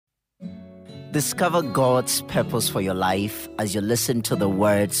Discover God's purpose for your life as you listen to the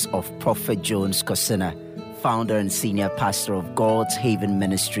words of Prophet Jones Kosina, founder and senior pastor of God's Haven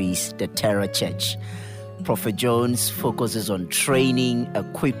Ministries, the Terra Church. Prophet Jones focuses on training,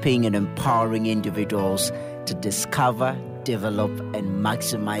 equipping, and empowering individuals to discover, develop, and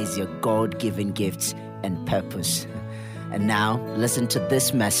maximize your God-given gifts and purpose. And now, listen to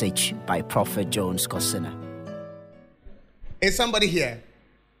this message by Prophet Jones Kosina. Is somebody here?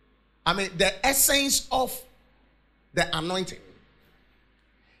 The essence of the anointing.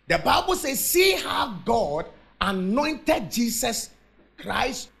 The Bible says, see how God anointed Jesus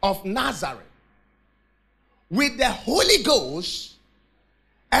Christ of Nazareth with the Holy Ghost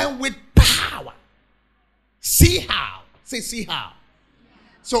and with power. See how. Say, see how.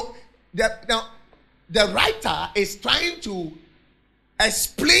 So, the writer is trying to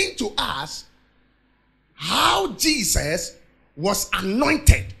explain to us how Jesus was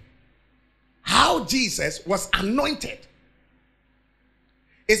anointed. How Jesus was anointed.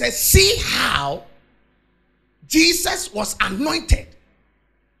 It says, see how Jesus was anointed.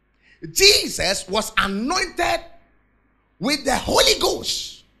 Jesus was anointed with the Holy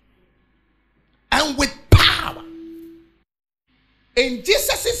Ghost and with power. In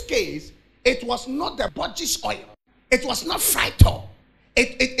Jesus' case, it was not the Borgish oil. It was not Fritor.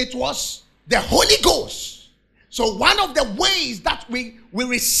 It was the Holy Ghost. So one of the ways that we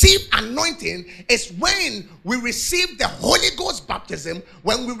receive anointing is when we receive the Holy Ghost baptism,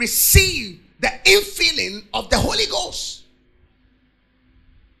 when we receive the infilling of the Holy Ghost.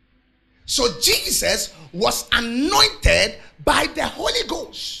 So Jesus was anointed by the Holy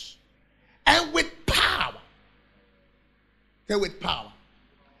Ghost and with power. Say with power.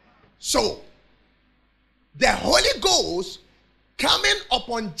 So the Holy Ghost coming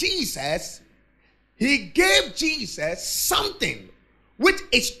upon Jesus, he gave Jesus something which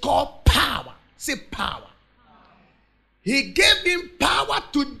is called power. Say power. He gave him power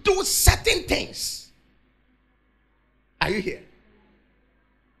to do certain things. Are you here?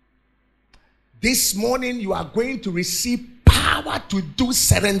 This morning you are going to receive power to do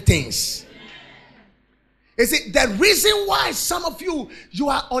certain things. Is it the reason why some of you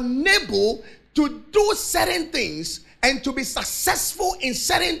are unable to do certain things and to be successful in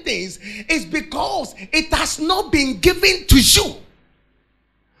certain things is because it has not been given to you.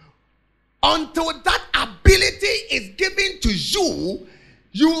 Until that ability is given to you,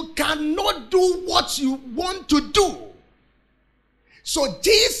 you cannot do what you want to do. So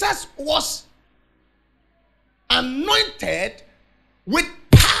Jesus was anointed with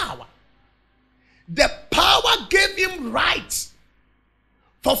power. The power gave him rights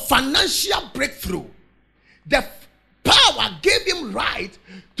for financial breakthrough. The power gave him right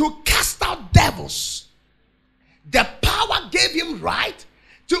to cast out devils. The power gave him right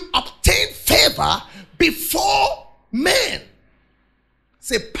to obtain favor before men.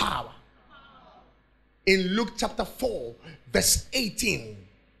 Say power. In Luke chapter 4 verse 18.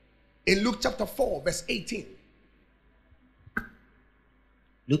 In Luke chapter 4 verse 18.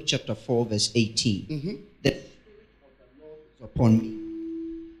 Luke chapter 4 verse 18. Mm-hmm. The Spirit of the Lord is upon me.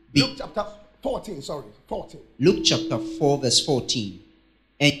 Luke chapter 14, 14. Luke chapter 4 verse 14.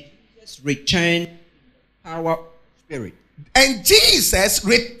 And Jesus returned in the power of the Spirit. And Jesus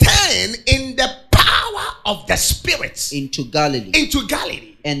returned in the power of the Spirit Into Galilee. Into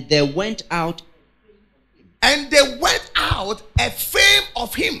Galilee. And there went out a fame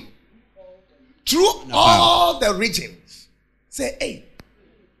of him through all the regions. Say, hey.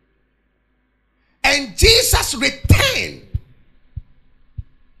 And Jesus returned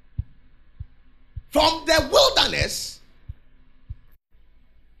from the wilderness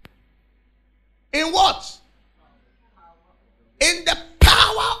in what? In the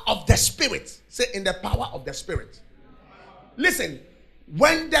power of the Spirit. Say, in the power of the Spirit. Listen,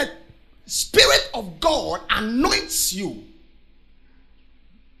 when the Spirit of God anoints you,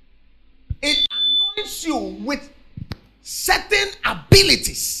 it anoints you with certain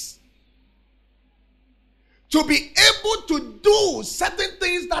abilities to be able to do certain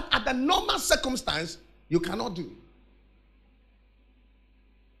things that at the normal circumstance you cannot do.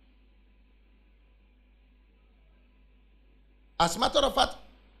 As a matter of fact,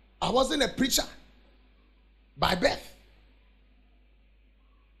 I wasn't a preacher by birth.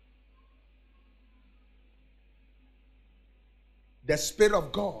 The Spirit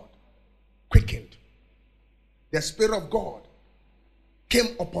of God quickened. The Spirit of God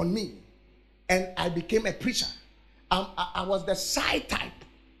came upon me. And I became a preacher. I was the side type.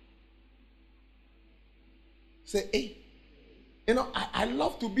 Say, hey, I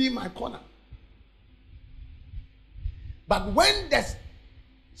love to be in my corner. But when the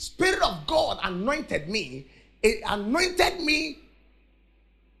Spirit of God anointed me, it anointed me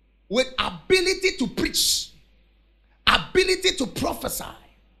with ability to preach, ability to prophesy,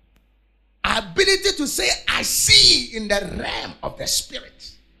 ability to say, I see in the realm of the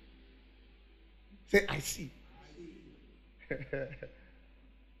spirit. Say, I see.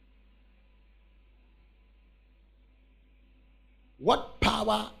 What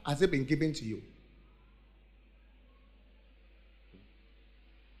power has it been given to you?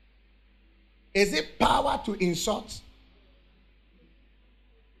 Is it power to insult?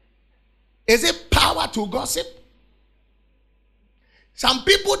 Is it power to gossip? Some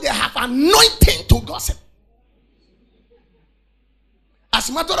people, they have anointing to gossip. As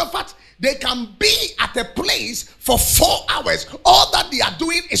a matter of fact, they can be at a place for 4 hours. All that they are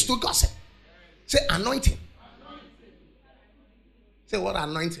doing is to gossip. Say anointing. Say what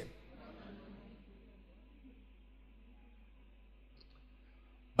anointing?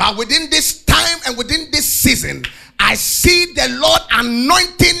 But within this time and within this season, I see the Lord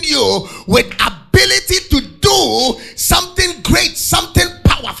anointing you with ability to do something great, something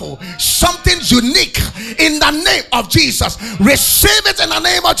powerful, something unique in the name of Jesus. Receive it in the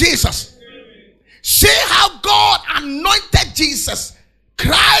name of Jesus. See how God anointed Jesus,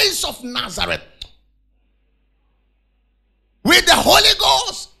 Christ of Nazareth, with the Holy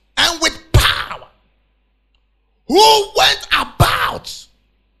Ghost and with power, who went about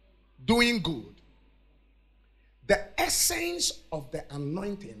doing good. The essence of the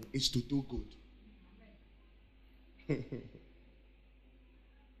anointing is to do good.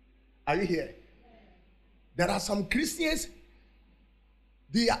 Are you here? There are some Christians,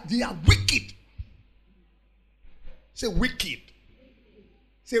 they are wicked. Say wicked.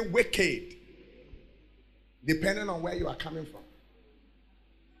 Say wicked. Depending on where you are coming from.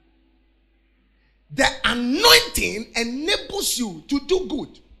 The anointing enables you to do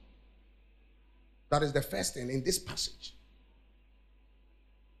good. That is the first thing in this passage.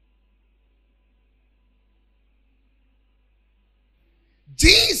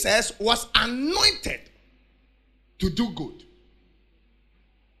 Jesus was anointed to do good.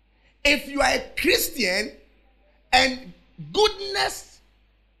 If you are a Christian and goodness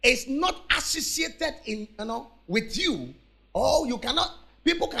is not associated with you, or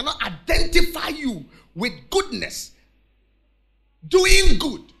people cannot identify you with goodness, doing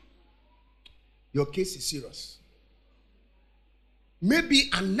good, your case is serious. Maybe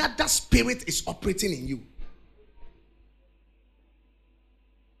another spirit is operating in you.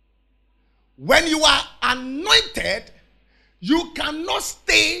 When you are anointed, you cannot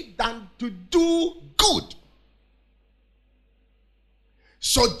stay than to do good.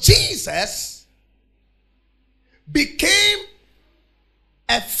 So Jesus became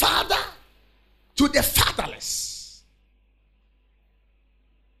a father to the fatherless.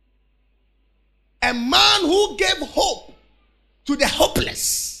 A man who gave hope to the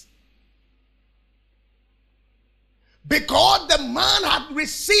hopeless. Because the man had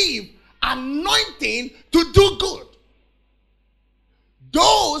received anointing to do good.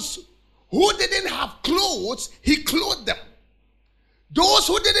 Those who didn't have clothes, he clothed them. Those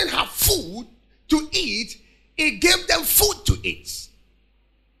who didn't have food to eat, he gave them food to eat.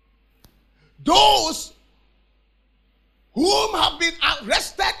 Those whom have been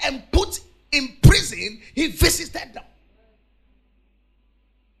arrested and put in prison, he visited them.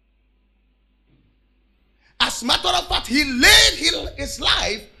 As a matter of fact, he laid his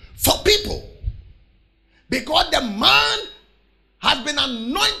life for people. Because the man has been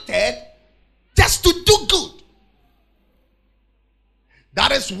anointed just to do good.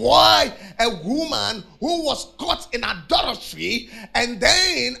 That is why a woman who was caught in adultery, and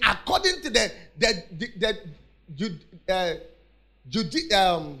then according to the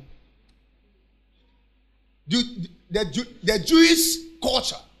Jewish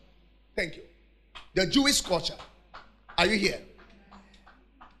culture, thank you, the Jewish culture. Are you here?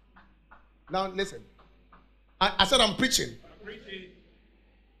 Now listen. I said I'm preaching.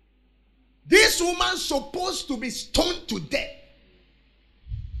 This woman supposed to be stoned to death.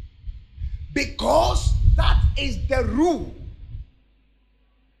 Because that is the rule.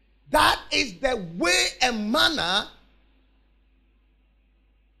 That is the way and manner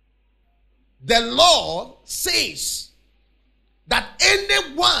the Lord says that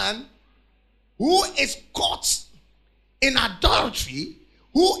anyone who is caught in adultery,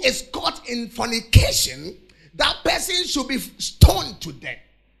 who is caught in fornication, that person should be stoned to death.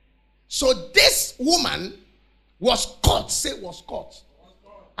 So this woman was caught. Say was caught.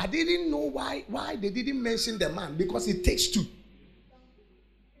 I didn't know why they didn't mention the man, because it takes two.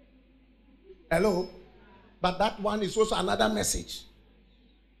 Hello? But that one is also another message.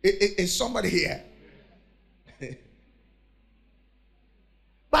 Is somebody here?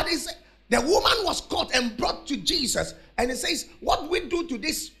 But the woman was caught and brought to Jesus. And he says, what we do to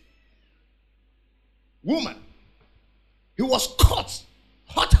this woman? He was caught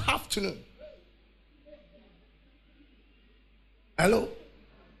hot afternoon. Hello?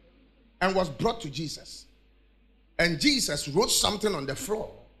 And was brought to Jesus. And Jesus wrote something on the floor.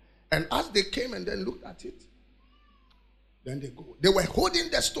 And as they came and then looked at it, then they go. They were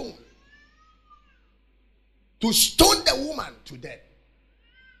holding the stone to stone the woman to death.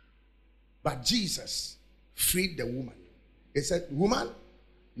 But Jesus freed the woman. He said, woman,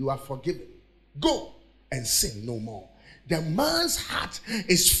 you are forgiven. Go and sin no more. The man's heart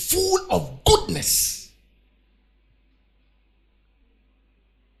is full of goodness.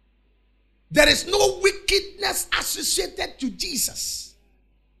 There is no wickedness associated to Jesus.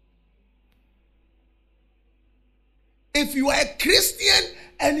 If you are a Christian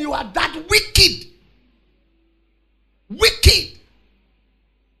and you are that wicked,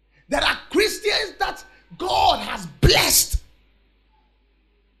 there are Christians that God has blessed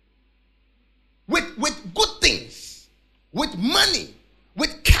with good things, with money,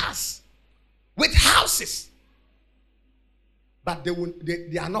 with cars, with houses. But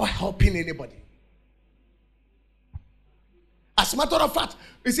they are not helping anybody. As a matter of fact,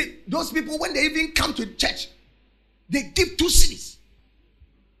 you see, those people, when they even come to church, they give 2 cedis.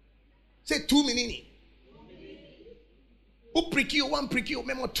 Say 2 minini. Who prick you, 1 prick you,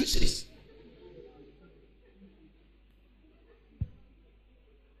 memo 2 cedis.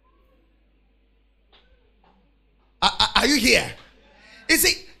 Are you here? You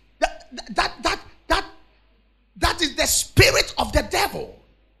see, that is the spirit of the devil.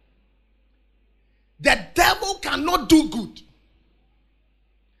 The devil cannot do good.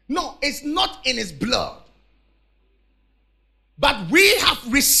 No, it's not in his blood. But we have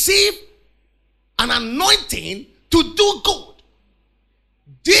received an anointing to do good.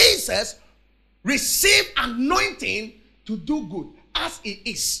 Jesus received anointing to do good. As it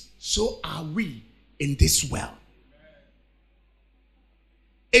is, so are we in this world.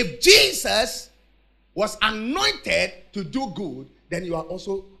 If Jesus was anointed to do good, then you are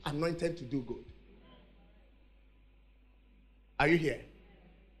also anointed to do good. Are you here?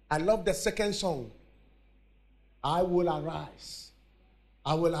 I love the second song. I will arise.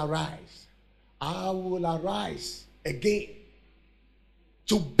 I will arise. I will arise again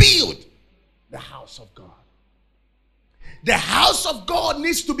to build the house of God. The house of God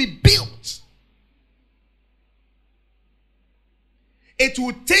needs to be built. It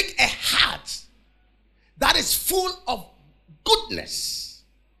will take a heart that is full of goodness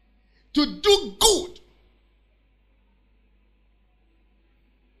to do good.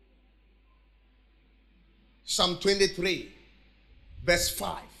 Psalm 23, verse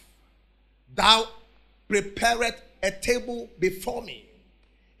 5. Thou preparest a table before me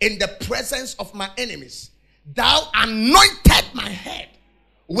in the presence of my enemies. Thou anointed my head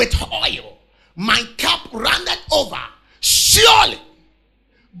with oil. My cup runneth over. Surely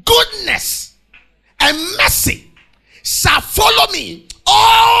goodness and mercy shall follow me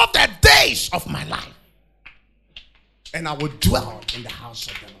all the days of my life, and I will dwell in the house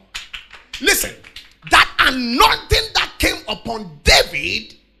of the Lord. Listen, that anointing that came upon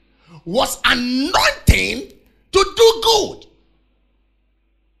David was anointing to do good.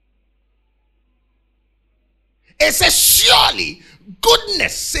 It says, surely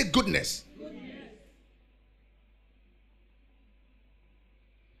goodness, say goodness.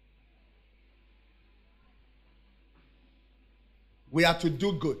 We are to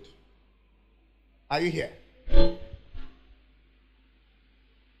do good. Are you here?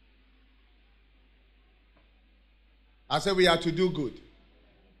 I said we are to do good.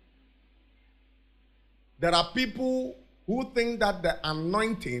 There are people who think that the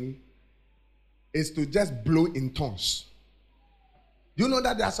anointing is to just blow in tongues. You know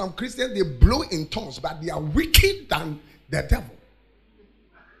that there are some Christians, they blow in tongues, but they are wicked than the devil.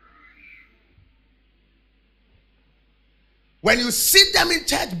 When you see them in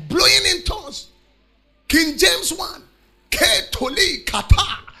church blowing in tongues, King James 1, Ketoli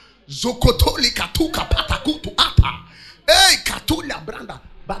kata, Zokotoli katuka patakutu ata, Katulia branda,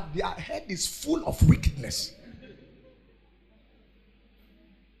 but their head is full of wickedness.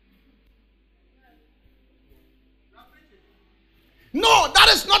 No, that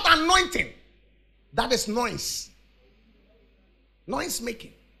is not anointing. That is noise. Noise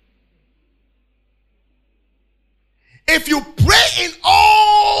making. If you pray in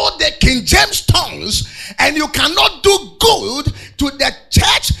all the King James tongues and you cannot do good to the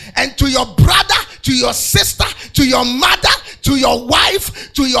church and to your brother, to to your sister, to your mother, to your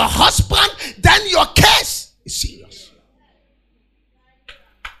wife, to your husband, then your case is serious.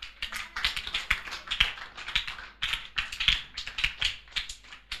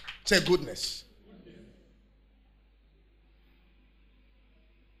 Say goodness.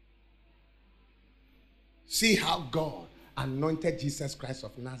 See how God anointed Jesus Christ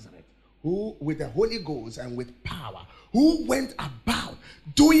of Nazareth, who with the Holy Ghost and with power, who went about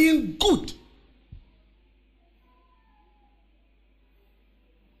doing good.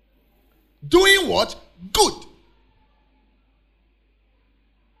 Doing what? Good.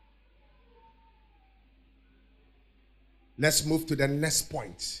 Let's move to the next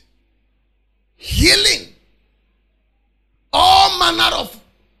point. Healing all manner of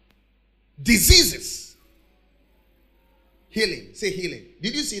diseases. Healing. Say healing.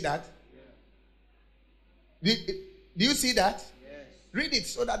 Did you see that? Yeah. Do you see that? Yes. Read it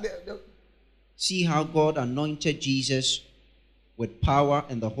so that See how God anointed Jesus with power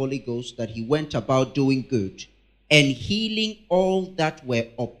and the Holy Ghost, that he went about doing good and healing all that were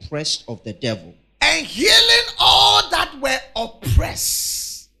oppressed of the devil. And healing all that were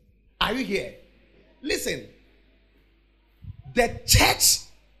oppressed. Are you here? Listen. The church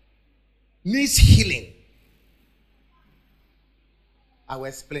needs healing. I will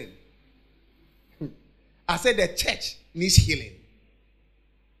explain. I said the church needs healing.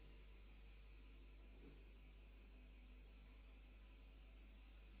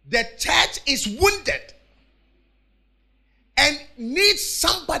 The church is wounded and needs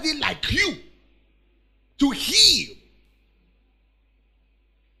somebody like you to heal.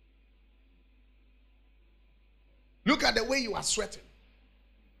 Look at the way you are sweating.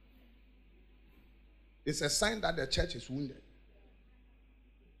 It's a sign that the church is wounded.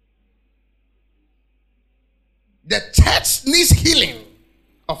 The church needs healing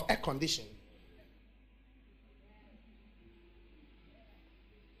of air conditioning.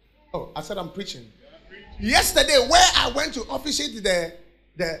 Oh, I said I'm preaching. Yesterday, where I went to officiate the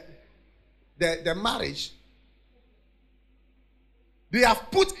marriage, they have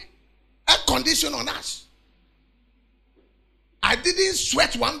put air condition on us. I didn't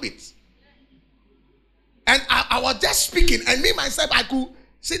sweat one bit. And I was just speaking, and me myself, I could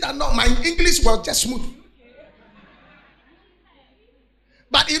see that no, my English was just smooth.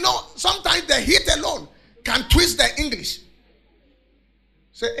 But you know, sometimes the heat alone can twist the English.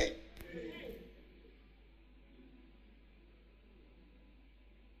 Say, hey.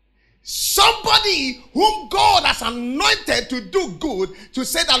 Somebody whom God has anointed to do good, to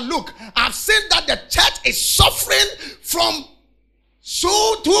say that, look, I've seen that the church is suffering from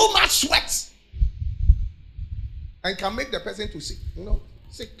too much sweat, and can make the person to sick. You know,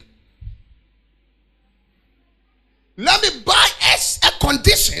 sick. Let me buy a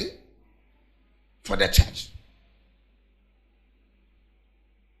condition for the church.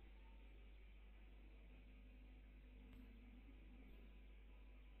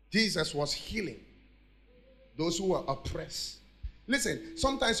 Jesus was healing those who were oppressed. Listen,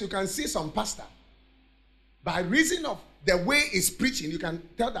 sometimes you can see some pastor, by reason of the way he's preaching, you can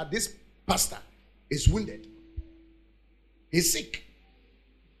tell that this pastor is wounded. He's sick.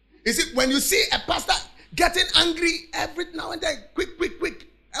 You see, when you see a pastor getting angry every now and then, quick,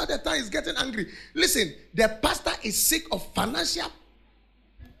 all the time he's getting angry. Listen, the pastor is sick of financial.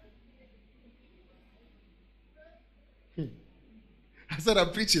 I said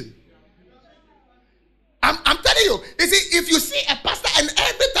I'm preaching. I'm telling you, see, if you see a pastor and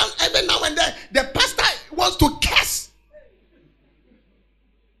every now and then, the pastor wants to curse.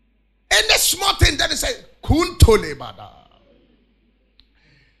 Any small thing that they say, Kuntole bada.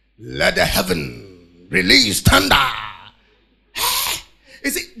 Let the heaven release thunder.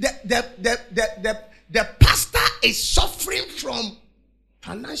 You see, the pastor is suffering from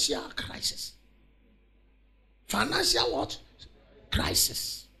financial crisis. Financial what?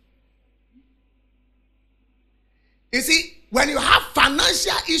 Crisis. You see, when you have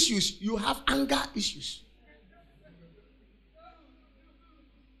financial issues, you have anger issues.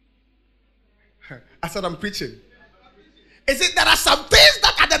 I said I'm preaching. You see, there are some things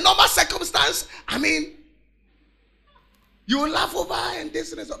that are the normal circumstance, I mean, you laugh over and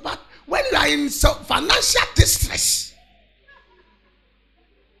this and that, but when you are in some financial distress,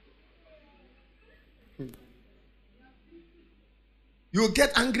 you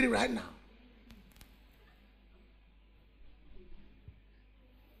get angry right now.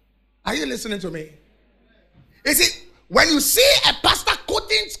 Are you listening to me? You see, when you see a pastor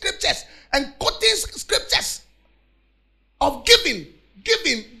quoting scriptures and quoting scriptures of giving,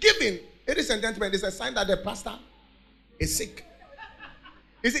 ladies and gentlemen, it's a sign that the pastor is sick.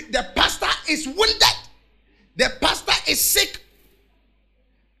 You see, the pastor is wounded. The pastor is sick.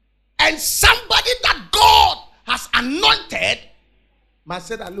 And somebody that God has anointed must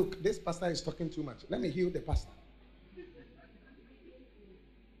say that, look, this pastor is talking too much. Let me heal the pastor.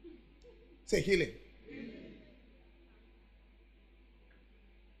 Say healing.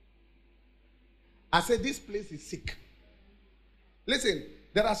 I said this place is sick. Listen,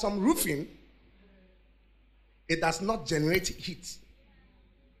 there are some roofing. It does not generate heat.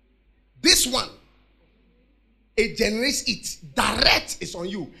 This one, it generates heat. Direct is on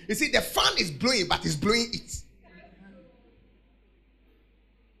you. You see, the fan is blowing, but it's blowing it.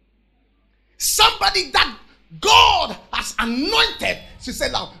 Somebody that God has anointed to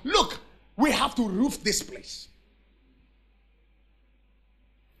say, now, look, we have to roof this place.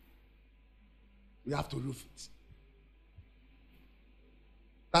 We have to roof it.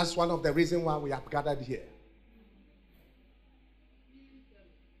 That's one of the reasons why we have gathered here.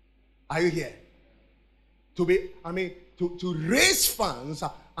 Are you here? To raise funds,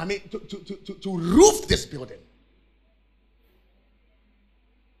 to roof this building.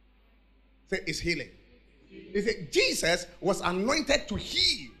 Say, it's healing. He said Jesus was anointed to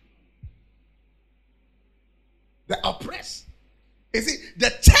heal the oppressed. You see, the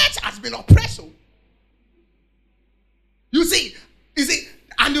church has been oppressed. You see,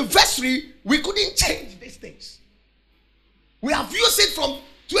 anniversary, we couldn't change these things. We have used it from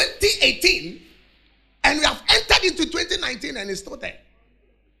 2018 and we have entered into 2019 and it's still there.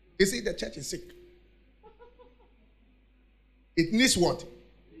 You see, the church is sick. It needs what?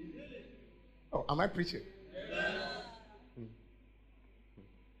 Oh, am I preaching?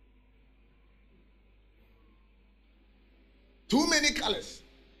 Too many colors.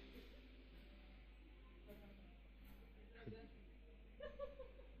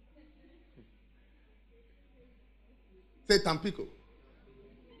 Say Tampico.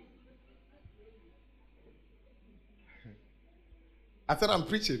 I thought I'm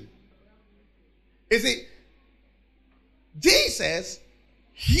preaching. You see, Jesus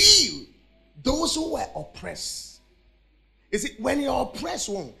healed those who were oppressed. You see, when you're oppressed,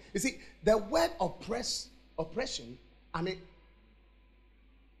 you see, the word oppression,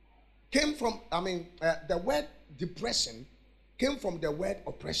 came from, the word depression came from the word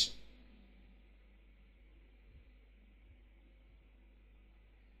oppression.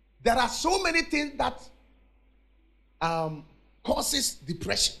 There are so many things that causes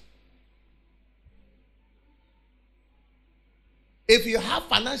depression. If you have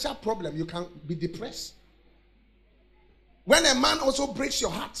financial problem, you can be depressed. When a man also breaks your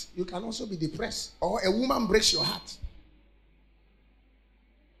heart, you can also be depressed. Or a woman breaks your heart.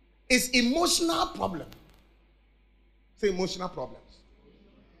 It's emotional problem. Say emotional problems.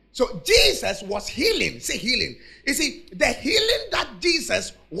 So Jesus was healing. Say healing. You see, the healing that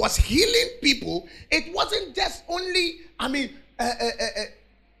Jesus was healing people, it wasn't just only,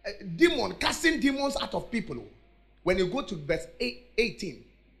 casting demons out of people. When you go to verse 18,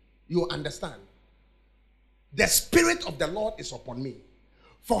 you understand. The Spirit of the Lord is upon me.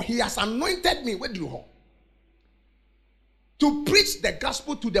 For he has anointed me, to preach the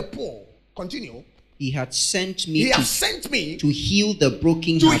gospel to the poor. Continue. He had sent me to heal the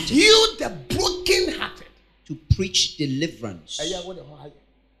brokenhearted. To heal the brokenhearted. To preach deliverance.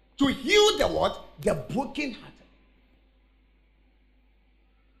 To heal the what? The brokenhearted.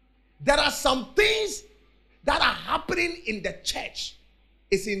 There are some things that are happening in the church.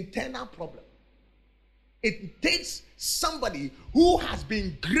 It's internal problem. It takes somebody who has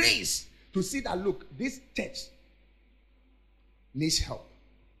been graced to see that, look, this church needs help.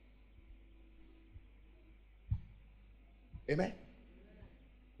 Amen.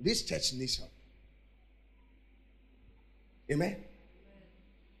 This church needs help. Amen.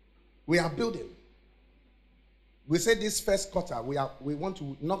 We are building. We said this first quarter, we want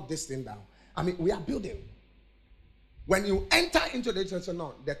to knock this thing down. We are building. When you enter into the church,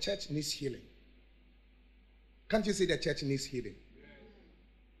 no, the church needs healing. Can't you see the church needs healing?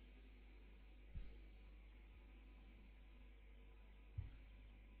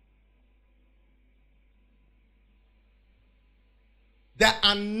 The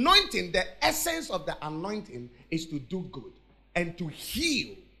anointing, the essence of the anointing is to do good and to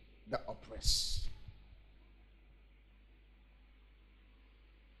heal the oppressed.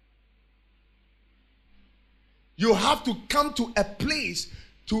 You have to come to a place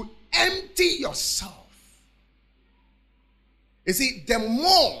to empty yourself. You see, the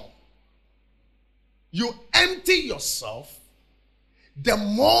more you empty yourself, the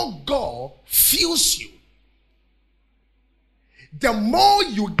more God fills you. The more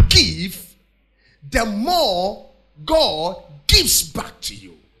you give, the more God gives back to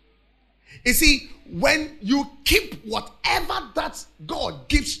you. You see, when you keep whatever that God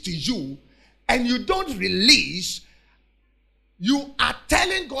gives to you and you don't release, you are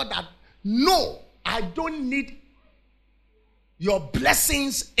telling God that, no, I don't need your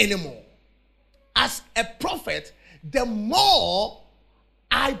blessings anymore. As a prophet, the more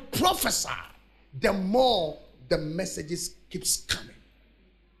I prophesy, the more the messages keeps coming.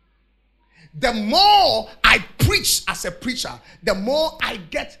 The more I preach as a preacher, the more I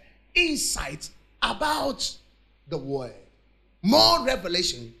get insight about the word. More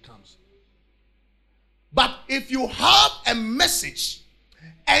revelation comes. But if you have a message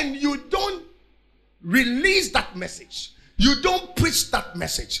and you don't release that message, you don't preach that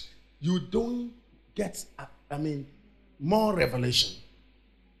message, you don't get, more revelation.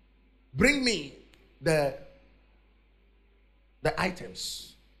 Bring me the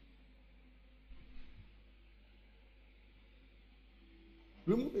items.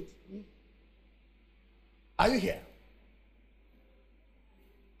 Remove it. Are you here?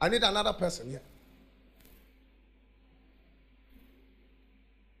 I need another person here.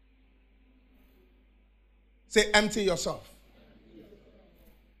 Say, empty yourself.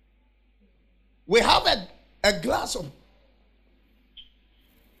 We have a glass of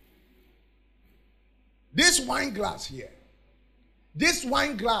this wine glass here. This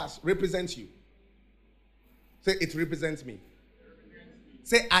wine glass represents you. Say, it represents me.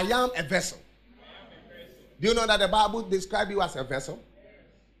 Say, I am a vessel. Do you know that the Bible describes you as a vessel?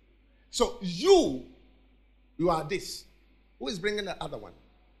 So you are this. Who is bringing the other one?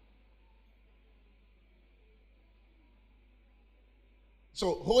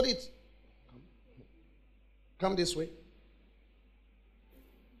 So hold it. Come this way.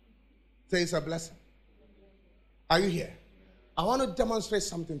 Say, it's a blessing. Are you here? I want to demonstrate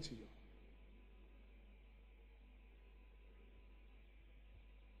something to you.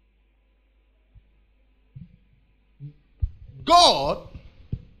 God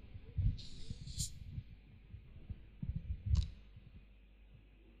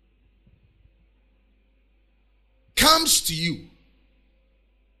comes to you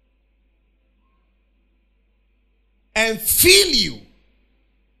and fill you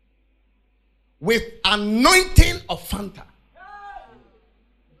with anointing of Fanta.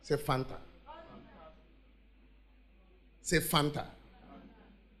 Say Fanta. Say Fanta.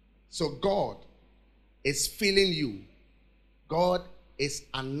 So God is filling you. God is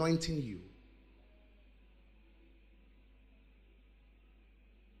anointing you.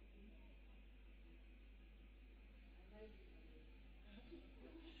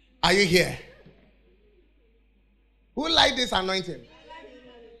 Are you here? Who like this anointing?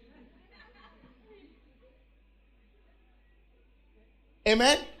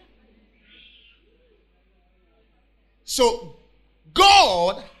 Amen? So,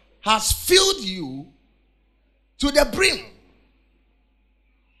 God has filled you to the brim.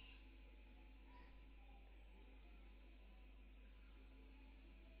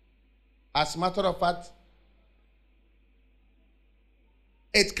 As a matter of fact,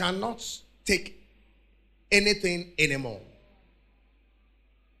 it cannot take anything anymore.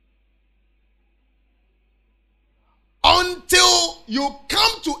 Until you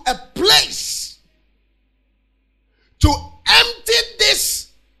come to a place to empty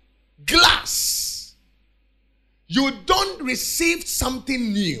this glass, you don't receive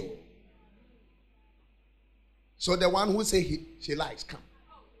something new. So the one who say she likes, come.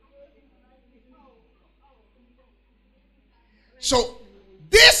 So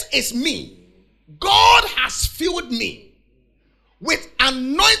this is me. God has filled me with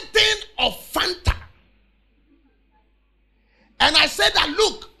anointing of Fanta. And I said that,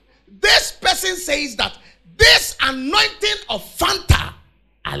 look, this person says that this anointing of Fanta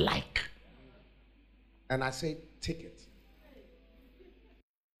I like. And I said, take it.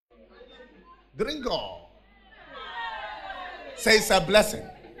 Drink all. Say it's a blessing.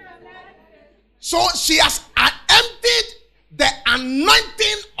 So she has emptied the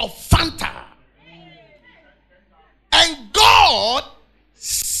anointing of Fanta. And God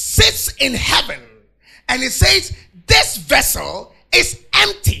sits in heaven and he says, this vessel is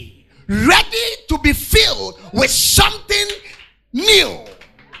empty, ready to be filled with something new.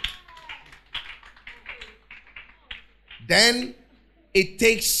 Then it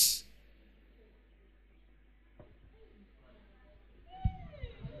takes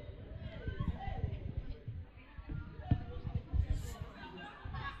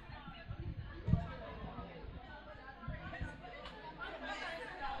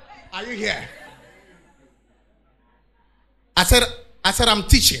Are you here? I said I'm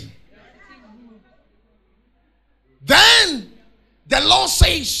teaching. The Lord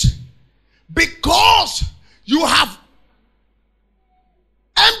says, because you have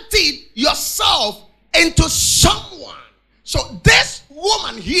emptied yourself into someone. So this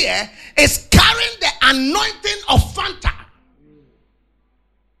woman here is carrying the anointing of Fanta.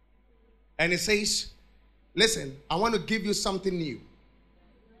 And it says, listen, I want to give you something new.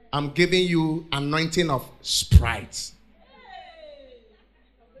 I'm giving you anointing of Sprite.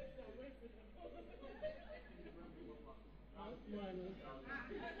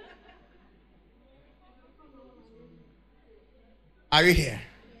 Are you here?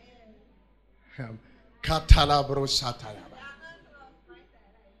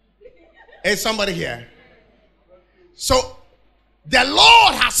 Is somebody here? So the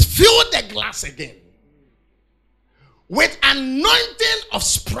Lord has filled the glass again with anointing of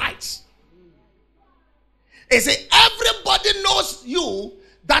Sprite. He said, everybody knows you,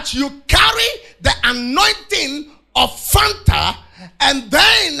 that you carry the anointing of Fanta, and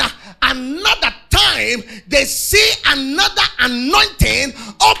then another time they see another anointing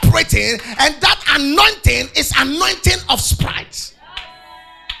operating, and that anointing is anointing of Sprite.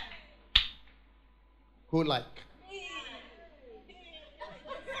 Who like?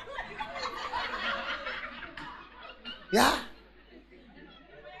 Yeah.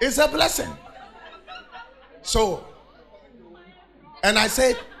 It's a blessing. So, and I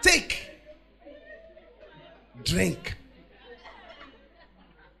say, take, drink.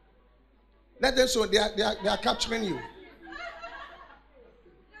 Let them show they are capturing you.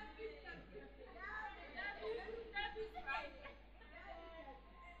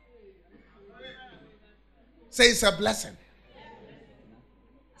 Say it's a blessing.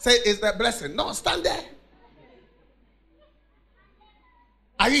 Say it's a blessing. No, stand there.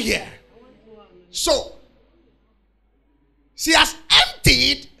 Are you here? So, she has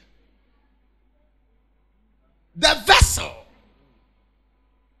emptied the vessel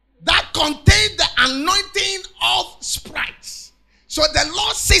that contained the anointing of Sprite. So the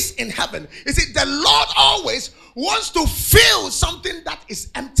Lord sits in heaven. You see, the Lord always wants to fill something that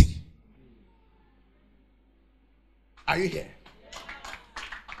is empty. Are you here?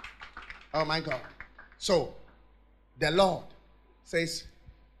 Oh my God. So, the Lord says,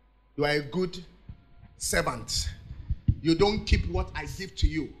 you are a good servant. You don't keep what I give to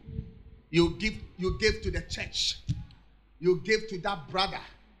you. You give to the church. You give to that brother.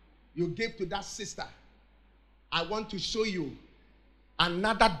 You give to that sister. I want to show you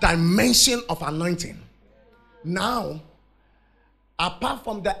another dimension of anointing. Now, apart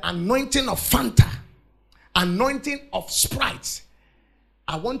from the anointing of Fanta, anointing of Sprite,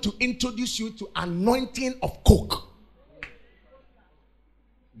 I want to introduce you to anointing of Coke.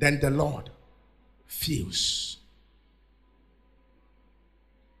 Then the Lord fills.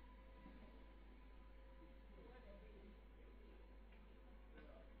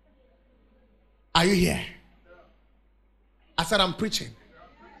 Are you here? I said I'm preaching.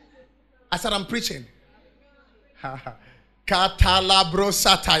 I said I'm preaching.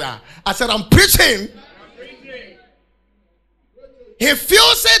 Katalabro-sataya. I said I'm preaching. He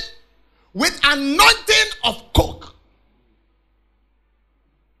fills it with anointing of Coke.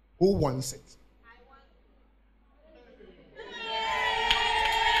 Who wants it?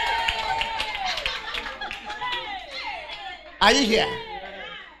 Are you here?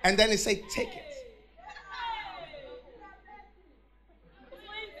 And then he said, take it.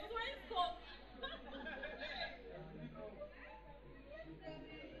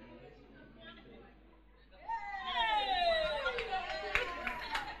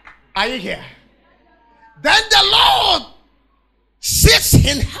 Are you here? Then the Lord sits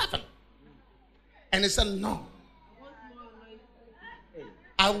in heaven and he said, no,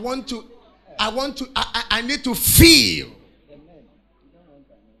 I need to feel.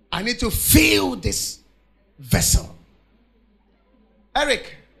 I need to feel this vessel.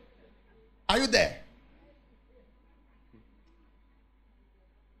 Eric, are you there?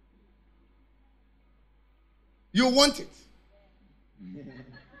 You want it?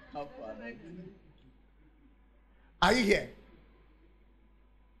 Are you here?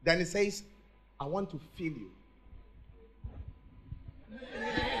 Then he says, I want to feel you.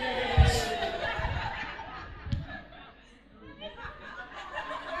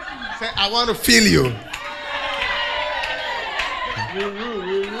 Say, I want to feel you.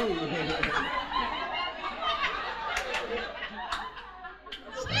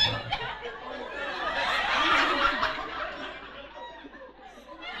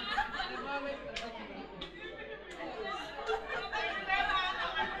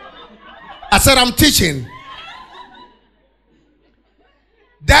 I said, I'm teaching.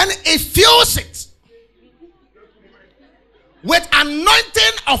 Then it fills it with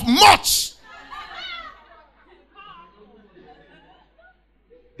anointing of much.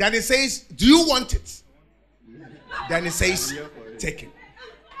 Then it says, do you want it? Then it says, take it.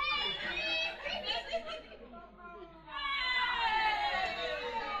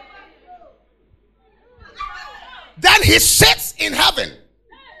 Then he sits in heaven.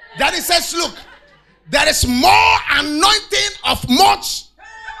 Then he says, look, there is more anointing of much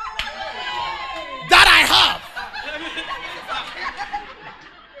that I have.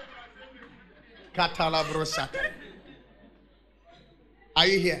 Are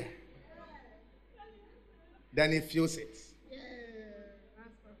you here? Then he feels it.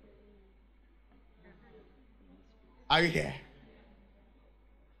 Are you here?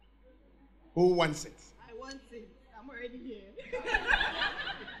 Who wants it? I want it. I'm already here.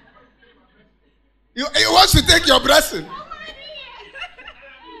 You want to take your blessing?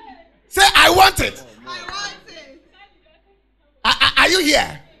 Say, I want it. I want it. Are you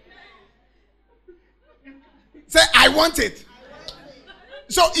here? Say, I want it.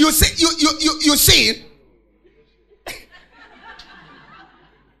 So you see, you see,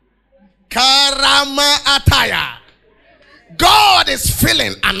 Karama Ataya. God is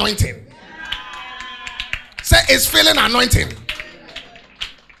feeling anointing. Say, it's feeling anointing.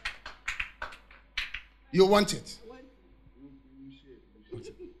 You want it?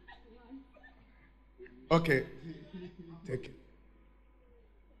 Okay. Take it.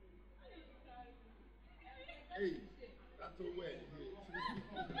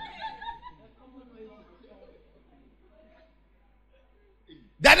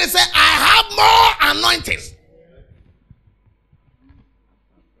 Then he said, I have more anointing.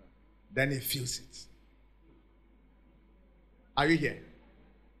 Then he feels it. Are you here?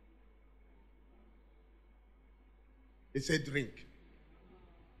 He said, drink.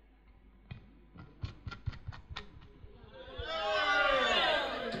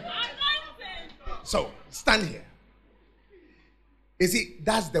 So, stand here. You see,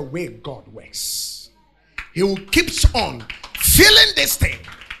 that's the way God works. He will keep on feeling this thing.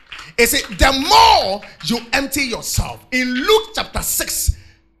 You see, the more you empty yourself. In Luke chapter 6,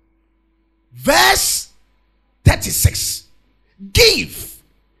 verse 36. Give,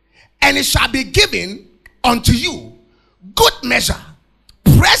 and it shall be given unto you. Good measure,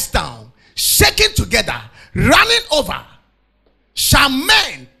 pressed down, shaken together, running over, shall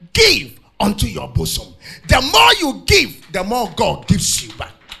men give unto your bosom. The more you give, the more God gives you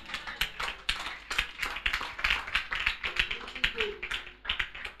back.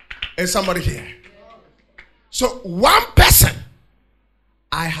 Is somebody here? So one person,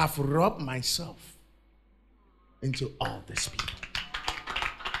 I have robbed myself into all these people.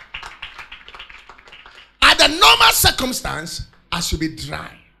 At the normal circumstance, I should be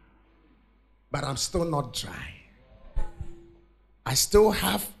dry. But I'm still not dry. I still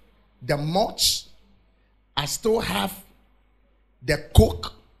have the much. I still have the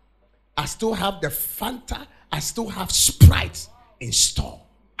Coke. I still have the Fanta. I still have Sprite in store.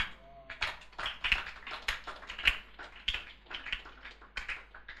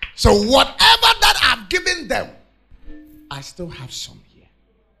 So whatever that I've given them, I still have some here.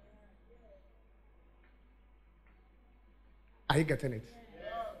 Are you getting it?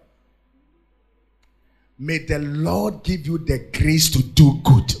 May the Lord give you the grace to do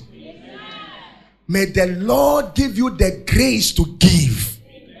good. May the Lord give you the grace to give.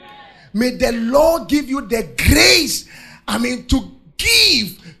 May the Lord give you the grace, to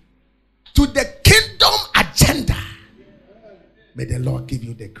give to the kingdom agenda. May the Lord give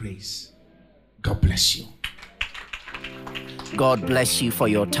you the grace. God bless you. God bless you for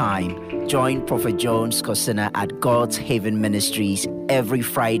your time. Join Prophet Jones Kosina at God's Haven Ministries every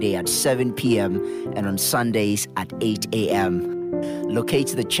Friday at 7 p.m. and on Sundays at 8 a.m.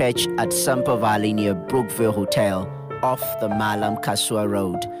 Locate the church at Sampa Valley near Brookville Hotel off the Malam Kasua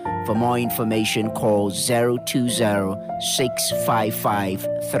Road. For more information, call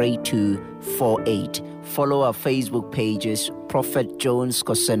 020-655-3248. Follow our Facebook pages, Prophet Jones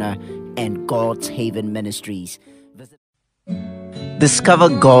Kosina and God's Haven Ministries. Discover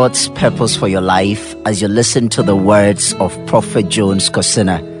God's purpose for your life as you listen to the words of Prophet Jones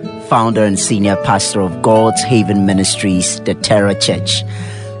Kosina, founder and senior pastor of God's Haven Ministries, the Terra Church.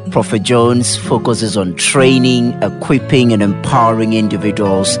 Prophet Jones focuses on training, equipping, and empowering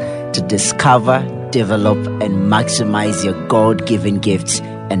individuals to discover, develop, and maximize your God-given gifts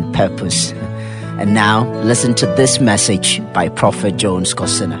and purpose. And now, listen to this message by Prophet Jones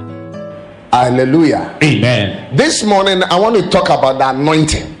Kosina. Hallelujah. Amen. This morning, I want to talk about the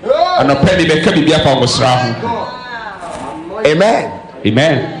anointing. Amen.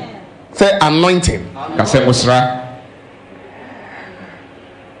 Amen. Say anointing.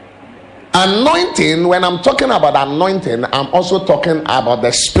 Anointing, when I'm talking about anointing, I'm also talking about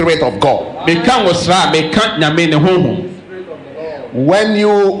the Spirit of God. When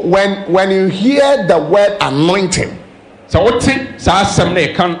you hear the word anointing,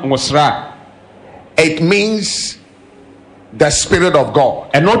 it means the Spirit of God.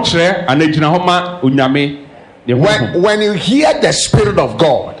 When you hear the Spirit of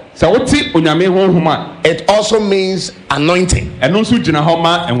God, it also means anointing.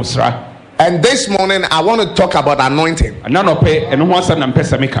 And this morning I want to talk about anointing.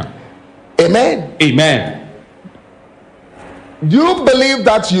 Amen. Amen. Do you believe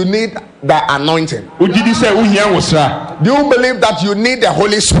that you need the anointing? Do you believe that you need the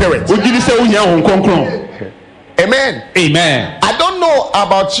Holy Spirit? Amen. Amen. I don't know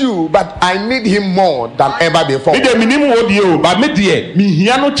about you, but I need him more than ever before.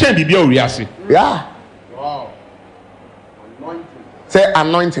 Yeah. Wow. Anointing. Say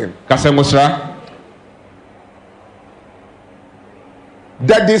anointing.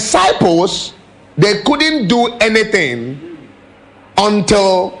 The disciples, they couldn't do anything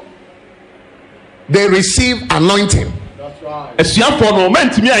until they received anointing. That's right.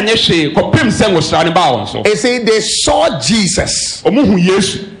 You see, they saw Jesus.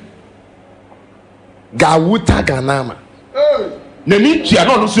 Gawuta Ganama.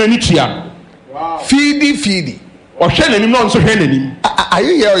 Feedy. Are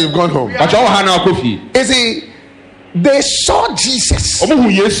you here or you've gone home? You see, they saw Jesus.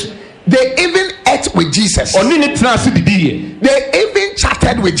 They even ate with Jesus. They even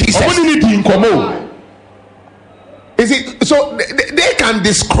chatted with Jesus. You see, so they can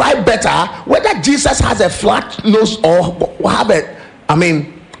describe better whether Jesus has a flat nose or have a,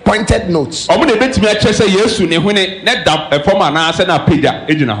 pointed nose.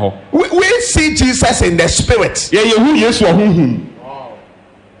 We see Jesus in the spirit.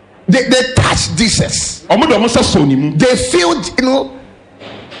 They touched Jesus. They feel,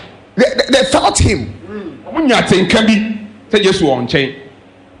 they felt him.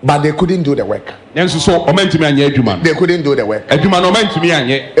 But they couldn't do the work. They couldn't do the work. They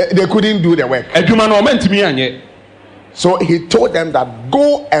couldn't do the work. So he told them that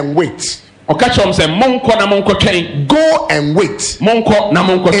go and wait. Go and wait.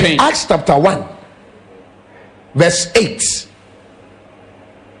 In Acts chapter 1, verse 8.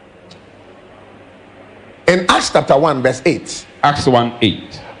 In Acts chapter 1, verse 8. Acts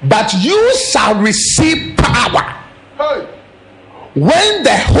 1:8. But you shall receive power when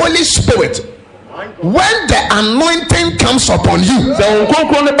the Holy Spirit, when the anointing comes upon you.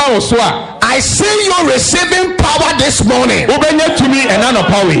 I see you receiving power this morning.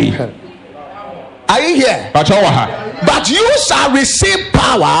 Are you here? But you shall receive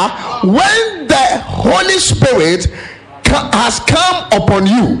power when the Holy Spirit has come upon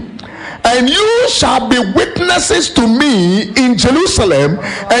you. And you shall be witnesses to me in Jerusalem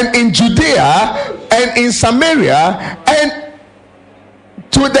and in Judea and in Samaria and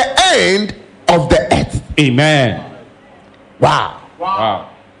to the end of the earth. Amen. Wow.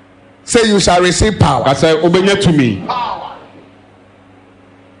 Say you shall receive power. I say obey to me.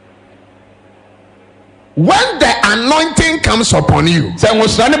 When the anointing comes upon you. So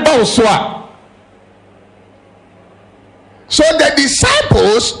the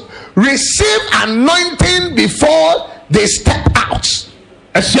disciples receive anointing before they step out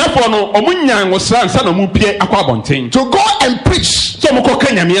to go and preach, to go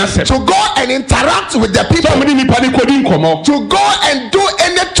and interact with the people, to go and do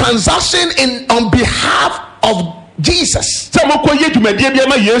any transaction on behalf of Jesus.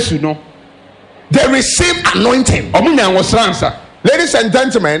 They receive anointing. Ladies and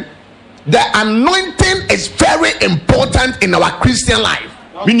gentlemen, the anointing is very important in our Christian life.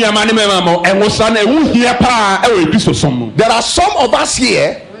 There are some of us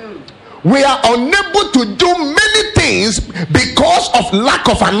here, we are unable to do many things because of lack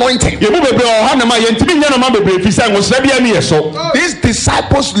of anointing. These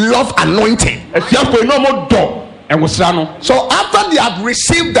disciples love anointing. So after they have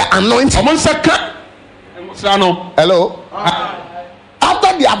received the anointing, hello,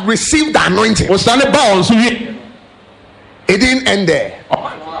 after they have received the anointing, it didn't end there.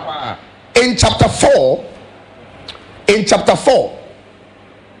 In chapter 4,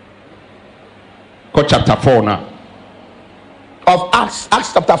 Go chapter 4 now of Acts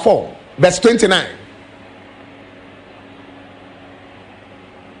chapter 4, verse 29.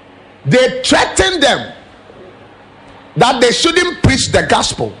 They threatened them that they shouldn't preach the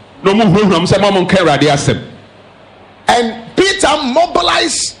gospel. And Peter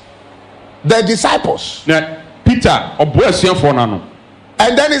mobilized the disciples.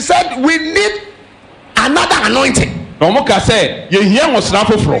 And then he said, we need another anointing. na ɔmo ka sɛ yɛhia nwosra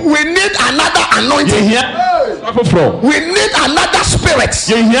foforɔ. We need another anointing. yɛhia nwosra foforɔ. We need another spirit.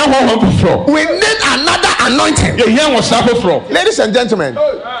 yɛhia honhom foforɔ. We need another anointing. yɛhia nwosra foforɔ. Ladies and gentlemen,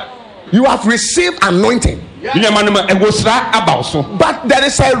 you have received anointing. Nneɛma no ma nwosra aba wo so. But there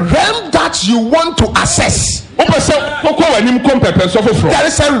is a realm that you want to access. wopɛ sɛ wokɔ w'anim kɔ mpɛpɛsɔ foforɔ. There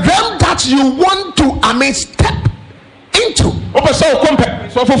is a realm that you want to, step into. wopɛ sɛ wokɔ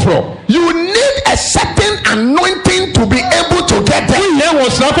mpɛpɛsɔ foforɔ. You need a certain anointing to be able to get there. wohia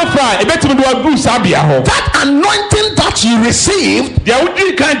nwosra foforɔ a ebɛtumi de waduru saa bea hɔ. That anointing that you received deɛ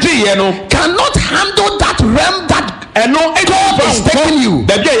wodii kan gyeeɛ no cannot handle that realm that ɛno God is taking you.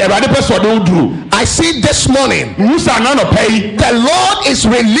 baabi a Awurade pɛ sɛ ɔde wo duru. I see this morning nwusa ananɔpa yi the Lord is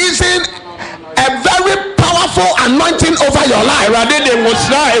releasing a very powerful anointing over your life Awurade de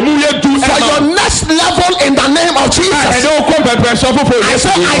nwosra a emu yɛ du for your next level in the name of ɛde Jesus. wo kɔ mpɛpɛsɔ foforɔ.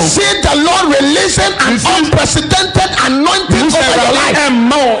 I see the Lord releasing an unprecedented anointing nwusa over your Awurade life.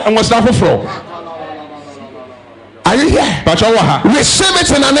 ɛmma wo nwosra foforɔ. Are you here? Patro wɔ ha. Receive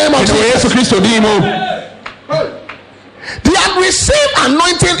it in the name of ɛde wɔ Jesus. Yesu Kristo din mu. They have received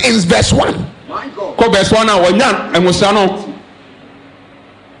anointing in verse 1. kɔ verse 1 a wɔnya nwosra no.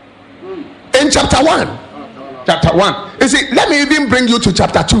 In chapter 1. chapter 1. You see, let me even bring you to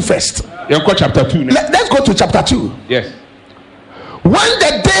chapter 2 first. yɛnkɔ chapter 2 no. Let's go to chapter 2. yes. When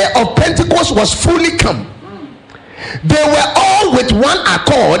the day of Pentecost was fully come, they were all with one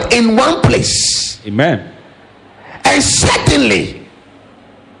accord in one place. amen. And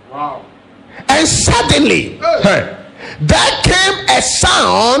suddenly, Hey. there came a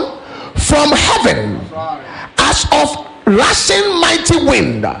sound from heaven as of rushing mighty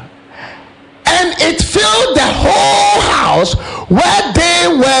wind, and it filled the whole house where they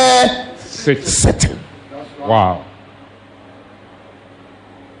were sitting. wow.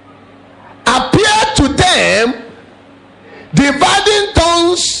 Appeared to them dividing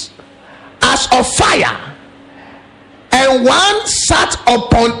tongues as of fire, and one sat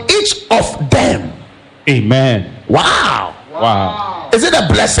upon each of them. amen. Wow. wow. Is it a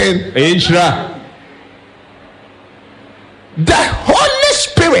blessing? ɛyɛ nhyira. The Holy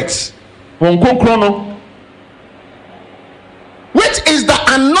Spirit, wɔn kronkron no which is the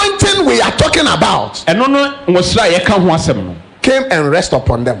anointing we are talking about, ɛno no nwosra a yɛka ho asɛm no came and rest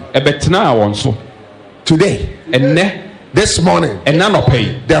upon them. ɛbɛtenaa wɔn so. Today, ɛnnɛ this morning, ɛna nɔpa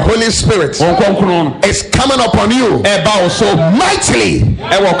yi the Holy Spirit wɔn kronkron no is coming upon you ɛba wo so mightily.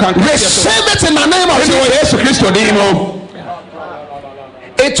 ɛwɔ kankan Receive it in the name of ɛde wɔ Jesus. Yesu Kristo din mu.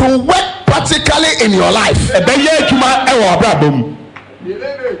 It will work practically in your life. ɛbɛyɛ adwuma ɛwɔ abrabɔ mu.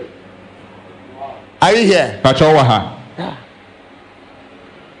 Are you here? patro wɔ ha.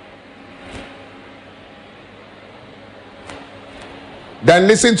 Then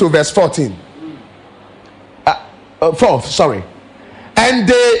listen to verse 14. 4, sorry. And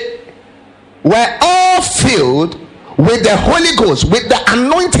they were all filled with the Holy Ghost, with the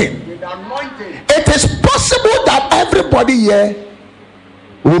anointing. It is possible that everybody here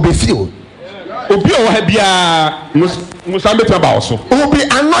will be filled, obi a ɔwɔ ha biara nwosra no bɛtumi aba wo so. will be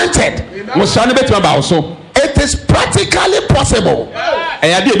anointed. nwosra no bɛtumi aba wo so. It is practically possible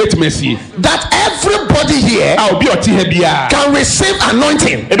ɛyɛ adeɛ a ɛbɛtumi asie. that everybody here a obi a ɔte ha biara can receive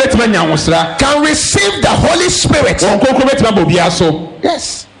anointing, ɛbɛtumi anya nwosra. can receive the Holy Spirit. wɔn kronkron bɛtumi aba obiara so.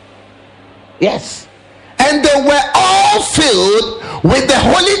 Yes. Yes. And they were all filled with the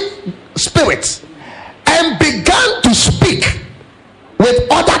Holy Spirit and began to speak with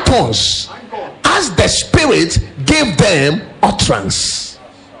other tongues as the Spirit gave them utterance.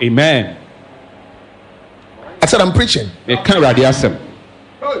 amen. I said, I'm preaching. yɛka Awurade asɛm.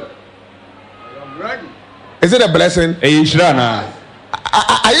 Is it a blessing? ɛyɛ nhyira anaa.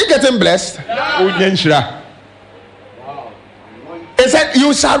 Are you getting blessed? wonya nhyira. It said,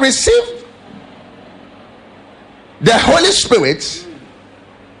 you shall receive the Holy Spirit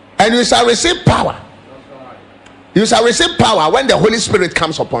and you shall receive power. You shall receive power when the Holy Spirit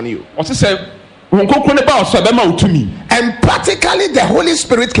comes upon you. ɔte sɛ wɔn kronkron no ba wo so a ɛbɛma wo tumi. And practically the Holy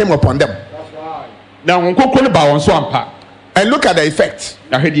Spirit came upon them. na wɔn kronkron no ba wɔn so ampa. And look at the effect.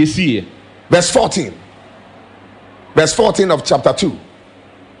 na hwɛ deɛ ɛsiiɛ. Verse 14. Verse 14 of chapter 2.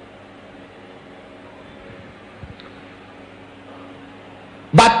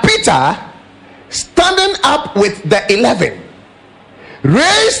 But Peter, standing up with the 11,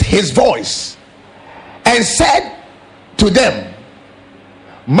 raised his voice and said to them,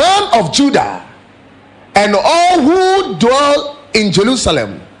 Men of Judah and all who dwell in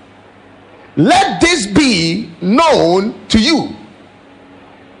Jerusalem, let this be known to you,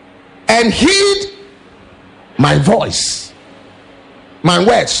 and heed my voice. my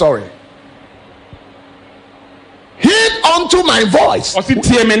words, sorry. Heed unto my voice, ɔsi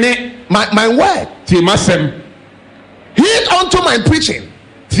tie me ne my word. tie m'asɛm Heed unto my preaching.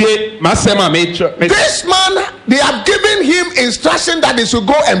 tie m'asɛm a metwa This man, they have given him instruction that he should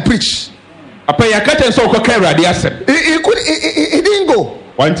go and preach. apɛyɛ akata nso ɔkɔka awurade asɛm He didn't go.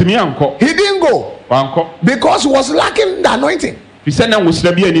 wantumi ankɔ He didn't go wankɔ because he was lacking the anointing. fisɛ na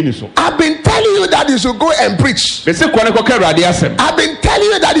nwosira bi ani ne so I've been telling you that you should go and preach. bɛsi kɔ ne kɔka awurade asɛm I've been telling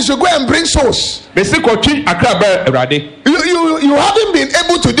you that you should go and bring souls. bɛsi kɔtwe akraba awurade You haven't been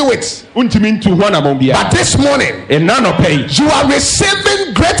able to do it. wontumi ntu ho anamɔn bia But this morning, ɛna nɔpɛ yi you are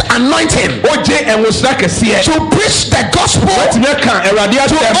receiving great anointing wogye nwosira kɛseɛ to preach the gospel watumi aka awurade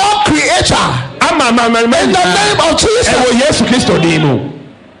to asɛm all creature ama amamama in the name of Jesus. ɛwɔ yesu kristo din mu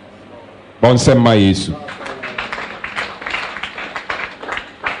bɔnsɛm ma yesu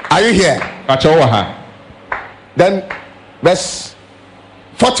Are you here? pakyɛ wɔ ha Then, verse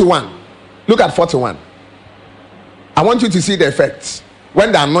 41. Look at 41. I want you to see the effects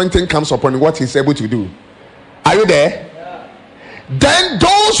when the anointing comes upon what he's able to do. Are you there? Then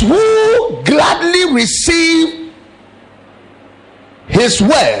those who gladly receive his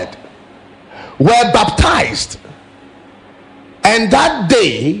word were baptized, and that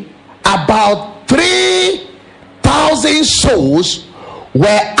day about 3,000 souls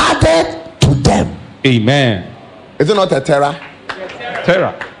were added to them. amen Is it not a terror?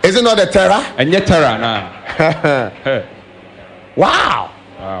 terror Is it not a terror? ɛnyɛ terror na Wow.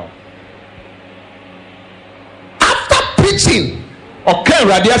 wow After preaching ɔka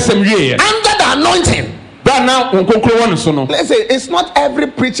awurade asɛm wieɛ under the anointing, bra na nkonkoro wɔ ne so no listen, it's not every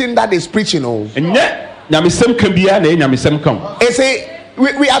preaching that is preaching. Oh, ɛnyɛ nyamesɛm ka biara na ɛyɛ nyamesɛm ka ho it's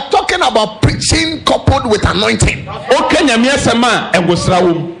we are talking about preaching coupled with anointing. ɔka nyame asɛm a ɛngosra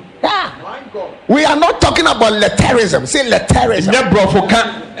wɔ mu Yeah. We are not talking about letterism. Say letterism. ɛnyɛ borɔfo ka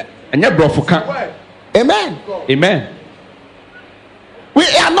ɛnyɛ borɔfo ka Amen. amen We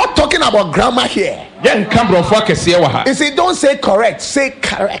are not talking about grammar here. yɛnka borɔfo akɛseɛ wɔ ha You see, don't say correct, say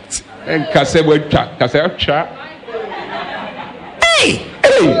correct. ɛnka sɛ woatwa ka sɛ atwa Hey,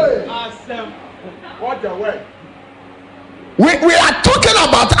 ei we are talking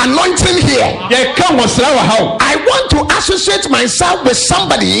about anointing here. yɛka ngosra wɔ ha o I want to associate myself with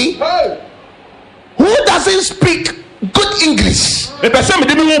somebody who doesn't speak good English mepɛ sɛ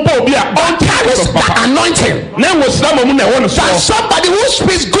mede me ho bɔ obi a but carries the anointing. na ngosra ma mu na ɛwɔ no That soɔ somebody who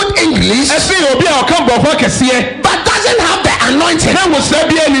speaks good English ɛsɛ obi a ɔka borɔfo akɛseɛ but doesn't have the anointing. na ngosra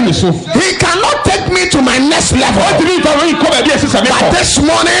biara ni ne so He cannot take me to my next level. ɔtumi nfa wei kɔ baabi a ɛsesa me But kɔ this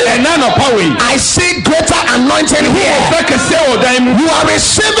morning, ɛna nɔpa wei I see greater anointing here. ngosra kɛseɛ wɔ dan mu You are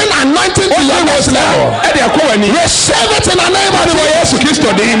receiving anointing to your next level. ɛde akɔ w'ani Receive it in the name of ɛde wɔ yesu Jesus.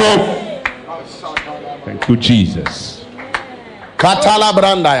 kristo din mu thank you jesus Katala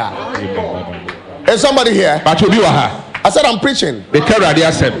Brandaya. Is somebody here? bàtɛ obi wɔ ha I said I'm preaching. bɛka awurade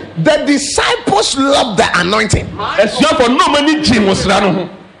asɛm The disciples love the anointing, asuafo nnɔɔma ani gye ngosra no ho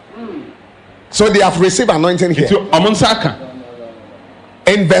so they have received anointing nti here. ɔmo nsa aka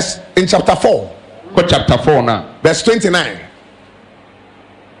In chapter 4, kɔ chapter 4 na verse 29.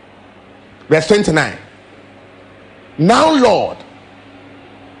 Verse 29. Now, Lord,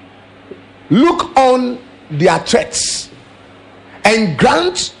 look on their threats and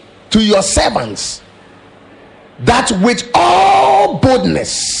grant to your servants that with all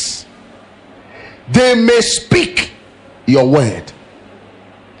boldness they may speak your word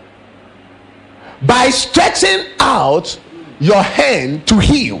by stretching out your hand to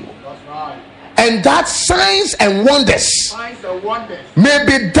heal, and that signs and wonders may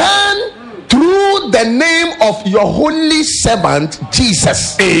be done through the name of your holy servant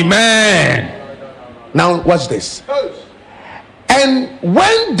Jesus. amen Now watch this. And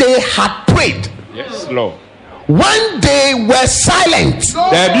when they had prayed, yes lord when they were silent,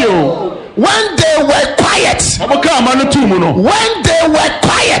 daabi o when they were quiet, ɔmo ka ɔma no tuu mu no when they were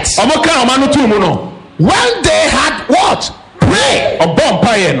quiet, ɔmo ka ɔma no tuu mu no when they had what? Pray. ɔbɔ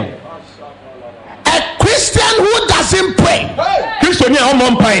mpaeɛ no A Christian who doesn't pray kristoni a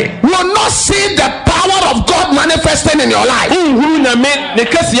ɔmmɔ mpaeɛ will not see the power of God manifesting in your life. nhuru nyame ne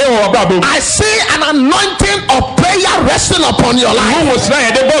kɛseɛ wɔ ɔbrabɔ mu I see an anointing of prayer resting upon your life. wo ngosra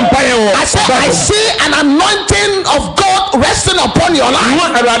a yɛde bɔ mpaeɛ wɔ I see an anointing of God resting upon your life. wo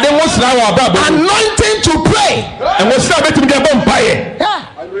awurade ngosra wɔ ɔbrabɔ mu Anointing to pray. ngosra a bɛtumi de bɔ mpaeɛ Yeah.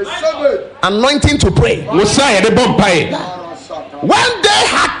 Anointing to pray. ngosra a yɛde bɔ mpaeɛ When they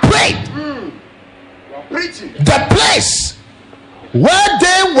had prayed, the place where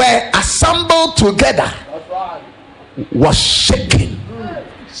they were assembled together was shaking.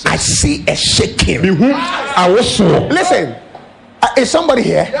 I see a shaking. mehu awosoɔ Listen, Is somebody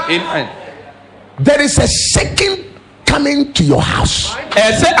here? Amen. There is a shaking coming to your house.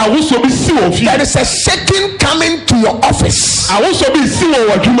 Say I will so be see of you. There is a shaking coming to your office. I will so be see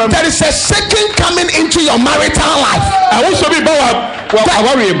of you. There is a shaking coming into your marital life. I will so be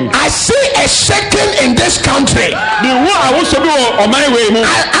I see a shaking in this country. I will so be on my way.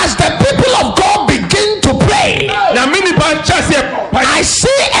 As the people of God begin to pray, I see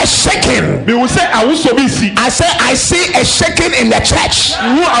a shaking. We will say I will so be see. I see a shaking in the church.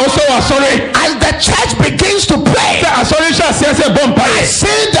 I also sorry. As the church begins to pray, I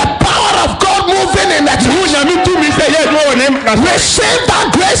see the power of God moving in the church. Receive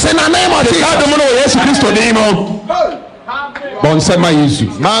that grace in the name of Jesus.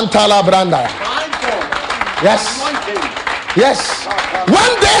 Mantala Branda. Yes. Yes.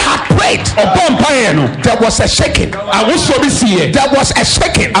 When they had prayed, there was a shaking. There was a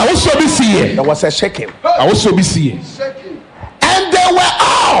shaking. There was a shaking. And they were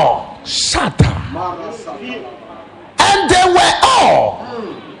all shatter. And they were all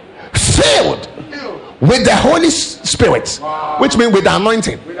filled with the Holy Spirit, which means with the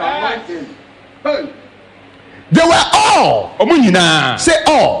anointing. They were all. Say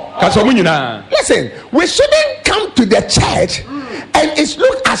all. Listen, we shouldn't come to the church and it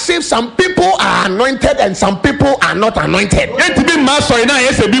looks as if some people are anointed and some people are not anointed.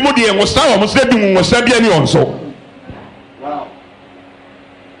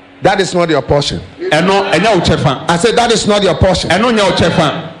 That is not your portion. I said that is not your portion.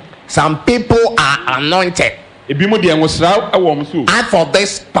 Some people are anointed, and for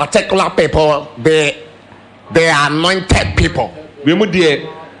this particular people, they are anointed people.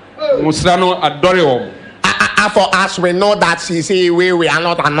 For us, we know that you see, we are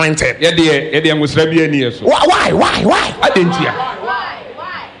not anointed. Why? I didn't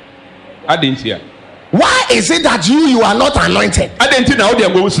hear. Why is it that you are not anointed?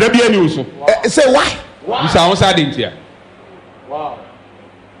 Say why? Wow.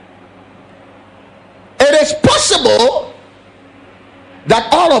 It is possible that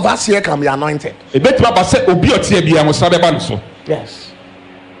all of us here can be anointed. Yes.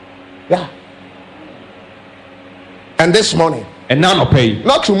 Yeah. And this morning,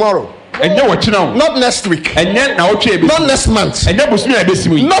 not tomorrow, not next week, not next month,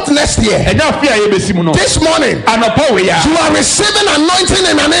 not next year, this morning you are receiving anointing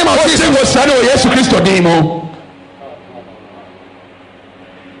in the name of Jesus.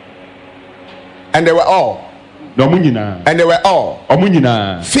 And they were all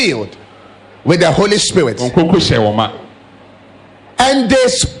filled with the Holy Spirit, and they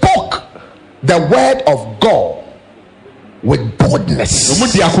spoke the word of God with boldness.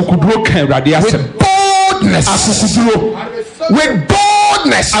 With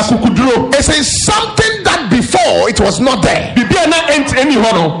boldness. It is something that before it was not there.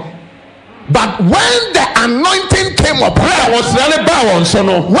 But when the anointing came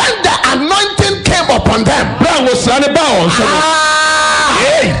upon them,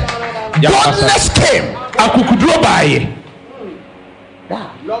 boldness came.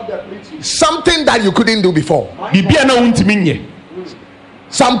 Something that you couldn't do before.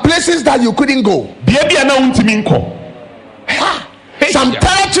 Some places that you couldn't go. Some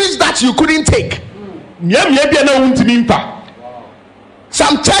territories that you couldn't take.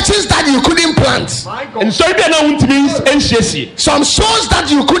 Some churches that you couldn't plant. Some souls that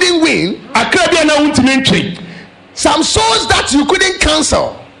you couldn't win. Some souls that you couldn't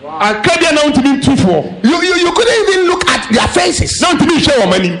cancel. You couldn't even look at their faces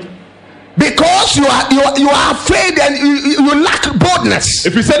because you are afraid and you lack boldness.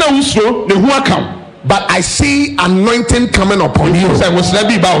 But I see anointing coming upon you,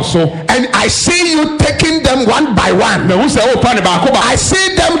 and I see you taking them one by one. I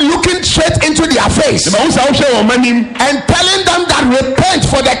see them looking straight into their face and telling them that repent,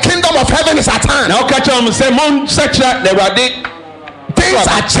 for the kingdom of heaven is at hand. Things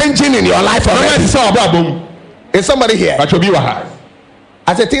are changing in your life already. Is somebody here? I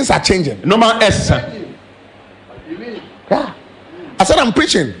said things are changing. Yeah. I said I'm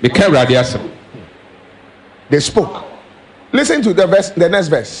preaching. They spoke. Listen to the verse, the next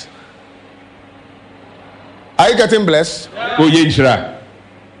verse. Are you getting blessed?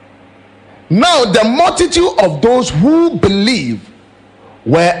 Now the multitude of those who believe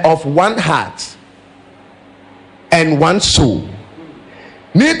were of one heart and one soul.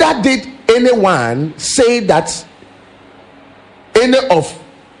 Neither did anyone say that any of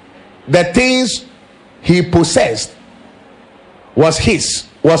the things he possessed was his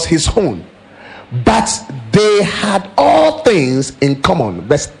own, but they had all things in common.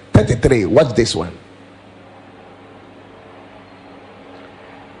 Verse 33. Watch this one.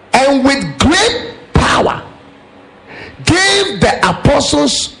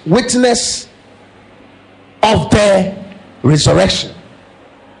 apostles witness of the resurrection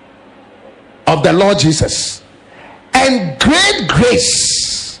of the Lord Jesus, and great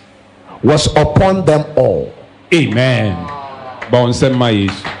grace was upon them all. Amen. Bonsem ma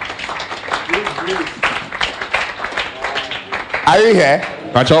Yesu. Are you here?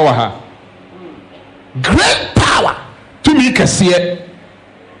 Pacho wa ha. Great power, Tumi kesiye.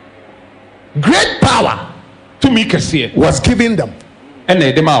 great power Tumi kesiye. was given them. Ene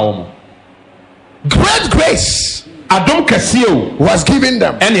ede ma wo mo. Great grace Adom kesiye o. was given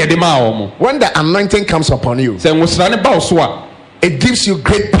them. Ene ede ma wo mo. When the anointing comes upon you, Se ngosra ne ba so a, it gives you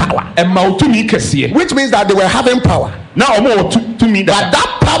great power, e ma wo tumi kesiye. which means that they were having power, Na omo wo tumi but da.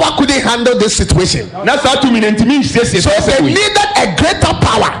 that power couldn't handle this situation. Na sa tumi ne ntimi nhiesie So se they we. needed a greater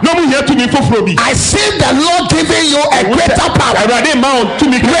power. Na mo hia tumi foforo bi. I see the Lord giving you a greater power. Awurade ma wo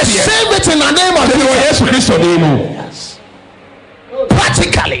tumi kesiye. Receive it in the name of Wo Jesus. Yesu Kristo de mu.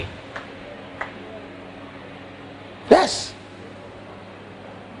 Practically. Yes.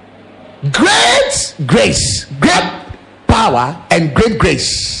 Great grace, great power, and great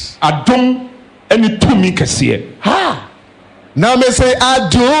grace. Adom ene tumi kesiye. Ha. Now me say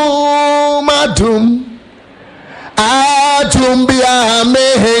adum adum adum bia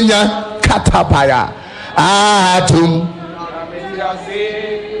mehenya katapaya adum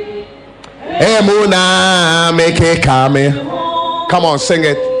emuna meke kame. Come on, sing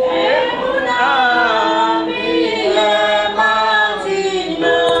it.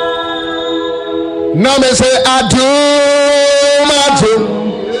 Now me say adum adum.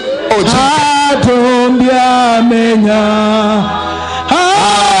 Oh Jesus. Adom bia menya.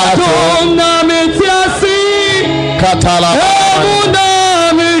 Adom na metiasi. Katala. Emuna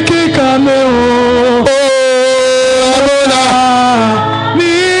mikikame o. Emuna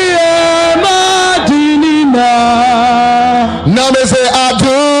mi emadinina. Now me say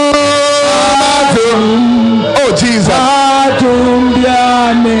adum adum. Oh Jesus. Adom bia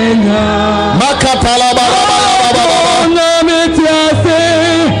menya. Makatala baba baba baba. Na metiasi.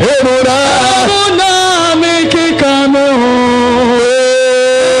 Emuna. Emuna mikikame o.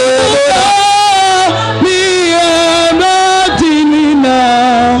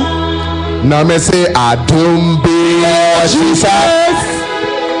 Now me say adum be Jesus.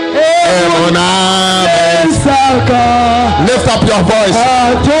 Emuna. Lift up your voice.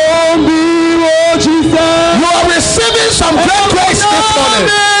 You are receiving some great grace this morning.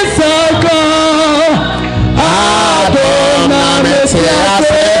 Adum na me say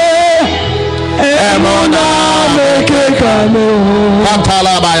Emuna.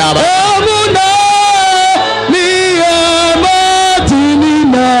 Katala bayaba.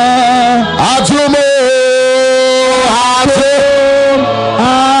 Adumo,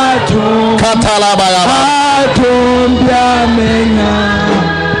 adum, katalabaya, adum biamenya,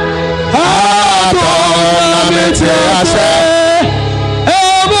 adum namete ase,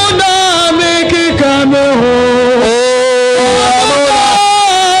 emuna mikikame ho,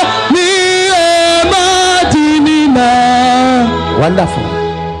 ni emadinina. Wonderful.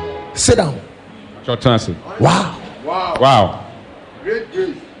 Sit down. Wow. Wow.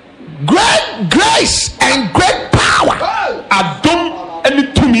 Great grace and great power. Adom ene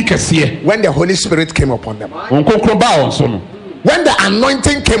tumi kesiye. When the Holy Spirit came upon them, Onkonkro ba on so no. when the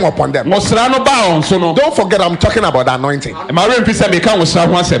anointing came upon them, Ngosra no ba on so no. don't forget I'm talking about the anointing, E ma rempi se me ka ngosra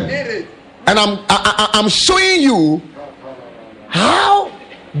ho asem. and I'm showing you how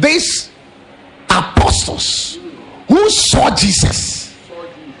these apostles who saw Jesus,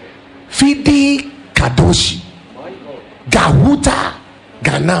 Fidi Kadoshi, Gahuta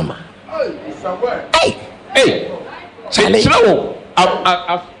Ganama. Hey, Hey, Charlie. Chirawo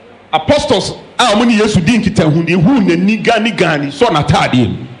apostles a omo ni Yesu din kitahu ne hu na ni gani so na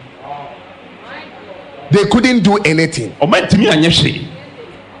tade. they couldn't do anything O mantimi anye hwe.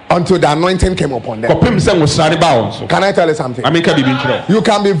 until the anointing came upon them. Kopem se ngosra ne ba on so. Can I tell you something? Ameka bibi nchiro. You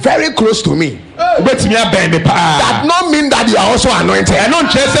can be very close to me. Obetimi aben me pa. That not mean that you are also anointed. E no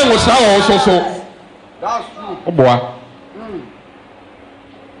nche se ngosra wo so so. That's true. Oboa.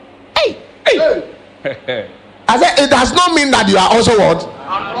 Hey. I said it does not mean that you are also what?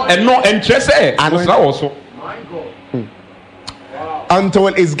 And no nche se ngosra wo so. Until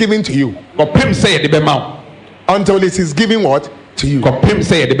it's given to you. Kopem se ye de be ma. Until it is given what? To you. Kopem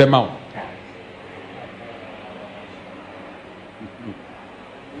se ye de be ma.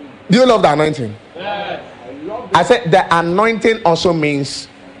 Do you love the anointing? I said the anointing also means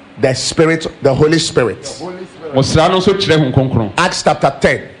the Spirit, the Holy Spirit. Ngosra no so kire hu konkron. Acts chapter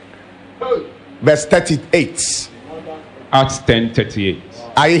 10, verse 38. Acts 10:38.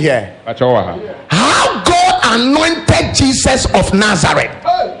 Are you here? Pacho wa ha. How God anointed Jesus of Nazareth?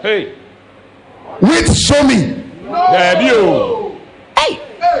 Hey. With show me. There you. Hey.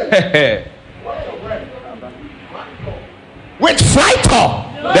 With Frightor.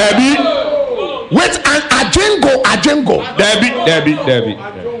 There be. With an Ajengo. There be.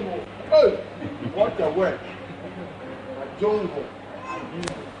 What a word.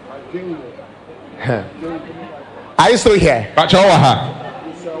 Are you still here?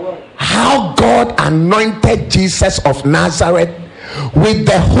 How God anointed Jesus of Nazareth with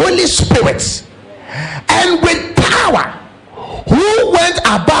the Holy Spirit and with power, who went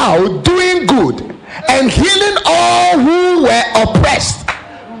about doing good and healing all who were oppressed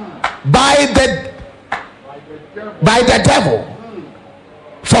by the devil.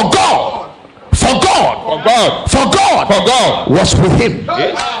 For God was with him.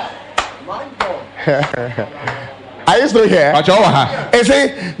 Are you still here? You see,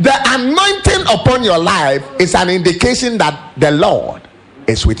 the anointing upon your life is an indication that the Lord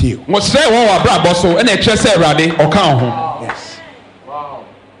is with you. Yes.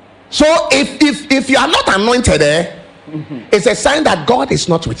 So if you are not anointed, it's a sign that God is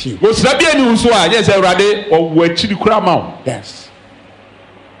not with you. Yes.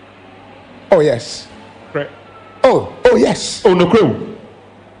 Oh yes. Oh yes. Oh no.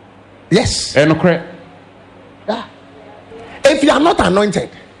 Yes. Yeah. If you are not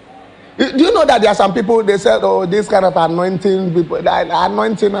anointed, do you know that there are some people, they said, oh, this kind of anointing people,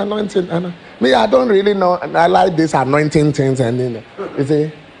 anointing. Me, I don't really know. I like this anointing things, and then you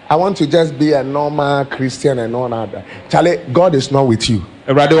see, I want to just be a normal Christian and all that. Charlie, God is not with you.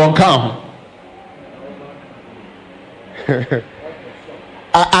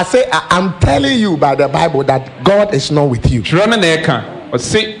 I say, I'm telling you by the Bible that God is not with you.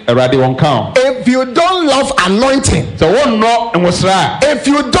 If you don't love anointing, if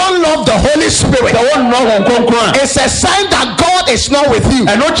you don't love the Holy Spirit, it's a sign that God is not with you.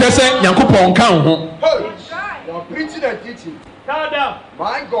 You're preaching and teaching.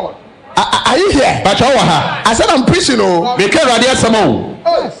 My God. Are you here? I said I'm preaching.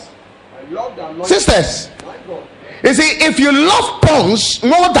 Yes. I love the anointing. Sisters, you see, if you love tongues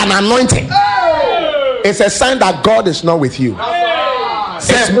more than anointing, it's a sign that God is not with you. It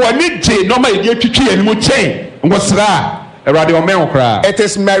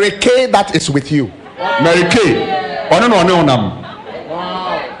is Mary Kay that is with you. Mary Kay.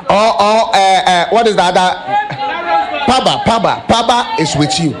 What is that? Paba is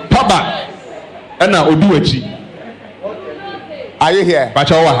with you. Are you here?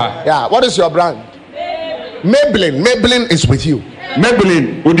 Yeah. What is your brand? Maybelline is with you.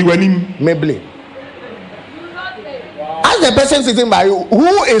 Maybelline. Ask the person sitting by you,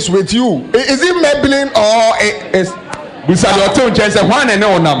 who is with you? Is it Maybelline or is?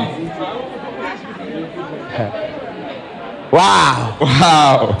 Wow.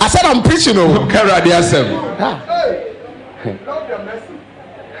 I said I'm preaching.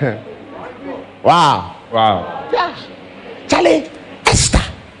 Wow. Yeah. Charlie, Esther,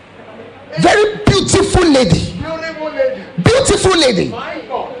 very beautiful lady.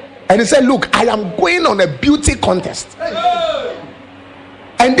 And he said, look, I am going on a beauty contest.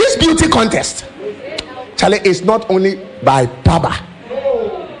 And this beauty contest, Charlie, is not only by power.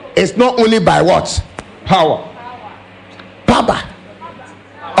 It's not only by what? Power.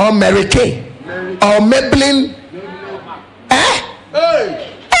 Or Mary Kay. Or Maybelline. Hey.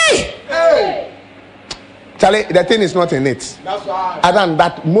 Charlie, the thing is not in it. That's right. Other than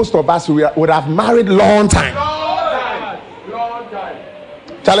that, most of us would have married long time.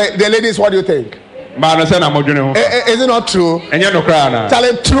 Charlie, the ladies, what do you think? Is it not true?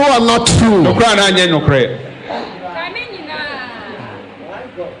 Charlie, true or not true?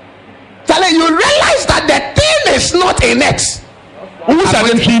 Charlie, you realize that the thing is not in it.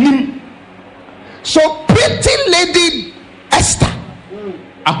 So pretty lady Esther.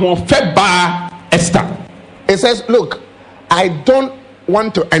 It says, look, I don't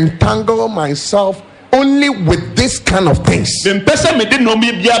want to entangle myself only with this kind of things. It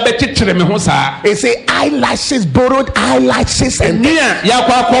say eyelashes, borrowed eyelashes, and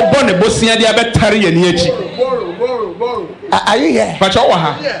are you here?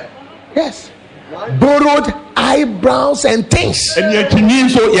 Yes. Borrowed eyebrows and things.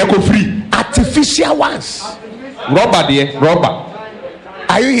 Artificial ones. Rubber.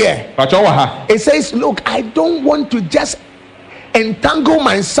 Are you here? It says, look, I don't want to just entangle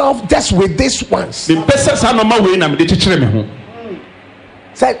myself just with these ones. Said,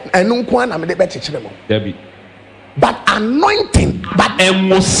 but anointing.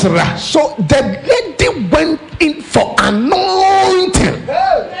 So the lady went in for anointing.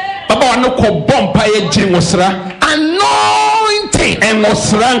 Baba no ko bompa ye gye ngosra. Anointing.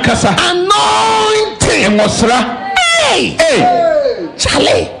 Engosra nkasa. Anointing. Engosra. Hey.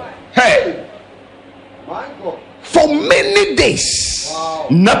 Charlie. Hey. My God. For many days.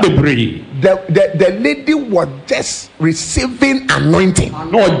 Na bebre. The lady was just receiving anointing.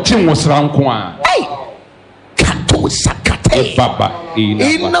 No gye ngosra nko a. Hey. Kato sakate. Baba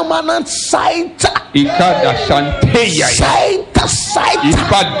Ina mana saita. Ikada shanteya. Saita saita.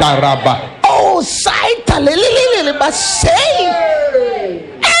 Ibadaraba. Oh, saita lelelele but say.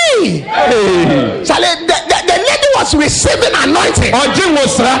 Hey. Charlie, the lady was receiving anointing. Gye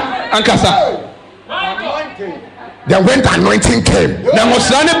ngosra ankasa. Anointing. Then when the anointing came, Na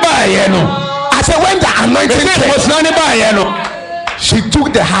ngosra ne ba ye no. I said when the anointing came, Ngosra ne ba ye no. she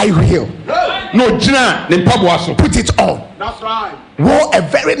took the high heel, No gyina ne mpaboa so. put it on, That's right. wore a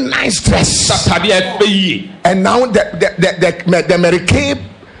very nice dress, Satade afa yie. and now the Mary Kay,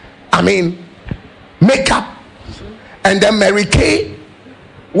 I mean, makeup, and the Mary Kay,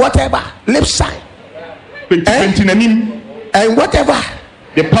 whatever, lip sign, Penti nanim. and whatever,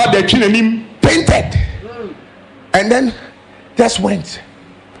 The part that chin nanim. painted, and then just went.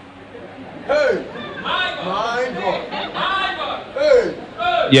 Hey. My God. Hey.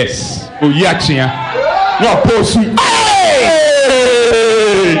 Yes. Oyi achia. No posu.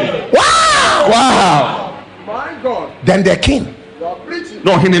 Hey! Wow! Wow. My God. Then the king, You are preaching.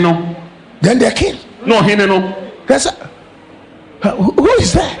 No hene no. then the king. No hene no. That's who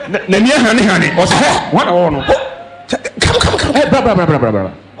is that? Na ni hane. O say, what I want. Come. Eh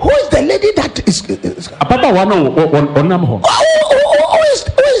bra. Who is the lady that is? Ababa wa no onam ho.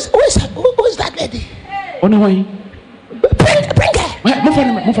 Who is that lady? Ona wan. Bring her.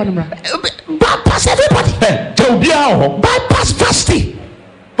 Mo fa nimra. Bypass everybody. Eh, je obi a ho. Bypass Vasti.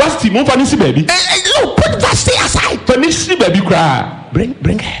 Basti mo fa ni si baby. Look, put Vasti aside. Fa ni si baby kra.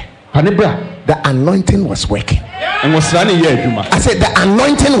 Bring her. Pane bra. The anointing was working. Engosra ne ye adwuma. I said the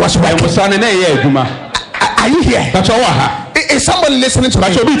anointing was working. Engosra ne na ye adwuma. Are you here? That's all ha. Is somebody listening to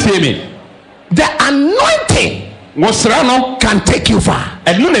That's me? obi tie me. The anointing Ngosra no can take you far.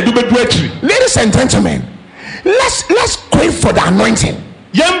 enu na du bedu akiri. Ladies and gentlemen, let's crave for the anointing.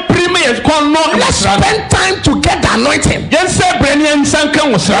 Yem prime ye kon no Let's ngosra. spend time to get the anointing. Yen se brani ensan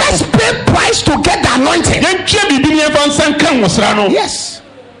kan ngosra. Let's pay price to get the anointing. Yen twa bibi ne fa ensan kan ngosra no. Yes.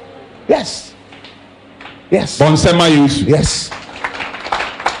 Bonsema Yesu. Yes.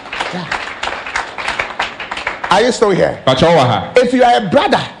 Yeah. Are you still here? Pacho wa ha. If you are a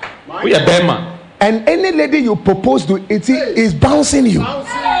brother We are bema. and any lady you propose to, it is bouncing you.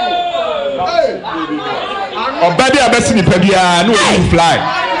 Hey. Obade abesi ni pa bia no we fly.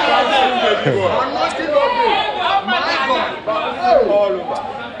 Anointing of me. My God. All over.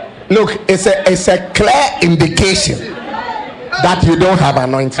 Look, it's a clear indication that you don't have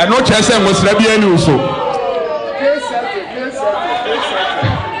anointing. Eno che se ngosra bia ni so. Case settled. That's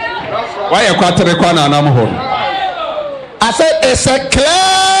right. Why you kwatere kwa na anam ho. I said it's a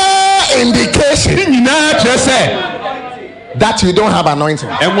clear indication Nyina che se that you don't have anointing.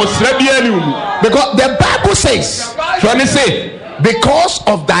 ngosra bia ni mu. Because the Bible says, So ne say because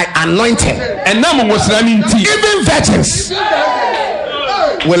of thy anointing, enam ngosra ni nti. even virgins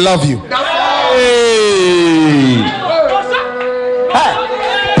will love you. Hey. Hey,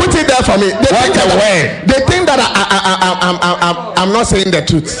 put it there for me. They think that I'm not saying the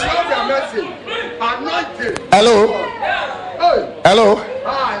truth. That's the message. Anointing. Hello? Hey. Hello?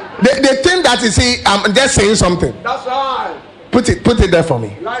 Hi. They think that, you see, I'm just saying something. That's right. Put it there for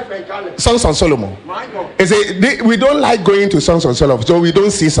me. Life and calendar. Songs on Solomon. My God. We don't like going to Songs on Solomon, so we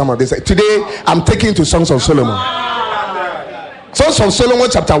don't see some of this. Today, I'm taking to Songs on Solomon. Songs on Solomon,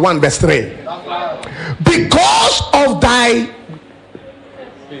 chapter 1, verse 3. Because of thy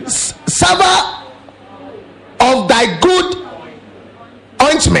savor of thy good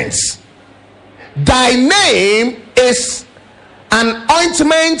ointments, thy name is an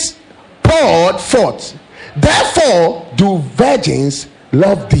ointment poured forth. Therefore, do virgins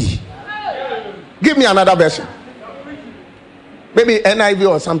love thee? Give me another version. Maybe NIV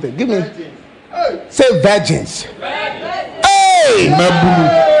or something. Give me. Say virgins. Hey!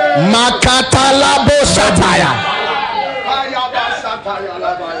 Makatalabo sataya.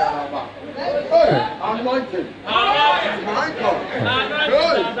 Hey, anointing. My God. Hey.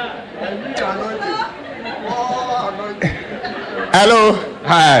 I need anointing. Oh, anointing. Hello.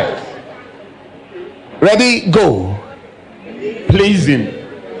 Hi. Ready? Go. Pleasing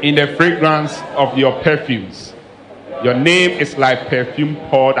in the fragrance of your perfumes. Your name is like perfume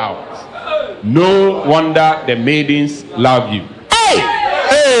poured out. No wonder the maidens love you. Hey!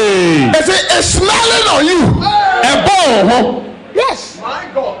 Hey! It's smelling on you. Ebo ho. Yes. My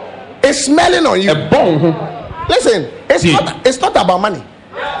God. is smelling on you. Listen, it's not about money.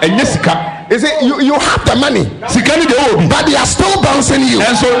 You see, you have the money, but they are still bouncing you.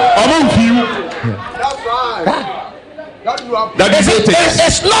 And so among you,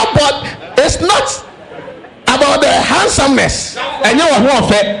 it's not about the handsomeness.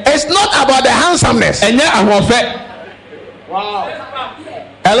 It's not about the handsomeness. Wow.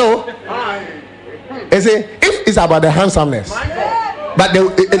 Hello. You see, if it's about the handsomeness, but they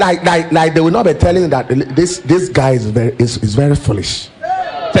like they will not be telling you that this guy is very foolish.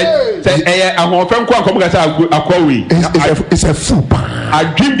 It's a fool.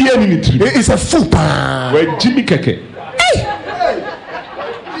 It's a fool.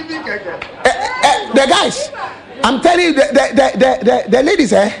 The guys, I'm telling you, the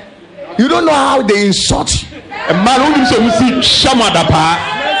ladies, you don't know how they insult you. We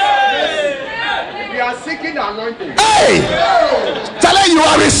are seeking the anointing. Hey, tell her you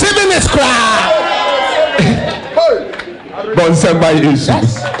are receiving this crowd.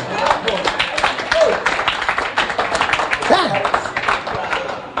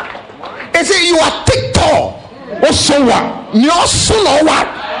 You see, you are TikTok. Also what?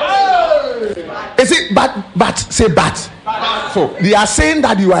 You see, but say but. So they are saying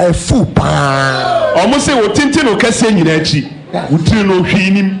that you are a fool.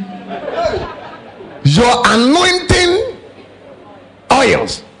 Your anointing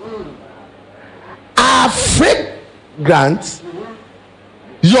oils are fragrant.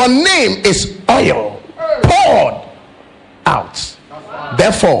 Your name is oil poured out.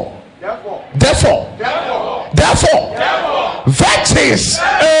 Therefore, virgins.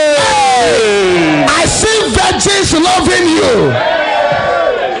 I see virgins loving you.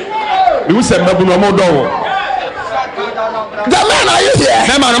 The men, are you here? I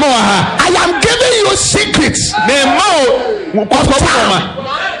am giving you secrets.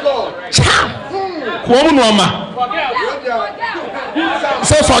 Charm.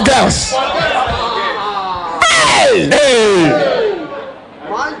 Say for girls. Hey.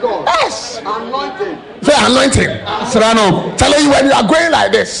 My God. Yes. Anointing. Say anointing. Telling you when you are going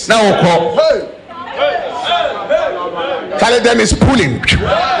like this. Now telling them it's pulling.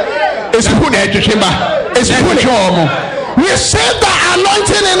 It's pulling. It's pulling. Receive the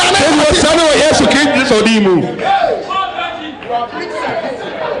anointing in the name of Jesus.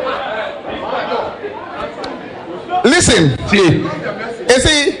 Listen. You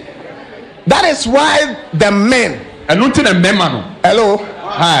see, that is why the men. Hello.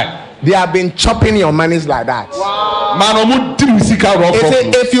 Hi. They have been chopping your monies like that. Wow.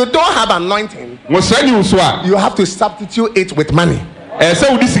 If you don't have anointing, you have to substitute it with money. Yeah.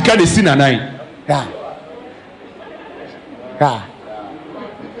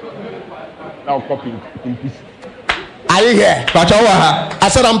 Are you here? I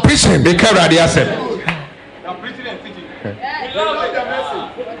said I'm preaching.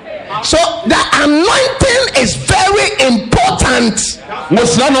 So the anointing is very important.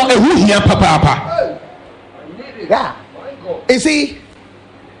 Yeah. You see,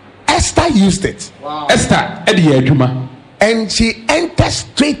 Esther used it. Wow. And she entered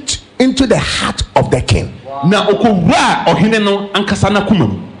straight into the heart of the king. Wow.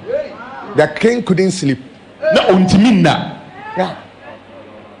 The king couldn't sleep. Yeah.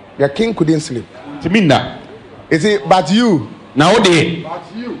 The king couldn't sleep. You see, but you.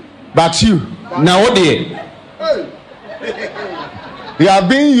 But you. You are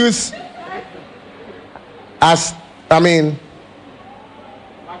being used as,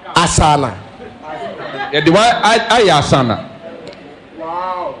 asana.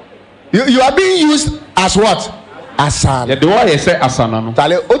 Wow. You are being used as what? Asana.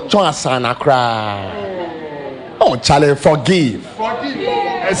 Charlie, asana cry. Oh, Charlie, forgive.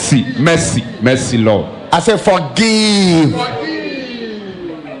 Mercy, Lord. I say forgive.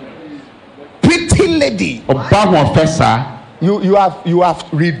 Pretty lady. You have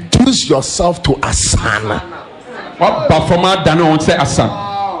reduced yourself to asana. Wow.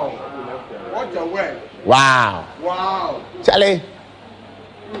 What a word. Wow. Wow. Charlie,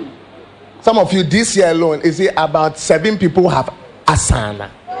 some of you this year alone, is it about 7 people have asana?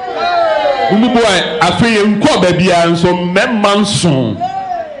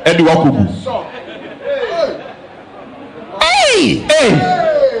 Hey.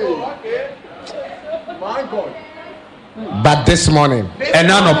 My God. But this morning,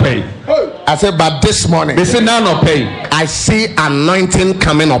 I said, but this morning, I see anointing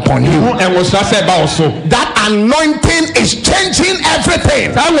coming upon you. That anointing is changing everything.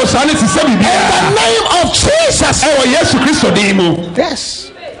 In the name of Jesus.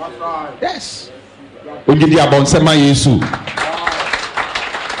 Yes. Yes.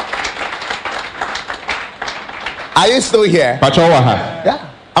 Are you still here? Pacho wa ha. Yeah,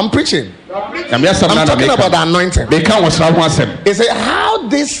 I'm preaching. I'm talking about the anointing. They can't was ra ho asem. He said, how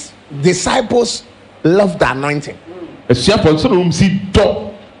these disciples love the anointing. Esuafo nso no si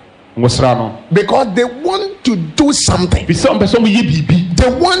do ngosra no. Because they want to do something. Bi some person ye bibi. They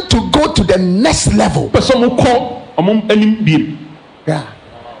want to go to the next level. Person mo ko omom anim bi. Yeah.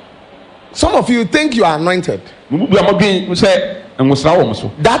 Some of you think you are anointed. That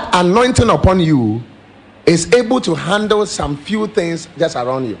anointing upon you is able to handle some few things just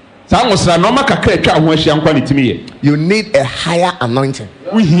around you. You need a higher anointing.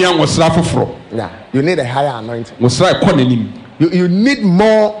 Yeah, you need a higher anointing. You need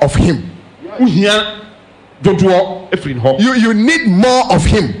more of him. You need more of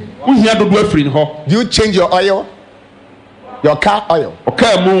him. Do you change your oil? Your car oil,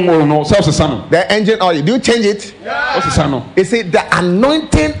 the engine oil, do you change it? Yeah. You see, the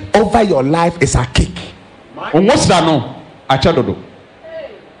anointing over your life is a kick. I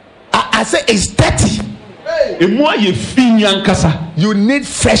say it's dirty. You need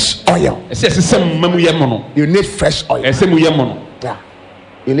fresh oil. You need fresh oil. Yeah,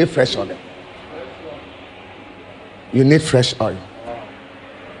 you need fresh oil. You need fresh oil.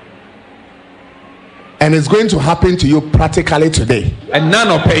 And it's going to happen to you practically today.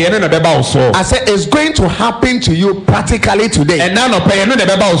 I said it's going to happen to you practically today.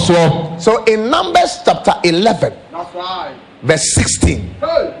 So in Numbers chapter 11, verse 16,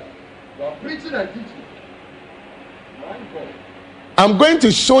 I'm going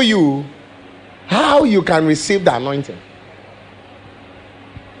to show you how you can receive the anointing.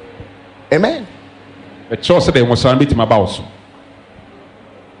 Amen.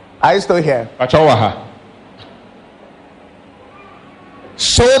 Are you still here?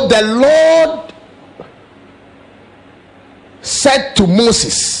 So the Lord said to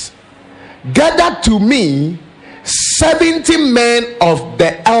Moses, gather to me 70 men of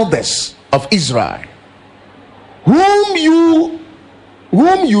the elders of Israel, whom you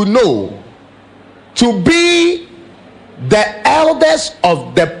know to be the elders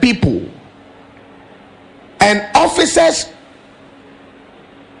of the people and officers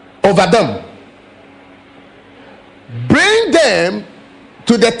over them. Bring them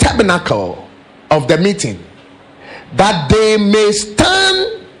to the tabernacle of the meeting, that they may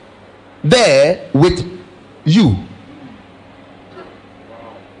stand there with you.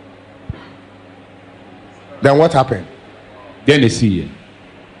 Then what happened? Then they see it.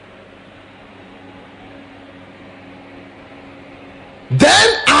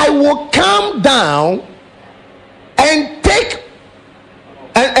 Then I will come down and take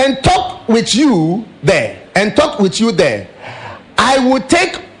and talk with you there, and talk with you there. I will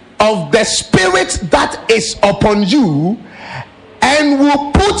take of the spirit that is upon you, and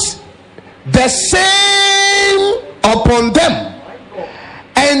will put the same upon them,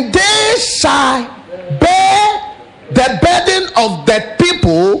 and they shall bear the burden of the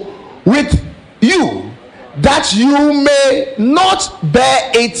people with you, that you may not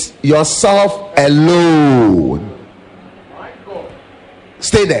bear it yourself alone.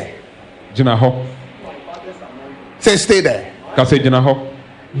 Stay there. Say stay there.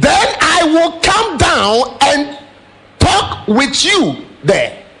 Then I will come down and talk with you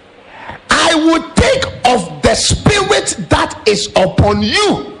there. I will take of the spirit that is upon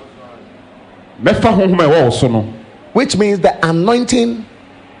you. Which means the anointing.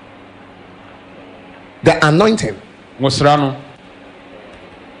 The anointing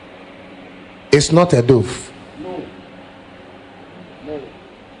is not a dove.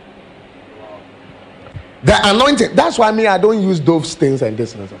 The anointing. That's why I don't use dove things and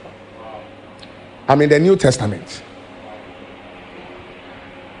this and that. I'm in the New Testament.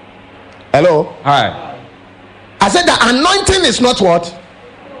 Hello? Hi. I said the anointing is not what?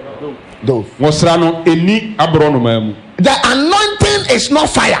 Dove. The anointing is not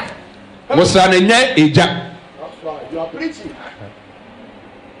fire. That's right. You are preaching.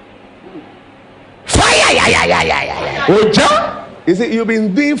 Fire. You see, you've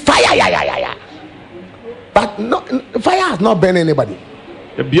been doing fire. But no, fire has not burned anybody.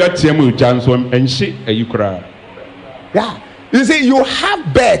 Yeah. You see, you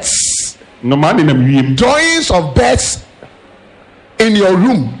have birds. Drawings of birds in your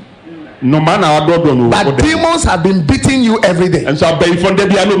room. But demons have been beating you every day.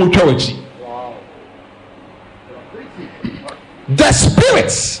 The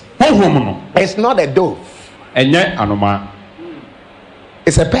spirit is not a dove.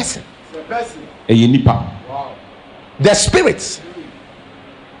 It's a person. The spirit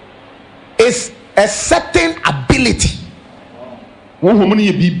is a certain ability.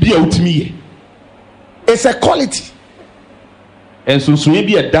 It's a quality. It's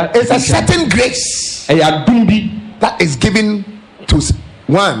a certain grace that is given to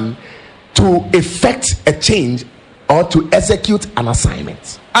one to effect a change or to execute an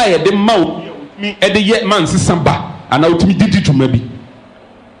assignment.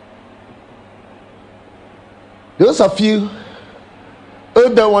 Those of you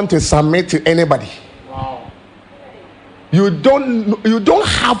who don't want to submit to anybody, you don't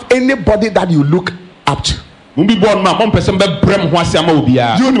have anybody that you look up to. You don't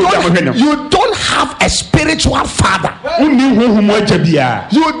have a spiritual father. You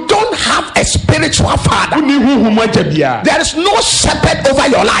don't have a spiritual father. There is no shepherd over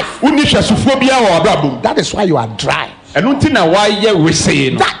your life. That is why you are dry.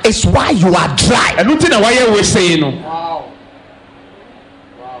 That is why you are dry.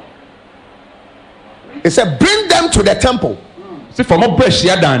 He said, bring them to the temple, and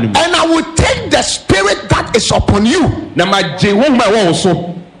I will take the spirit that is upon you.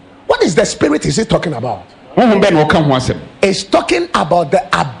 What is the spirit is he talking about? It's talking about the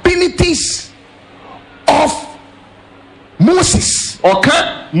abilities of Moses. The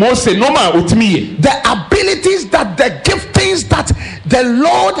abilities, that the giftings that the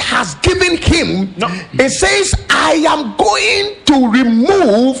Lord has given him. It says, I am going to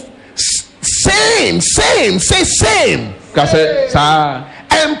remove same,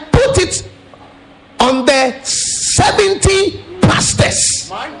 and put it on the 70 pastors.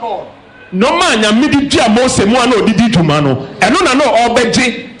 My God. No man ya midi dia Mose mu ana odidi dwuma no eno na no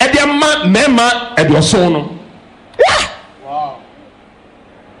obeje e de ma mema e de so no. Yeah. Wow.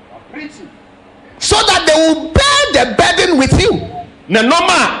 So that they will bear the burden with you. Na no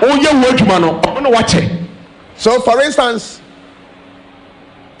ma oye wo adwuma no ono wache. So for instance,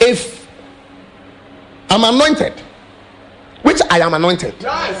 if I'm anointed, which I am anointed.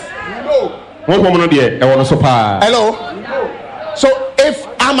 Yes, you know. Hello. So if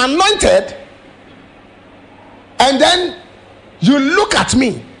I'm anointed, and then you look at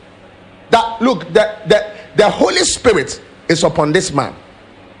me, that look, the Holy Spirit is upon this man.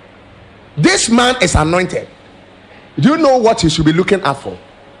 This man is anointed. Do you know what you should be looking out for?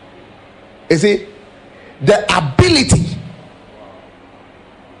 Is it the ability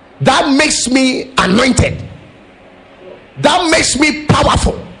that makes me anointed, that makes me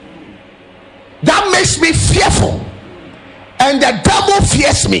powerful, that makes me fearful, and the devil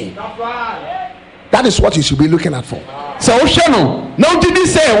fears me? That is what you should be looking at for. So now did he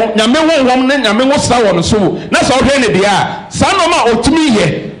say nyame so na so hwe ne dia sa no ma otumi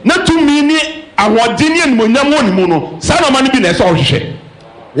ye na tumi ni awodeni enmonyam onimu no sa no ma no bi na so hwe.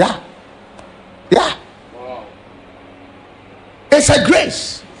 Yeah. It's a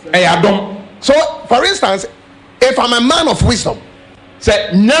grace. So for instance, if I'm a man of wisdom, say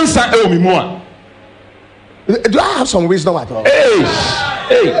nyansa e omimu a, do I have some wisdom at all? Hey.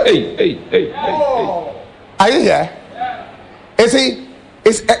 Are you here?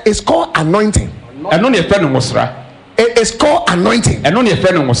 It's called anointing. It's called anointing. You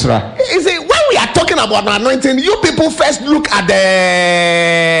see, when we are talking about anointing, you people first look at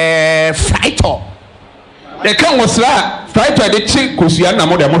the freighter. And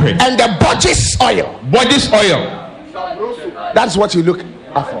the Borges oil. That's what you look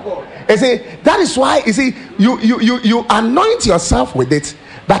at for. You see, that is why you see you anoint yourself with it,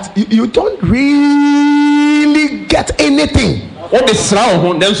 but you don't really get anything. Because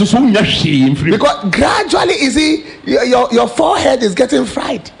gradually, you see, your forehead is getting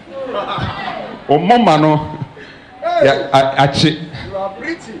fried. You are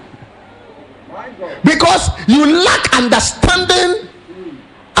pretty. Because you lack understanding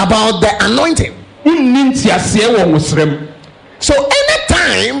about the anointing. So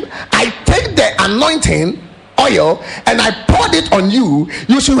anytime I take the anointing oil and I poured it on you,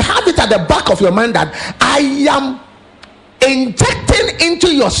 you should have it at the back of your mind that I am injecting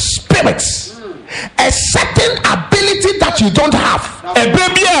into your spirits a certain ability that you don't have. A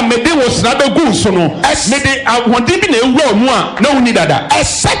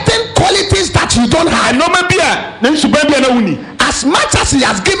certain qualities that you don't have. As much as he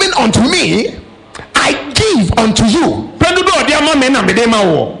has given unto me, I give unto you.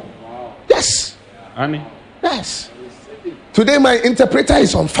 Yes. Yes. Today my interpreter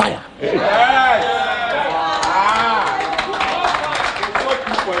is on fire.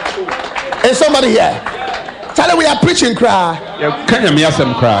 Is somebody here? Tell him we are preaching cry.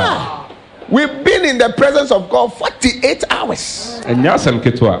 We've been in the presence of God 48 hours. Yes.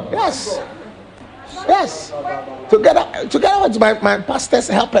 Together with my pastors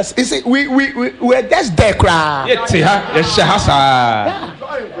help us. You see, we're just there cry.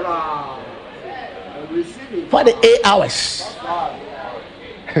 48 hours.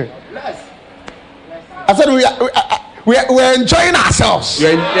 I said we're enjoying ourselves.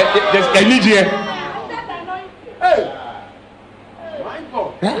 There's energy here.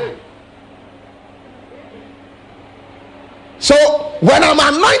 Yeah. So when I'm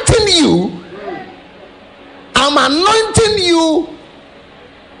anointing you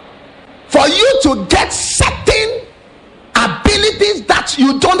for you to get certain abilities that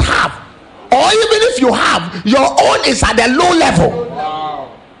you don't have, or even if you have, your own is at a low level.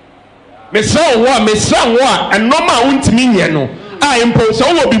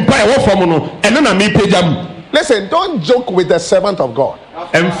 Listen, don't joke with the servant of God.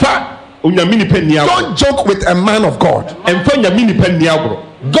 Don't joke with a man of God.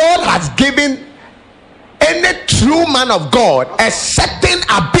 God has given any true man of God a certain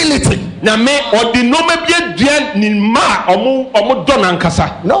ability. No,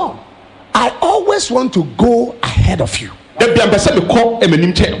 I always want to go ahead of you.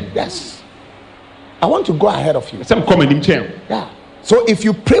 Yes, I want to go ahead of you. Yeah. So if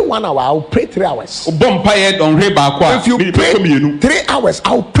you pray 1 hour, I'll pray 3 hours. If you pray 3 hours,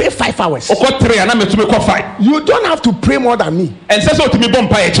 I'll pray 5 hours. You don't have to pray more than me. Other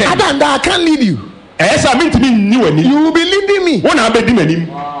than that, I can't lead you. You will be leading me.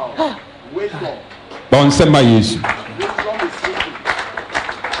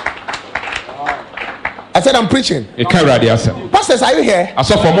 I said I'm preaching. Pastors, are you here?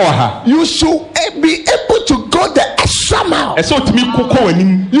 You should be able to go the extra mile. You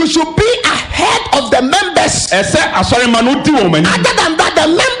should be ahead of the members. Other than that, the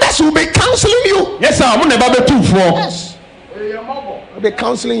members will be counseling you. Yes. They'll be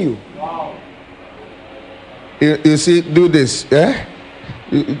counseling you. You see, do this. Yeah?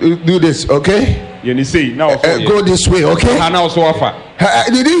 You do this, okay? Go this way, okay?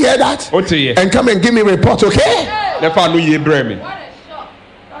 Did you hear that? And come and give me a report, okay?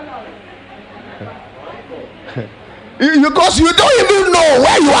 Because you don't even know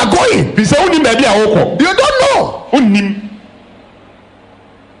where you are going. You don't know.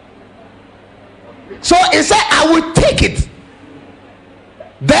 So he said, I will take it.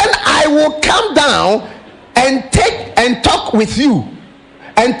 Then I will come down and talk with you.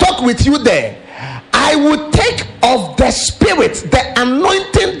 And talk with you there. I will take of the spirit, the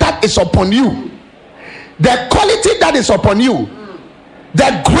anointing that is upon you, the quality that is upon you,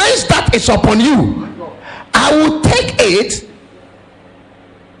 the grace that is upon you. I will take it,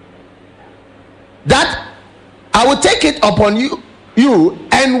 that I will take it upon you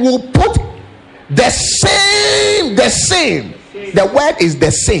and will put the same. The word is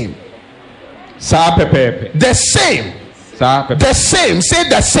the same. The same. Say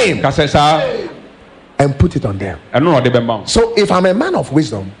the same. And put it on them. So if I'm a man of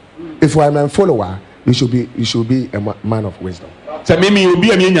wisdom, if I'm a follower, you should be a man of wisdom.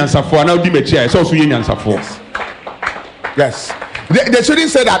 Yes. They shouldn't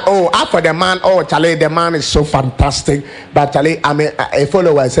say that, after the man, Charlie, the man is so fantastic, but Charlie, I'm a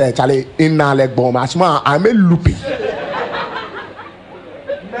follower. Say, Charlie, in na leg bomb, I'm a loopy.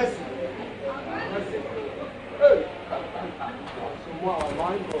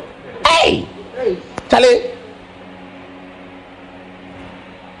 Hey, Charlie,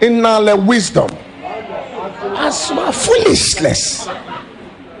 in our wisdom, as my foolishness.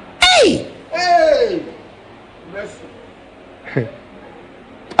 Hey,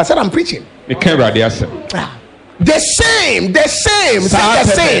 I said I'm preaching. The same. Say the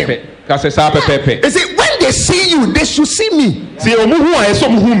same. You see, when they see you, they should see me.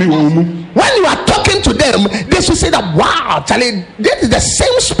 When you are talking to them, they should say that, wow, Charlie, this is the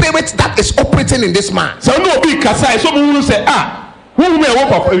same spirit that is operating in this man. So no be kasai. So we say, yeah. When you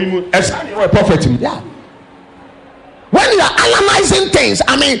are analyzing things,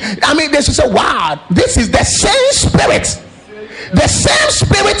 I mean, they should say, wow, this is the same spirit. The same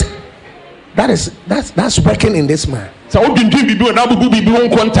spirit that's working in this man. Listen,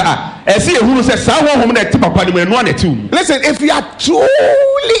 if you are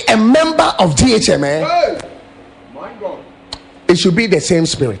truly a member of GHM, it should be the same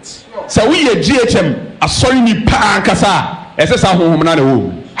spirit. So we are GHM.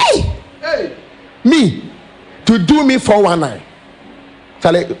 Hey, me to do me 419.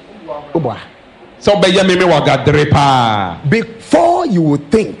 Charlie, so before you would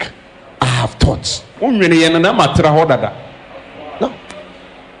think, I have thoughts. No.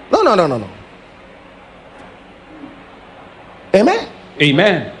 Amen.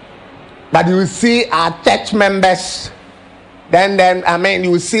 But you see our church members, then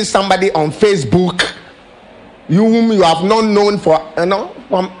you will see somebody on Facebook, whom you have not known for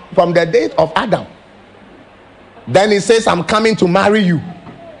from the days of Adam. Then he says, I'm coming to marry you.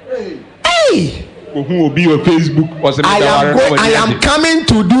 Hey! Who will be on Facebook? I am coming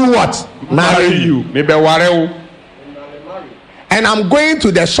to do what? Marry you. Maybe wareo. And I'm going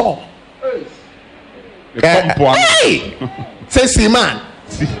to the shore. Hey! Say Siman.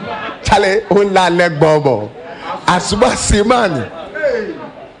 Chale ola leg bobo. Asuba Siman.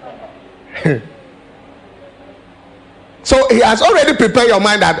 So he has already prepared your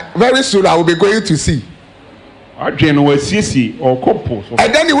mind that very soon I will be going to see. And then he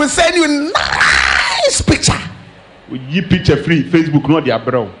will send you nice picture. You picture free Facebook not their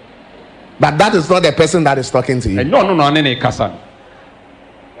bro. But that is not the person that is talking to you. No.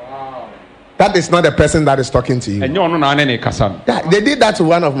 That is not the person that is talking to you. Yeah, they did that to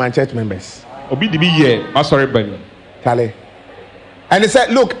one of my church members. Charlie. And he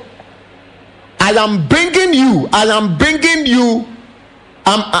said, look, I am bringing you,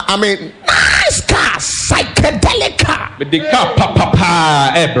 nice cars, psychedelic car. But the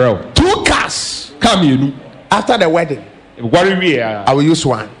car, bro. 2 cars. Come you. After the wedding, I will use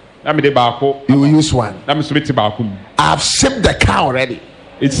one. You will use one. I have shipped the car already.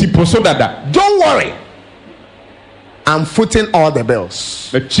 Don't worry. I'm footing all the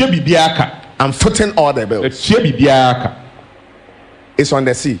bills. I'm footing all the bills. It's on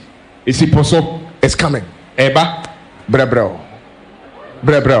the sea. It's coming. Brebro.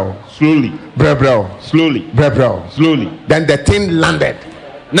 Slowly. Brebro. Slowly. Then the thing landed.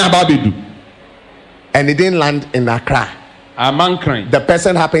 And it didn't land in Accra. The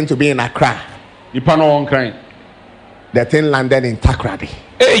person happened to be in Accra. The thing landed in Takoradi.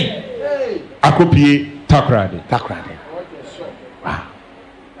 Hey! Akopie Takoradi. Wow.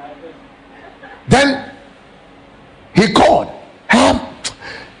 Then he called.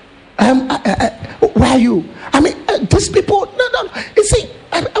 Where are you? These people. No. You see,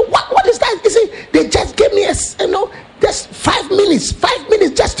 what is that? You see, they just gave me just 5 minutes. 5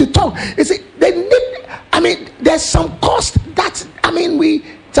 minutes just to talk. You see, they need. There's some cost that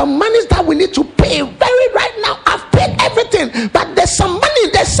some monies that we need to pay right now. I've paid everything, but there's some money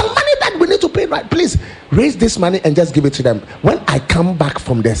that we need to pay right. Please raise this money and just give it to them. When I come back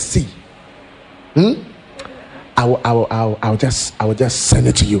from the sea, I will just send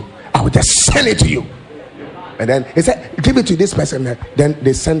it to you. I will just send it to you. And then he said, give it to this person. Then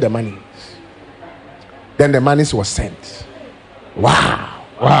they send the money. Then the money was sent. Wow.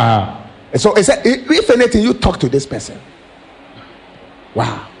 And so he said, if anything, you talk to this person.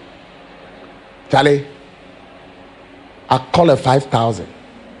 Wow. Charlie, I call her 5,000.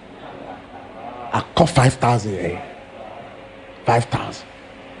 I call 5,000. 5,000.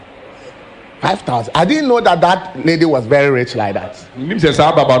 5,000. I didn't know that lady was very rich like that. I said,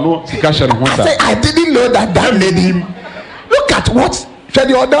 I didn't know that lady. Look at what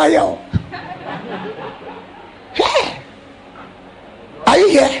Freddy Odoyo. Hey. Are you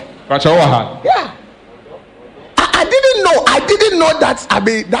here? Yeah. I didn't know that.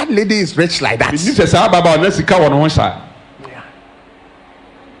 That lady is rich like that. Yeah.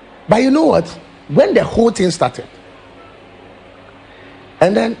 But you know what? When the whole thing started,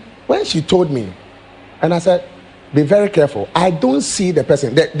 and then when she told me, and I said, be very careful. I don't see the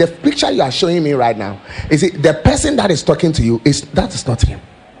person. The picture you are showing me right now, is it the person that is talking to you? That is not him.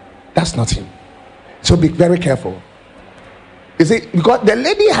 That's not him. So be very careful. You see, because the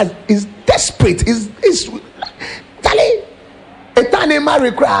lady is desperate. Is Charlie, etane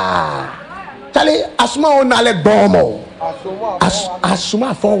marry cry. Charlie, asuma onale bomo.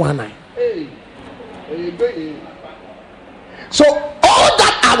 Asuma 419. So all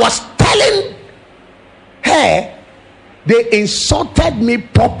that I was telling her, they insulted me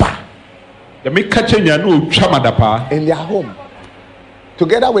proper in their home,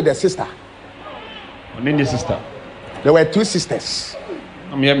 together with the sister. There were 2 sisters.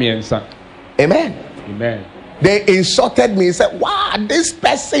 Amen. They insulted me. Said, "Wow, this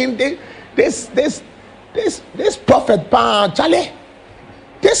person, this prophet, Charlie,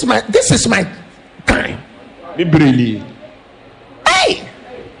 this is my time." Hey,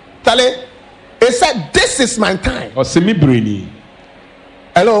 Charlie, he said, "This is my time."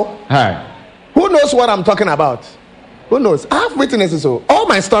 Hello. Hi. Who knows what I'm talking about? Who knows? I have witnesses. So all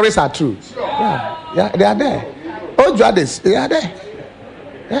my stories are true. Yeah, they are there. Oh, Jadis, they are there.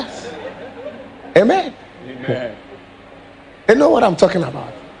 Yes. Amen. You know what I'm talking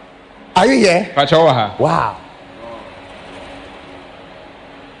about? Are you here? Wow.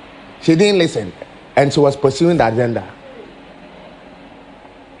 She didn't listen, and she was pursuing the agenda.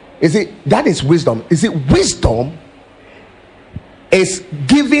 You see, that is wisdom. You see, wisdom is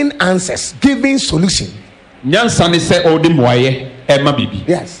giving answers, giving solutions. Yes,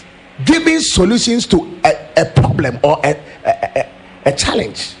 giving solutions to a problem. problem or a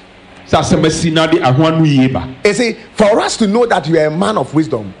challenge. You see, for us to know that you are a man of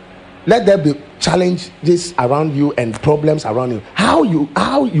wisdom, let there be challenges around you and problems around you. How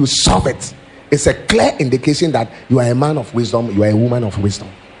you solve it is a clear indication that you are a man of wisdom, you are a woman of wisdom.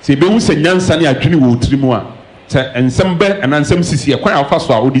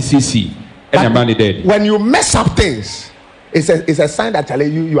 When you mess up things, it's a sign that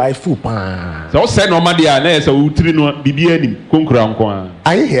you are a fool.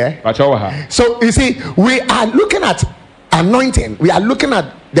 Are you here? So you see, we are looking at anointing. We are looking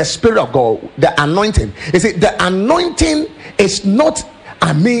at the Spirit of God, the anointing. You see, the anointing is not,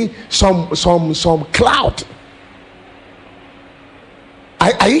 some cloud.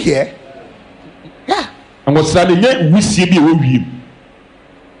 Are you here? Yeah.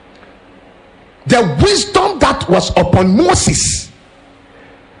 The wisdom that was upon Moses,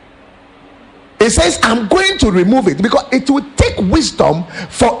 it says, I'm going to remove it, because it will take wisdom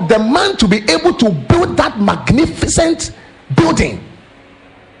for the man to be able to build that magnificent building.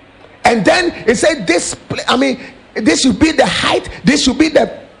 And then it said, this should be the height, this should be the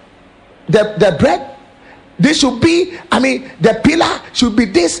breadth, this should be, the pillar should be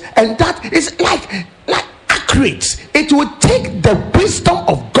this and that. It's like accurate. It will take the wisdom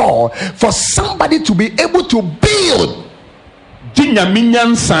of God for somebody to be able to build.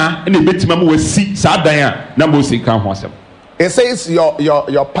 It says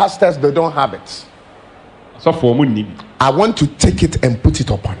your pastors, they don't have it. I want to take it and put it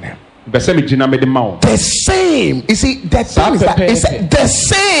upon them. The same. You see, the thing is that it's the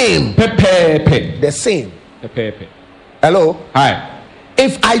same. The same. Hello. Hi.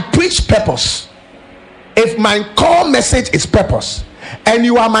 If I preach purpose, if my core message is purpose, and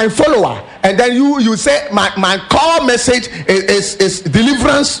you are my follower, and then you say my core message is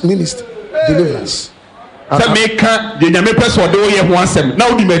deliverance ministry, deliverance.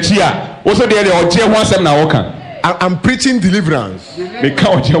 I'm preaching deliverance.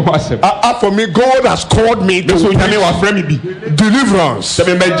 For me, God has called me to deliverance.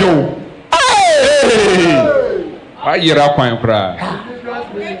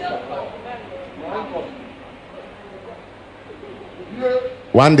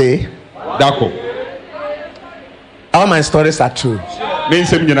 One day, all my stories are true.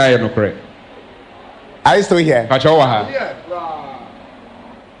 Are you still here?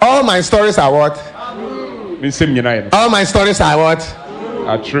 All my stories are what? All my stories are what?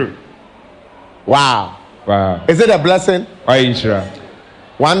 Are true. Wow. Wow. Is it a blessing?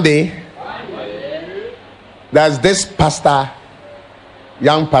 One day, there's this pastor,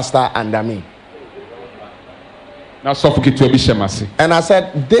 young pastor under me. And I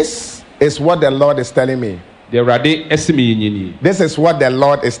said, this is what the Lord is telling me. This is what the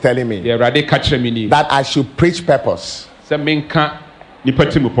Lord is telling me. That I should preach purpose. And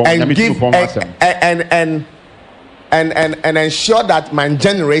give and ensure that my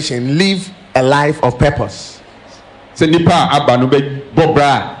generation live a life of purpose. So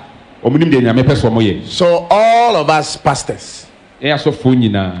all of us pastors, we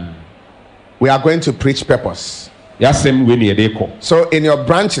are going to preach purpose. So in your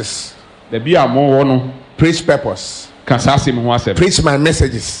branches, preach purpose. Preach my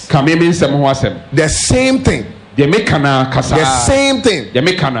messages. The same thing. The same thing.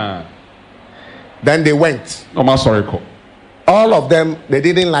 Then they went. All of them, they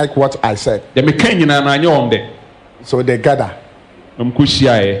didn't like what I said. So they gathered and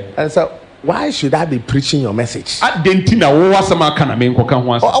said, why should I be preaching your message? Why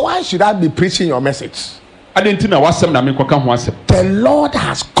should I be preaching your message? The Lord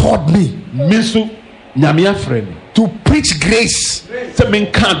has called me to preach grace.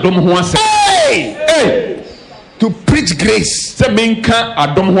 Hey! To preach grace.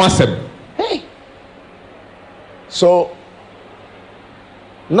 Hey. So,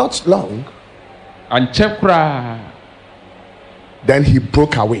 not long, then he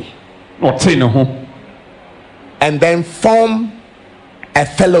broke away and then formed a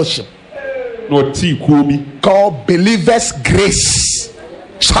fellowship called Believers Grace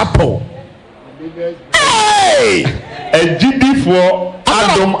Chapel. Hey!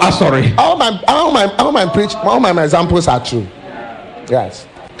 All my examples are true. Yes.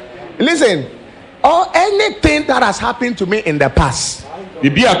 Listen, anything that has happened to me in the past, I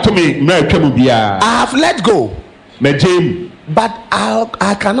have let go. But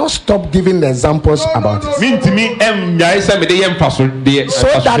I cannot stop giving the examples about it. So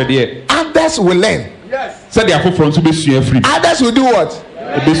that others will learn. Yes. Others will do what?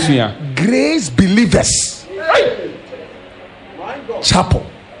 Grace Believers Chapel.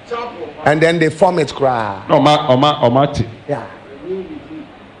 And then they form it cry. Omati. Yeah.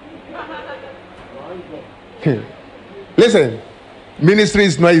 Listen, ministry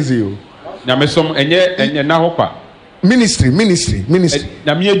is not easy. Ministry.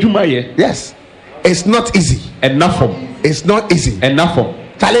 Yes. It's not easy. It's not easy.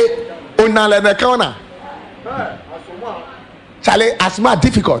 Charlie, Charlie, asthma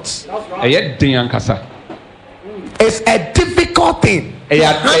difficult. It's a difficult thing to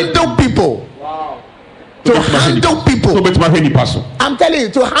handle people. To handle people. I'm telling you,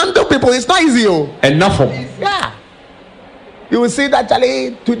 to handle people, it's not easy. Yeah. You will see that,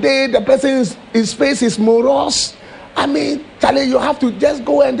 Charlie, today the person's his face is morose. I mean, Charlie, you have to just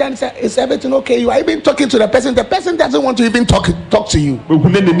go and then say, is everything okay? You are even talking to the person doesn't want to even talk to you.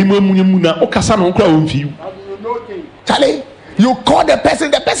 Charlie, you call the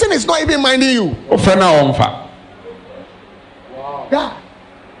person is not even minding you. Yeah.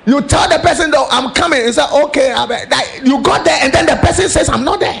 You tell the person though, I'm coming. You say, okay, you got there, and then the person says, I'm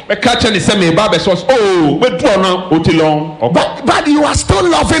not there. But you are still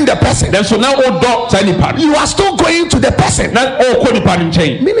loving the person. You are still going to the person.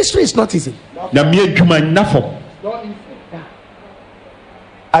 Ministry is not easy.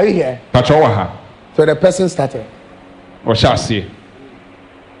 Are you here? So the person started.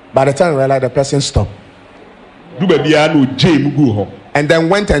 By the time I realized, the person stopped. And then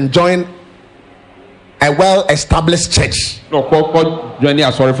went and joined a well-established church.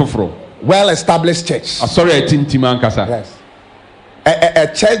 Well-established church. Yes. A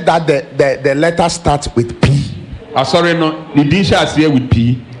church that the letter starts with P.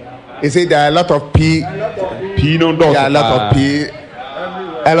 You see, there are a lot of P. There are a lot of P.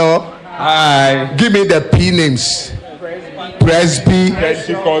 Hello? Hi. Give me the P names. Presby,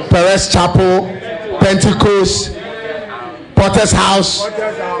 Perez Chapel, Pentecost, Potter's House.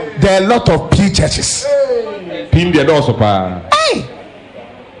 There are a lot of P churches. Hey.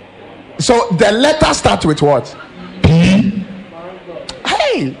 So the letter starts with what? P.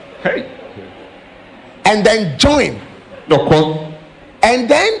 Hey. And then join. And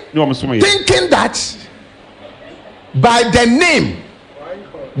then thinking that by the name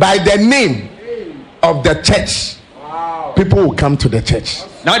of the church, people will come to the church.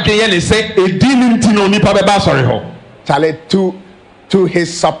 Charlie, to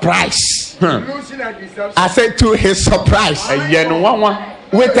his surprise. I said to his surprise.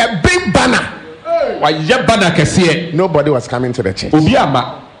 With a big banner. Nobody was coming to the church.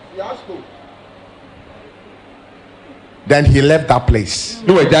 Then he left that place.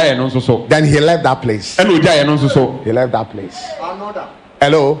 He left that place.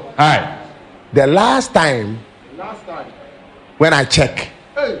 Hello? Hi. The last time when I check,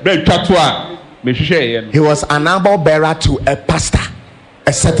 he was an armor bearer to a pastor,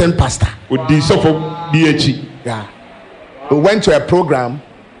 a certain pastor. Yeah. We went to a program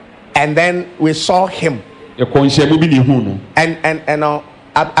and then we saw him. And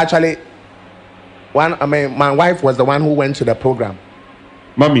actually, my wife was the one who went to the program.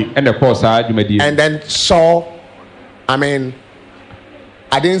 And then saw, I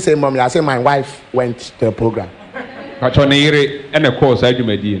didn't say mommy, I said my wife went to the program.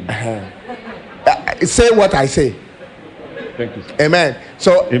 Say what I say. Thank you, sir. Amen.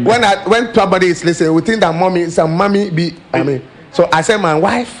 So amen. When somebody is listening, we think that mommy is a mommy be. So I said my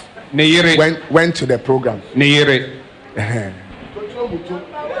wife went to the program.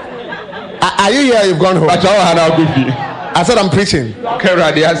 Are you here? You've gone home. I said I'm preaching.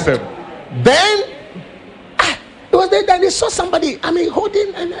 Then it was there. Then they saw somebody.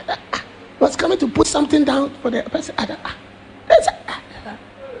 Holding and was coming to put something down for the person.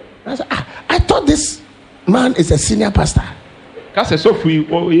 I thought this man is a senior pastor. I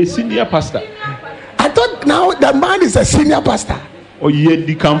thought now the man is a senior pastor.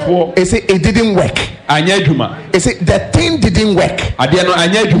 He said it didn't work. He said the thing didn't work.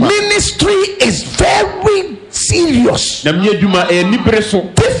 Ministry is very serious. Difficult.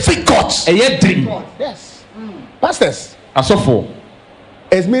 Yes. Pastors.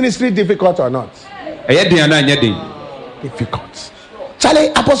 Is ministry difficult or not? Difficult. Charlie,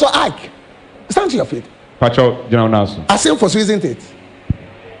 Apostle Ike, stand to your feet. I sing for you, isn't it?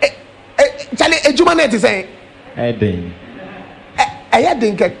 Charlie, a Jumanet is saying,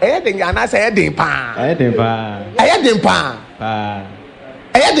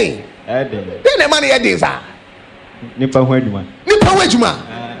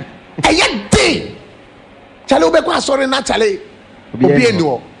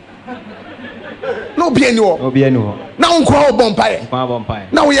 no be anymore. Now we call bonfire.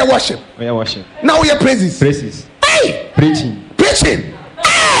 Now we are worship. Now we are praises. Preaching.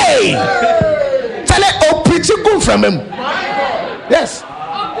 Hey! Hey! Tell it, oh, preaching good from him. Yes.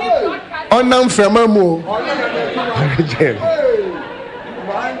 On them from him.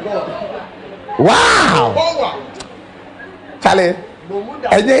 Wow. Tell it.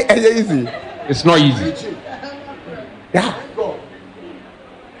 Easy. It's not easy. Yeah.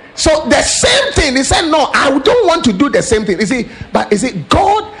 So the same thing, he said, no, I don't want to do the same thing. You see, but you see,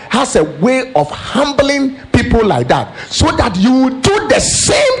 God has a way of humbling people like that, so that you will do the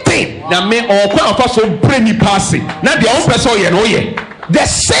same thing. Now me so bring me passing. Now the own person The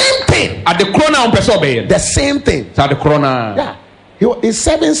same thing. at the corner on person be. The same thing. At the corner. Yeah. He's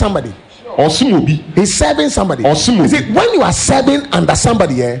serving somebody. Osumobi. He's serving somebody. Osumobi. You see, when you are serving under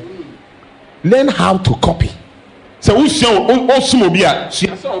somebody, learn how to copy. So Osumobi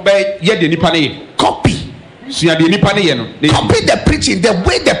Copy. Copy the preaching, the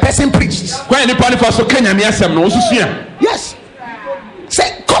way the person preaches. Yes.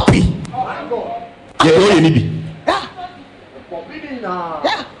 Say copy. Yeah.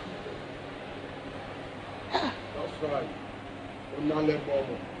 Yeah.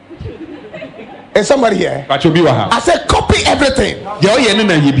 Is somebody here? I said copy everything.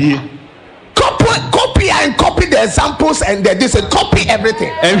 Copy and copy the examples and the this and copy everything.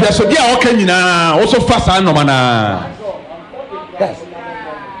 Yes.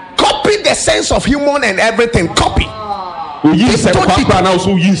 Copy the sense of human and everything. Copy.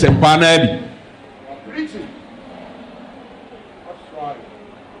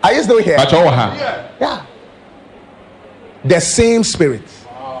 Are you still here? Yeah. The same spirit.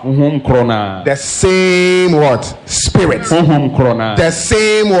 The same what? Spirit. The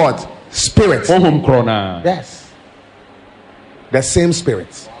same what? Spirit. Yes. The same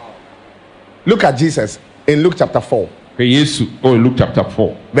spirit. Look at Jesus in Luke chapter 4. Luke chapter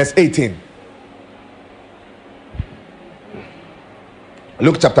 4. Verse 18.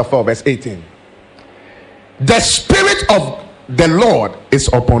 Luke chapter 4, verse 18. The Spirit of the Lord is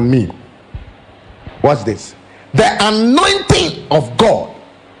upon me. What's this? The anointing of God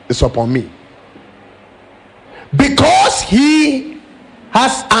is upon me, because he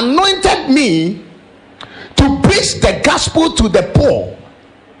has anointed me to preach the gospel to the poor.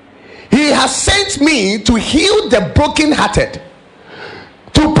 He has sent me to heal the brokenhearted,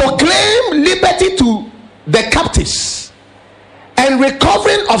 to proclaim liberty to the captives, and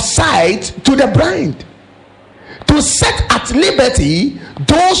recovering of sight to the blind, to set at liberty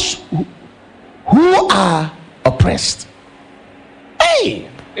those who are oppressed. Hey,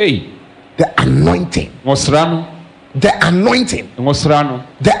 the anointing. The anointing.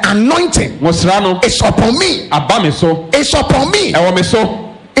 The anointing is upon me. It's upon me.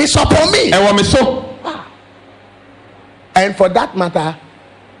 It's upon me. And for that matter,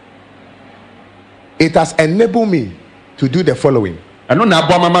 it has enabled me to do the following. To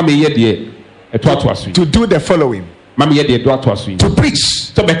do the following. To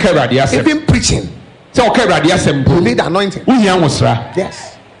preach. Even preaching. You need anointing.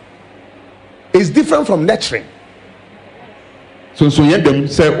 Yes. It's different from lecturing. It's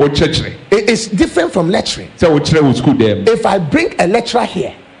different from lecturing. If I bring a lecturer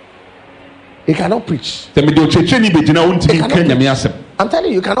here, he cannot preach. He cannot preach. I'm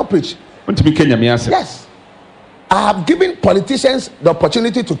telling you, you cannot preach. Yes. I have given politicians the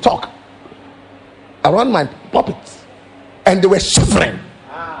opportunity to talk around my pulpit, and they were suffering.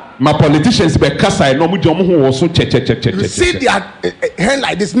 My politicians be kasa no mu jomo ho wo so che. You see their hand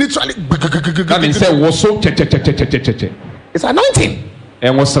like this, literally. That means say wo so che. It's anointing.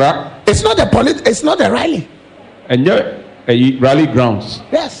 And wasra. It's not it's not a rally. And rally grounds.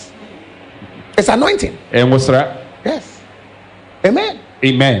 Yes. It's anointing. And wasra. Yes. Amen.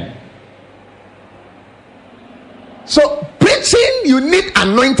 Amen. So preaching, you need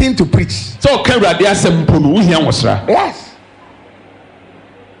anointing to preach. So yes.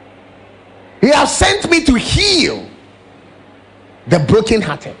 He has sent me to heal the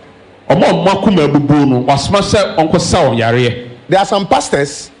brokenhearted. There are some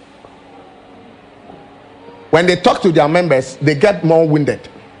pastors, when they talk to their members, they get more wounded.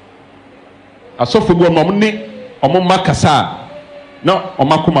 Hello?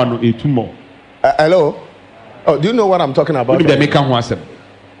 Oh, do you know what I'm talking about?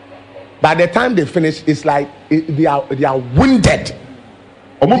 By the time they finish, it's like they are wounded.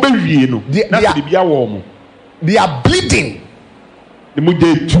 They are bleeding.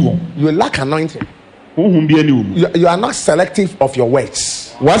 You lack anointing. You are not selective of your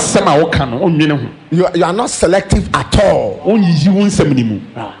words. You are not selective at all.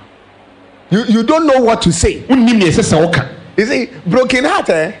 You don't know what to say. You see, broken heart,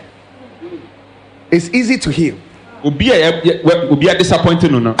 it's easy to heal. Obi a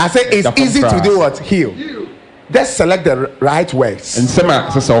disappointed no. I say it's easy to do what? Heal. Just select the right words. And sema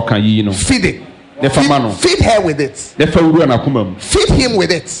can you know. Feed it. Feed her with it. Feed him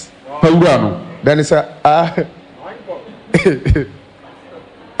with it. Then he said,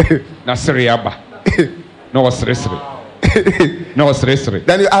 Nasiriaba. No was resri. No was resri.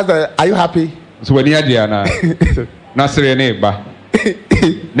 Then you ask her, are you happy? So when you are na Nasiri neba.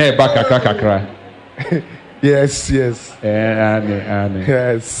 Neba kakra. Yes. Yes.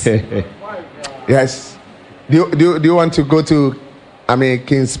 Yes. Do you want to go to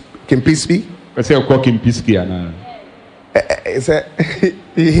King Pispi? I say King Pispi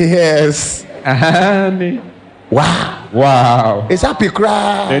yes. Wow. It's happy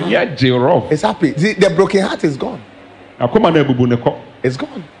cry. And yeah, it's happy. The broken heart is gone. It's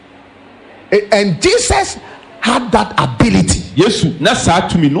gone. And Jesus had that ability. Yes.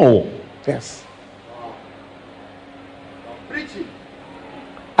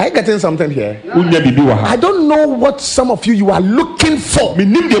 Are you getting something here? I don't know what some of you are looking for. I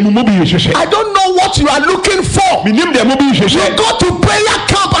don't know what you are looking for. You go to prayer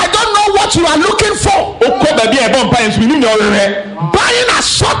camp. I don't know what you are looking for. Buying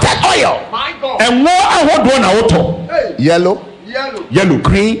assorted oil. And yellow,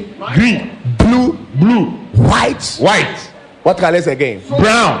 green, blue, white. What colors again?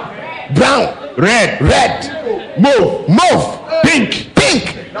 Brown, red, mauve, pink.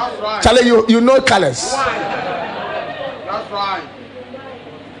 That's right. Charlie, you know colors. That's right.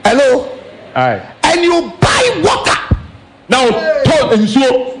 Hello? Aye. And you buy water. Now,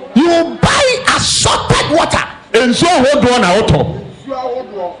 you buy assorted water. And so hold on auto.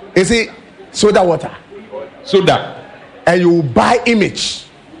 You see, soda water. Soda. And you buy image.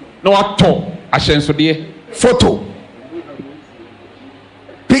 No auto. Photo.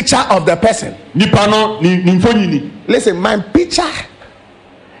 Picture of the person. Listen, my picture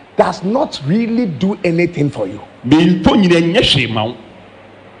does not really do anything for you.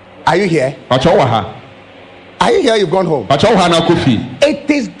 Are you here? Are you here? You've gone home. It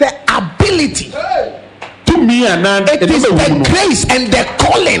is the ability. It is the grace and the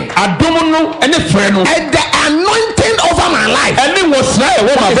calling and the anointing over my life. That is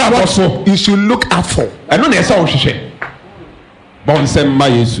what you should look out for.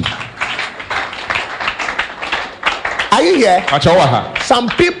 Are you here? Some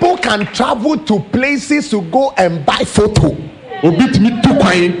people can travel to places to go and buy photo.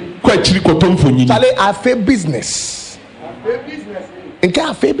 Charlie, I feel business. In care,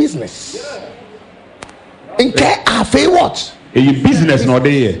 I feel business. In care, I feel what? Business no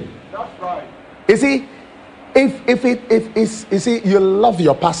day. You see, if you see, you love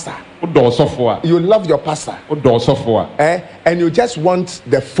your pastor. You love your pastor. And you just want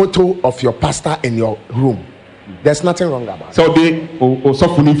the photo of your pastor in your room. There's nothing wrong about it. So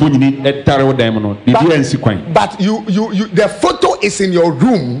but you the photo is in your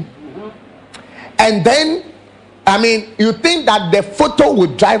room, and then you think that the photo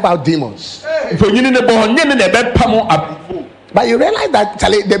will drive out demons. But you realize that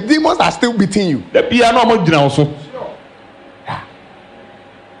Charlie, the demons are still beating you.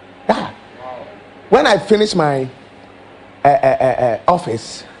 Yeah. When I finish my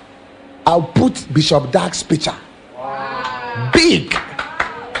office, I'll put Bishop Dark's picture. Big.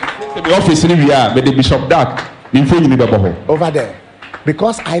 The office the Bishop Dark over there.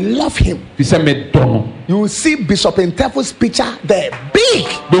 Because I love him. You will see Bishop Intefo's picture there. Big.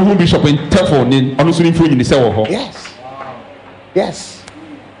 Yes.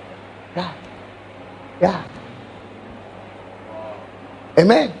 Yeah.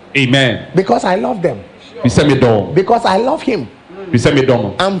 Amen. Because I love them. Because I love him.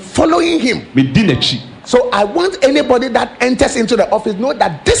 I'm following him. So I want anybody that enters into the office know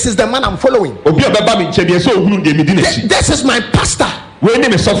that this is the man I'm following. This is my pastor.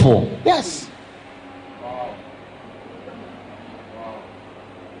 Yes.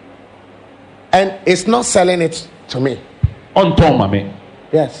 And it's not selling it to me.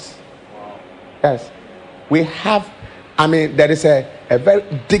 Yes. We have, there is a very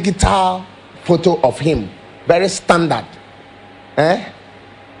digital photo of him. Very standard.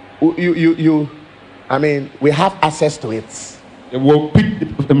 We have access to it.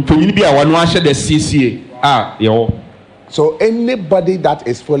 So anybody that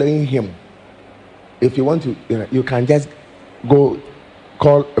is following him, if you want to, you can just go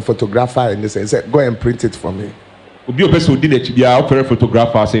call a photographer and say, go and print it for me.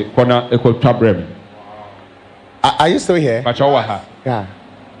 Are you still here? Yeah.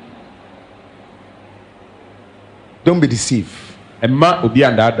 Don't be deceived. Emma obi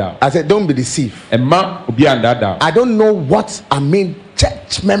andada. I said, don't be deceived. Emma obi andada. I don't know what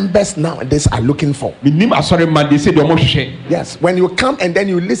church members nowadays are looking for. Minim asore man they say they omo hwehwe. Yes, when you come and then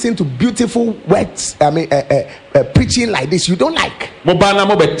you listen to beautiful words, preaching like this, you don't like. Mo ba na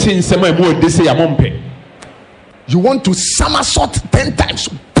mo be tin nsem a mo de say ya mo mpe. You want to somersault 10 times.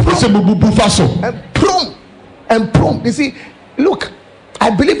 Say bubu fa so. And prom. You see, look,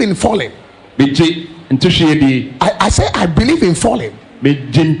 I believe in falling. I say I believe in falling.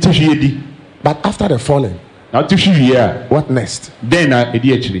 But after the falling, what next?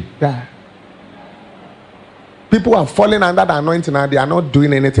 Yeah. People are falling under the anointing and they are not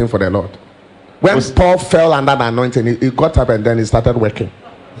doing anything for the Lord. When Paul fell under the anointing, he got up and then he started working.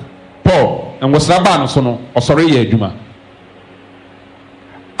 Paul and was Rabban.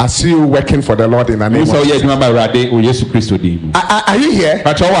 I see you working for the Lord in the name of Jesus. Are you here?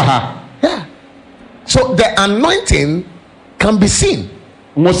 Yeah. So the anointing can be seen.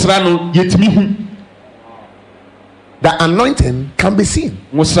 The anointing can be seen.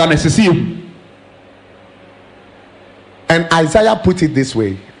 And Isaiah put it this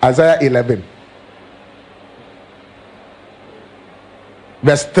way. Isaiah 11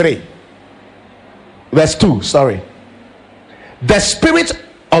 verse 3 verse 2, sorry. The Spirit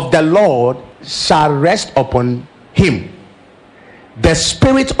of the Lord shall rest upon him, the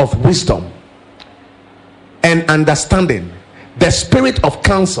spirit of wisdom and understanding, the spirit of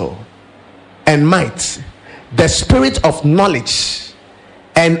counsel and might, the spirit of knowledge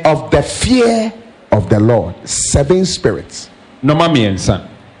and of the fear of the Lord. 7 spirits. No miensa.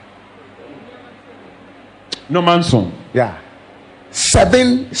 No manson. Yeah.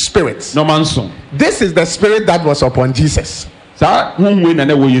 7 spirits. No manson. This is the spirit that was upon Jesus. Do you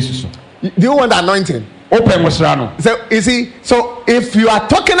want the anointing? So you see, so if you are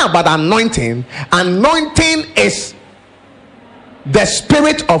talking about anointing is the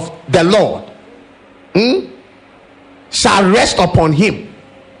spirit of the Lord shall rest upon him.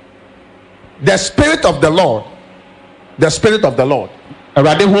 The spirit of the Lord, the spirit of the Lord,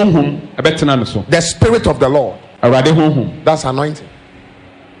 the spirit of the Lord, that's anointing.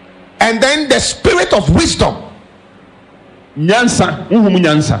 And then the spirit of wisdom. Wisdom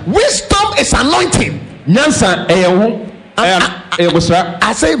is anointing.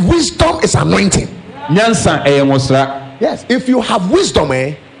 I say wisdom is anointing. Yes, if you have wisdom,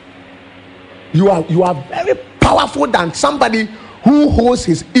 you are very powerful than somebody who holds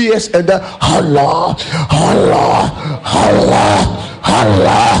his ears and the Allah, Allah, Allah,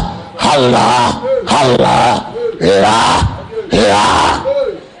 Allah, Allah, Allah, yeah.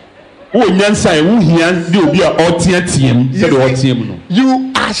 You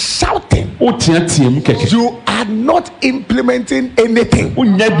are shouting. You are not implementing anything.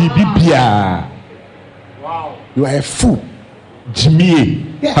 Wow. You are a fool. Jimmy.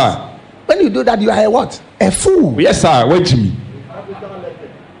 Yes. When you do that, you are a what? A fool. Yes, sir. Where Jimmy?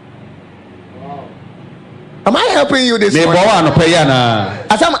 Am I helping you this morning? Am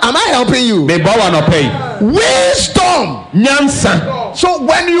I helping you? Wisdom. So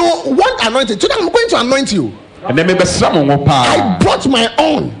when you want anointing, today I'm going to anoint you. I brought my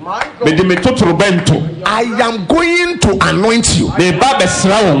own. I am going to anoint you.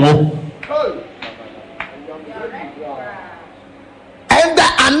 And the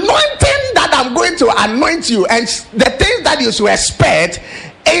anointing that I'm going to anoint you, and the things that you should expect,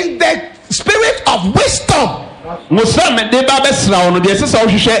 is the spirit of wisdom.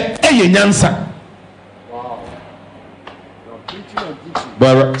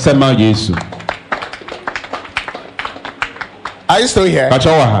 Are you still here?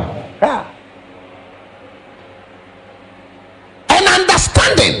 Yeah. And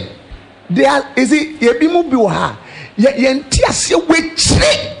understanding. There is it.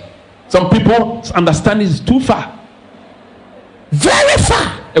 Some people's understanding is too far. Very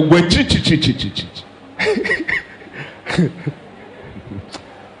far.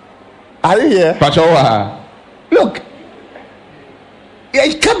 Are you here? Look,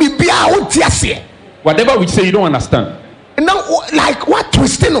 it can be whatever we say you don't understand. Now, like what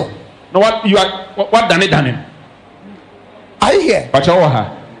twisting? No, what you are what done? Are you here?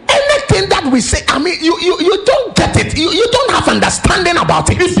 Anything that we say, I mean, you don't get it. You don't have understanding about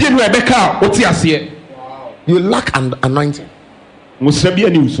it. You lack anointing.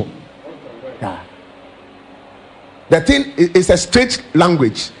 Yeah. The thing is a straight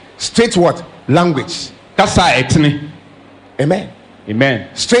language. Straight what? Language. Amen. Amen.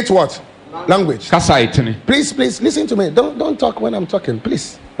 Straight what? Language. Please listen to me. Don't talk when I'm talking.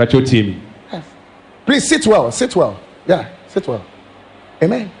 Please. Yes. Please sit well. Sit well. Yeah, sit well.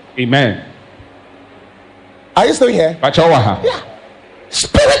 Amen. Amen. Are you still here? Yeah.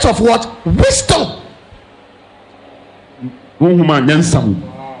 Spirit of what? Wisdom.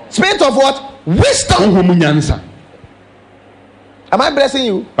 Spirit of what? Wisdom. Am I blessing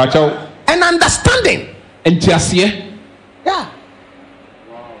you? And understanding. Yeah.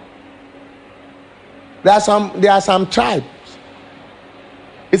 There are some tribes.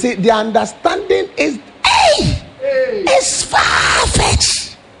 You see, the understanding is it's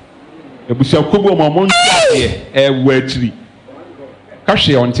far-fetched.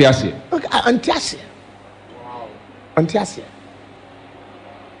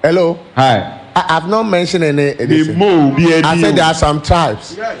 Hello. Hi. I've not mentioned any. I said there are some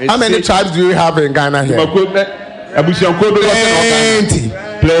tribes. How many tribes do you have in Ghana here?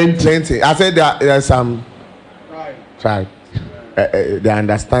 Plenty. I said there are some tribes. The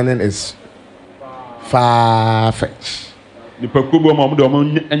understanding is far-fetched.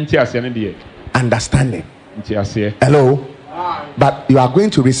 Understanding. Hello. But you are going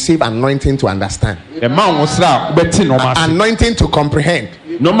to receive anointing to understand. Anointing to comprehend.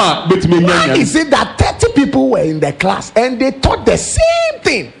 Why is it that 30 people were in the class and they taught the same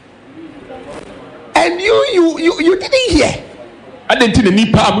thing, and you didn't hear? 30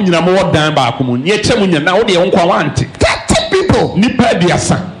 people.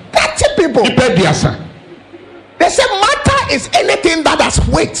 They said matter is anything that has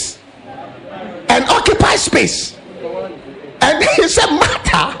weight and occupies space. And he said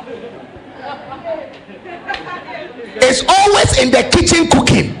matter is always in the kitchen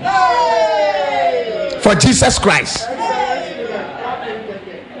cooking for Jesus Christ.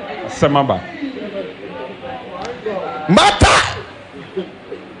 Matter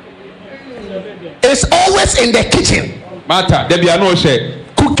is always in the kitchen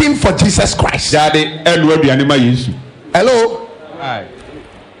cooking for Jesus Christ. Hello. Hi.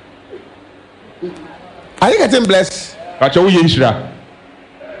 Are you getting blessed?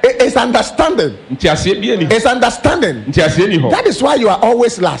 It's understanding. It's understanding. That is why you are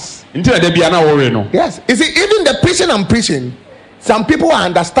always last. Yes. You see, even the preaching I'm preaching, some people are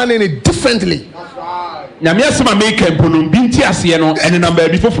understanding it differently.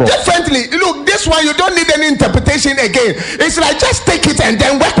 Differently. Look, this one you don't need any interpretation again. It's like just take it and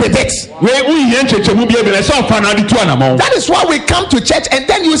then work with it. That is why we come to church, and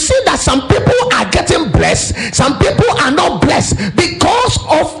then you see that some people are getting blessed, some people are not blessed because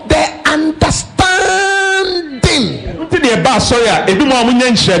of their understanding.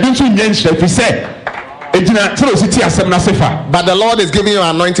 But the Lord is giving you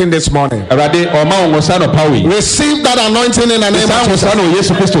anointing this morning. Receive that anointing in the name of Jesus.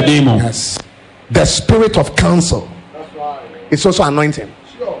 Yes. The spirit of counsel is also anointing.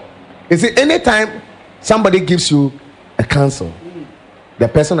 You see, anytime somebody gives you a counsel, the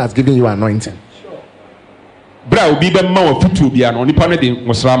person has given you anointing.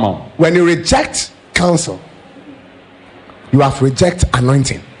 When you reject counsel, you have rejected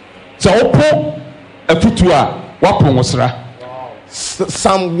anointing. Psalm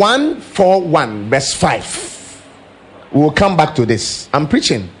 141 verse 5. We will come back to this. I'm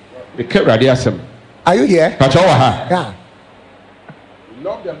preaching. Are you here? Yeah.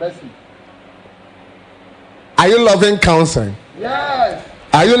 Love the message. Are you loving counseling? Yes.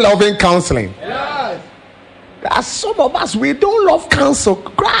 Are you loving counseling? Yes. As some of us, we don't love counsel.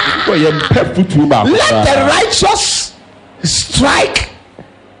 Let the righteous strike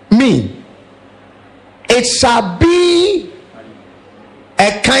me. It shall be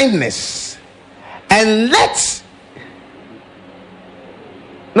a kindness, and let.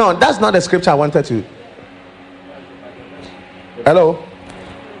 No, that's not the scripture I wanted to. Hello,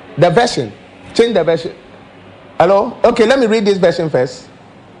 the version. Change the version. Hello. Okay, let me read this version first.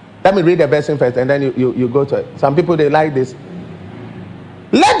 Let me read the version first, and then you go to it. Some people, they like this.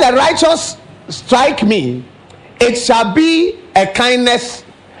 Let the righteous strike me. It shall be a kindness,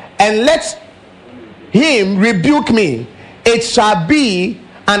 and let him rebuke me. It shall be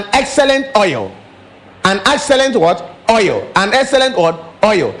an excellent oil. An excellent what? Oil. An excellent what?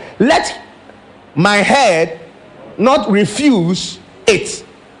 Oil. Let my head not refuse it,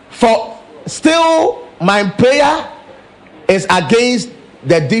 for still my prayer is against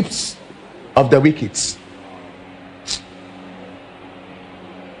the deeds of the wicked.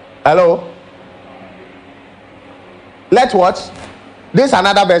 Hello. Let what? This is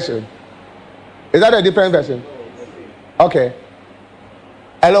another version. Is that a different version? Okay.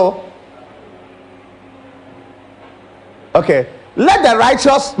 Hello. Okay. Let the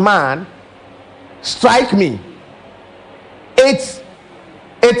righteous man strike me. It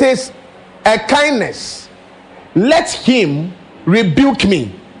is a kindness. Let him rebuke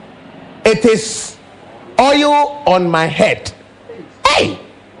me. It is oil on my head. Hey!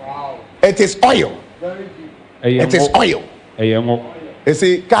 It is oil. It is oil. You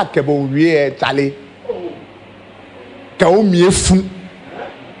see, kakebo wie Charlie. Ka o miefu.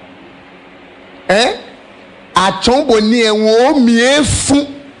 Achombo ni enwo miefu.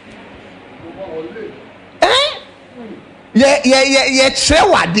 Ye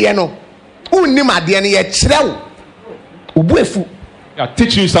chrewa no. Unnim ade no ye chrew. Ubuefu. They are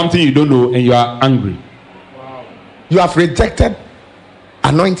teaching you something you don't know and you are angry. You have rejected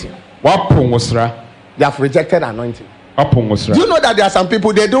anointing. You have rejected anointing. Do you know that there are some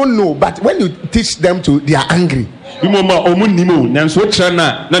people they don't know, but when you teach them to, they are angry? Don't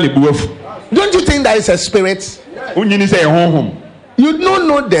you think that is a spirit? You don't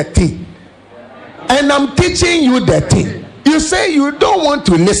know the thing, and I'm teaching you the thing. You say you don't want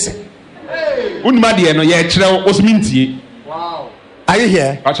to listen. Wow. Are you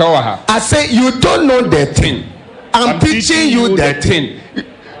here? I say you don't know the thing. I'm teaching you the thing.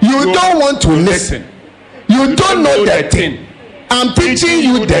 You don't want to listen. You don't know the thing. I'm teaching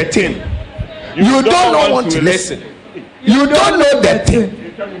you the thing. You don't want to listen. You don't know the thing.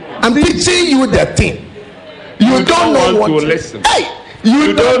 I'm teaching you the thing. You don't know what to listen. Hey,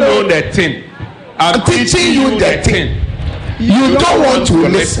 you don't know the thing. I'm teaching you the thing. You don't want to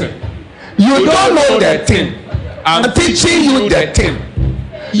listen. You don't know the thing. I'm teaching you the thing.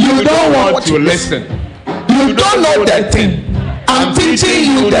 You don't want to listen. You don't know the thing. I'm teaching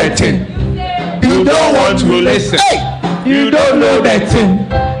you the thing. You don't want to listen. Hey, you don't know the thing.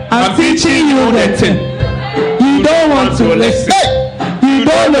 I'm teaching you the thing. You don't want to listen. Hey, you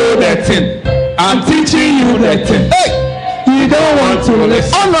don't know the thing. I'm teaching you the thing. Hey, you don't want to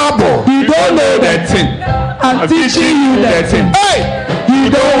listen. Honorable, you don't know the thing. I'm teaching you the thing. Hey, you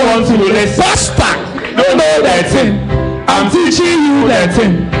don't want to listen. Pastor, don't know the thing. I'm teaching you the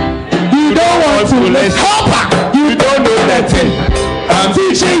thing. You don't want to listen. Helper, you don't know the thing. I'm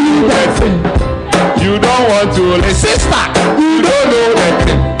teaching you the thing. You don't want to listen. Sister, you don't know the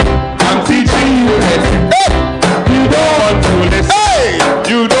thing. I'm teaching you the thing. Hey, you don't want to listen. Hey,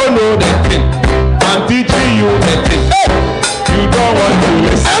 you don't know the thing. I'm teaching you the thing. Hey, you don't want to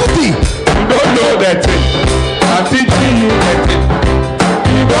listen. Empty. You don't know the thing. I'm teaching you the thing.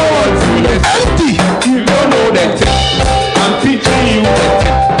 You don't want to listen. Empty. You don't know the thing. I'm teaching you the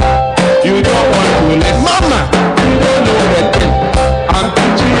thing. You don't want to listen. Mama, you don't know the thing. I'm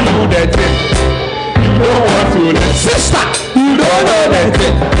teaching you the thing. You don't want to listen. Sister, you don't know the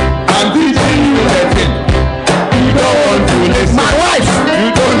thing. I'm teaching you the thing. You don't want to listen. My wife, you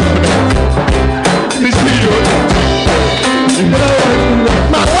don't know the thing. Teaching you the thing. You don't want to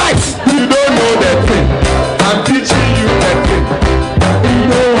listen. My wife, you don't know the thing. I'm teaching you the thing. You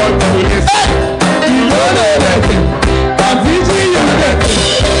don't want to listen. Hey, you don't know the thing. I'm teaching you the thing.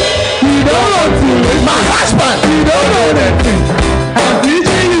 You don't want to listen. My husband, you don't know the thing. I'm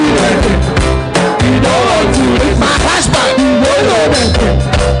teaching you the thing. You don't want to listen. My husband, you don't know the thing.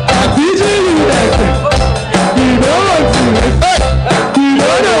 I'm teaching you the thing. You don't want to listen. You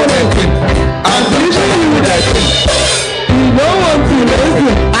don't know the thing. I'm teaching you the thing. You don't want to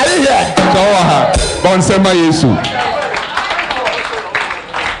listen. Are you here? Bonsema Yesu.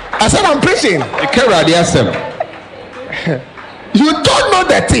 I said I'm preaching. You don't know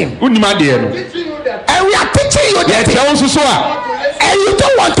the thing. And we are teaching you the thing. And you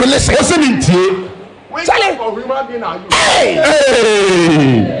don't want to listen. Charlie. Hey!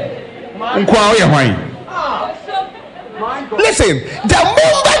 Listen, the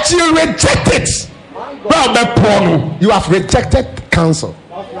moment you reject it, you have rejected counsel.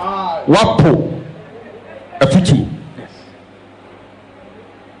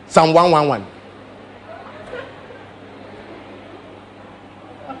 Psalm 111.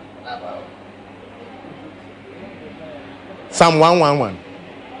 Psalm 111.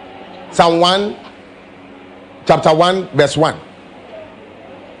 Psalm 1, chapter 1, verse 1.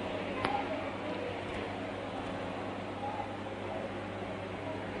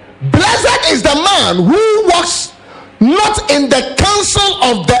 Blessed is the man who walks not in the counsel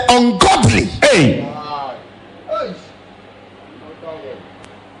of the ungodly. Hey.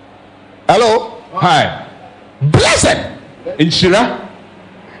 Hello. Hi. Blessed. In Shira.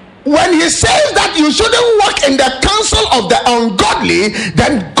 When he says that you shouldn't walk in the counsel of the ungodly,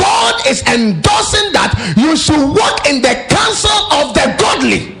 then God is endorsing that you should walk in the counsel of the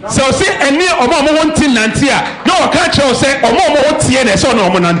godly. So say any omo won tin nantia. No can tell say omo won tie na so na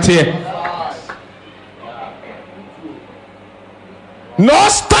omo nantie. Nor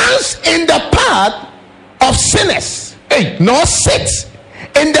stands in the path of sinners, nor sits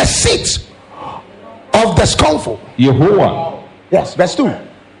in the seat of the scornful. Yehovah. Yes, verse 2.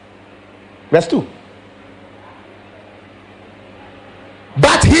 Verse 2.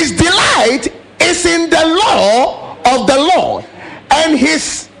 delight is in the law of the Lord, and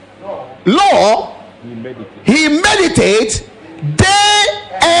his law he meditates day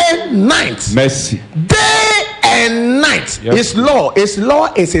and night. Mercy. Day and night. Yes. His law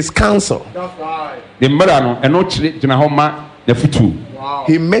is his counsel. That's right. The mother and no the futu. Wow.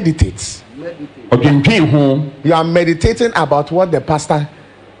 He meditates. Meditate. You are meditating about what the pastor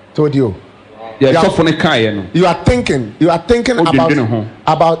told you. Yeah, so funny kind. You are thinking about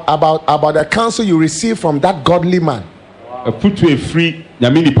the counsel you receive from that godly man. A futu free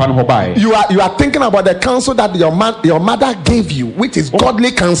Yamini pan hobai. You are thinking about the counsel that your mother gave you, which is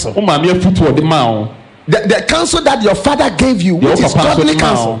godly counsel. Oh, mammy, futu or the mouth. The counsel that your father gave you, which is godly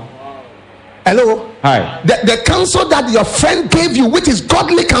counsel. Hello. Hi. The counsel that your friend gave you, which is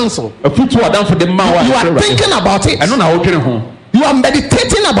godly counsel. A futu or down for the mouth. You are thinking about it. I don't know how. You are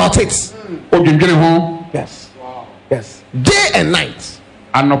meditating about it. Oh, you getting home? Yes. Yes. Day and night.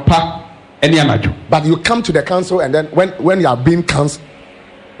 Anopa any anaju. But you come to the council, and then when you are being counseled,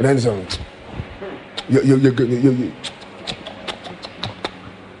 and then so you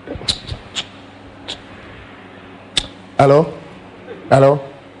hello,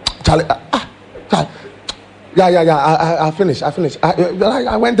 Charlie. Charlie. Yeah. I finished.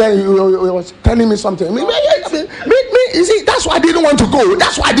 I went there. You was telling me something. Me. You see, that's why I didn't want to go.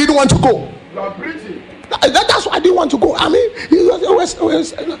 You are preaching. That's why I didn't want to go. I mean,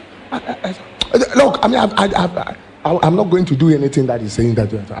 look. I mean, I'm not going to do anything that he's saying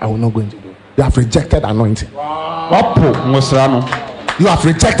that I will not going to do. You have rejected anointing. Wow. You have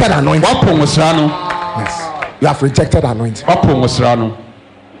rejected anointing. Yes. You have rejected anointing.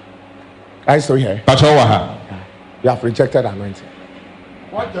 Are you still here? You have rejected anointing.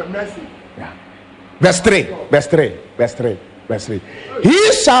 What a message. Yeah. Verse 3.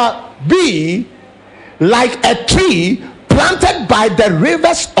 He shall be like a tree planted by the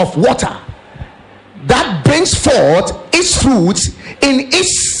rivers of water, that brings forth its fruits in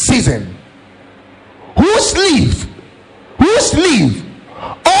its season, whose leaf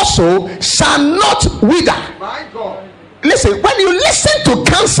also shall not wither. My God. Listen, when you listen to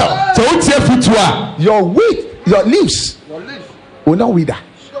counsel, your leaves will not wither.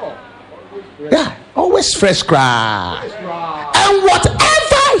 Sure. Yeah, always fresh cry. And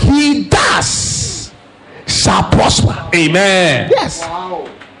whatever he does shall prosper. Amen. Yes. Wow.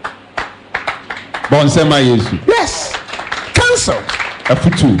 Yes. Counsel. A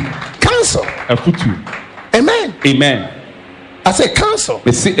futu. Counsel. A futu. Amen. Amen. I say counsel.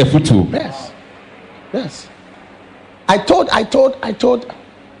 We see a futu. Yes. I told.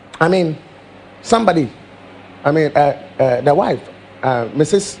 I mean, somebody. I mean, the wife,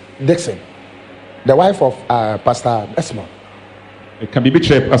 Mrs. Dixon, the wife of Pastor Esmond. It can be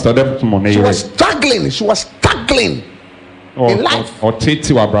betrayed, Pastor Desmond. She was struggling in life. Or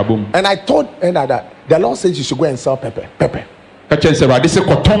Titi wa brabum. And I told her that the Lord says you should go and sell pepper.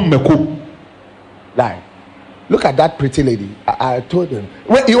 Like, look at that pretty lady. I told them.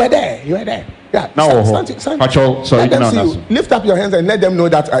 Well, you were there. Yeah. Now, sorry. Lift up your hands and let them know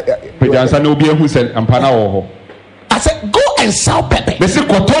that. I said, go and sell pepper.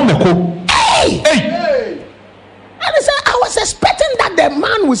 Hey! And he said, I was expecting that the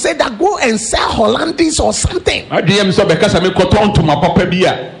man would say that go and sell Hollandaise or something. I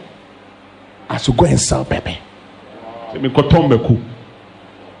should go and sell pepper.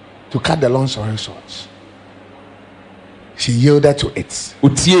 To cut the long story short, she yielded to it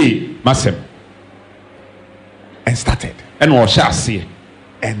and started.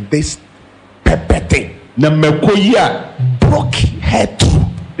 And this pepper thing broke her through.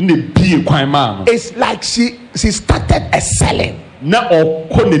 It's like she started excelling,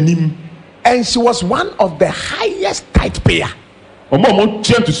 and she was one of the highest tithe payer. All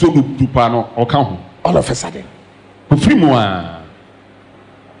of a sudden,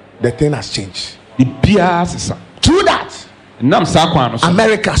 the thing has changed. Through that,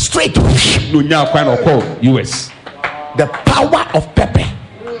 America straight US. The power of pepper,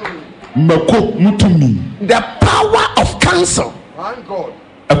 the power of counsel. Thank God.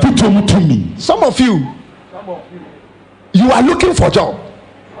 Some of you are looking for a job.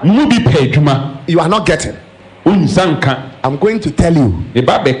 You are not getting. I'm going to tell you,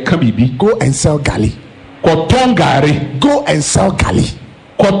 go and sell gali. Go and sell gali.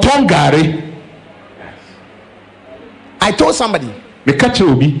 I told somebody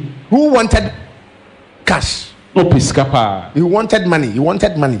who wanted cash. He wanted money. You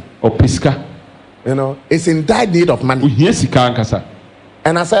know, it's in dire need of money.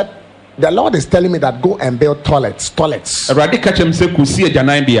 And I said, the Lord is telling me that go and build toilets. Toilets.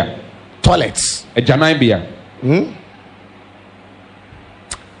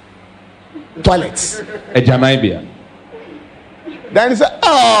 toilets. Ejanaibia. Then he said,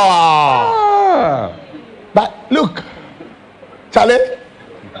 oh. But look, Charlie,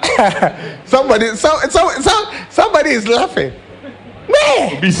 somebody is laughing.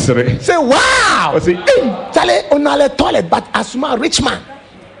 Man, say, wow. Hey, Charlie, onale toilet, but Asuma rich man.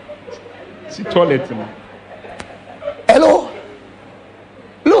 See toilet. Hello.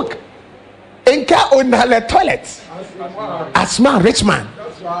 Look, Inka onale toilet. Asuma rich man.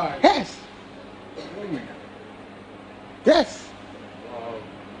 That's right. Yes. Yes.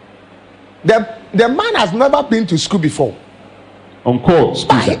 The man has never been to school before. Uncle,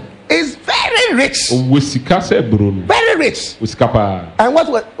 He's very rich. Very rich. And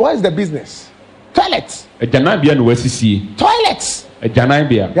what is the business? Toilets. Toilets. He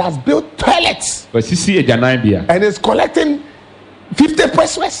has built toilets. And is collecting 50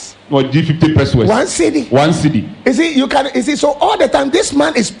 pesos. 50 pesos. 1 cedi. 1 cedi. You see, so all the time this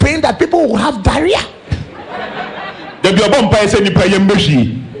man is praying that people will have diarrhea.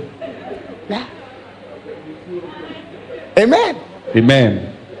 Yeah. Amen. Amen.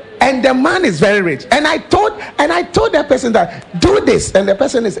 And the man is very rich. And I told that person that do this, and the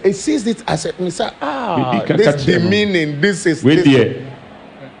person he sees it as a Mr. This demeaning. This is this.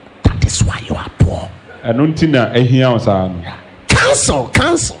 That is why you are poor. Cancel.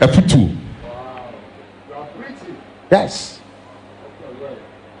 Yes.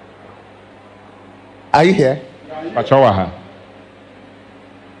 Are you here?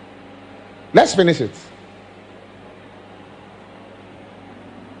 Let's finish it.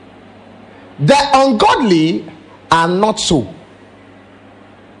 The ungodly are not so,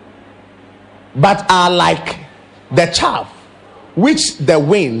 but are like the chaff which the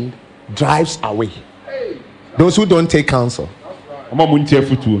wind drives away. Those who don't take counsel, you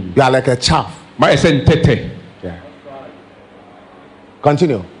are like a chaff. Yeah.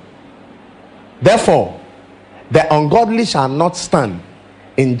 Continue. Therefore, the ungodly shall not stand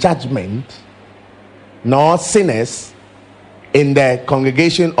in judgment, nor sinners in the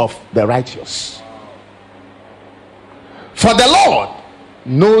congregation of the righteous. For the Lord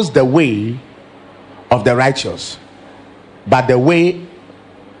knows the way of the righteous, but the way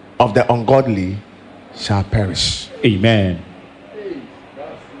of the ungodly shall perish. Amen.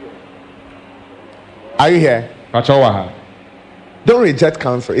 Are you here? Don't reject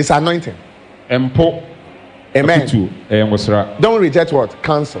counsel. It's anointing. Amen. Don't reject what?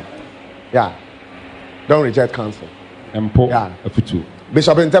 Counsel. Yeah. Don't reject counsel. Yeah.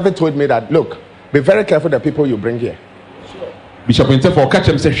 Bishop Interpret told me that, look, be very careful the people you bring here. Bishop Interpret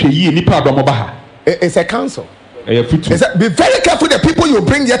It's a counsel. Be very careful the people you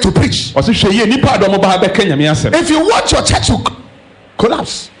bring here to preach. If you want your church to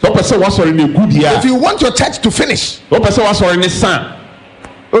collapse, if you want your church to finish, who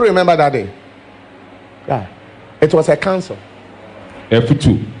remember that day? Yeah. It was a counsel.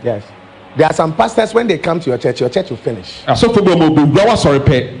 Yes. There are some pastors, when they come to your church will finish. Yeah.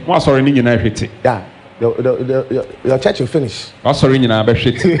 Your church will finish. I said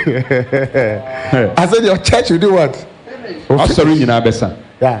your church will do what?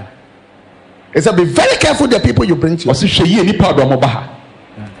 Yeah. It said be very careful the people you bring to your church. Yeah.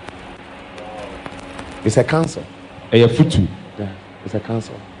 It's a counsel. Yeah. It's a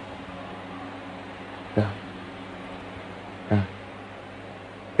counsel. Yeah. Yeah.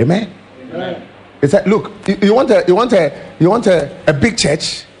 Amen. It's like, look, you want a big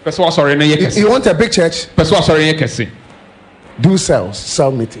church. You want a big church. Do sell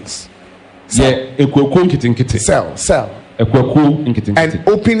meetings. Sell. And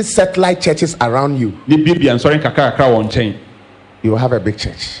open satellite churches around you. You will have a big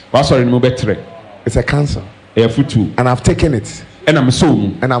church. It's a counsel. And I've taken it. And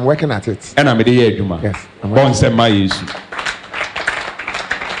I'm working at it. Yes.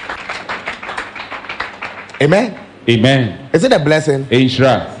 Amen. Is it a blessing?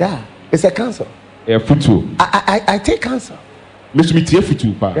 Yeah. It's a counsel. I take counsel.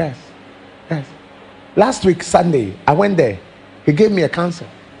 Yes. Last week Sunday I went there. He gave me a counsel.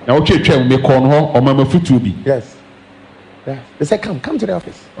 Yes. He said, come to the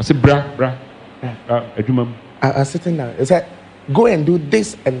office. I said, I was sitting down. He said, go and do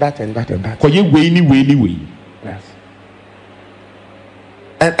this and that and that and that. Yes.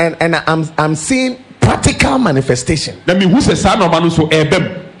 And I'm seeing practical manifestation.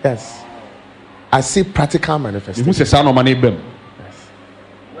 Yes. I see practical manifestation. Yes.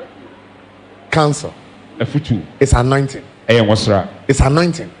 Counsel. It's anointing. It's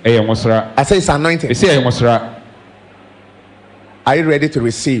anointing. I say it's anointing. Are you ready to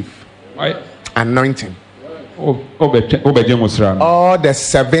receive anointing? All the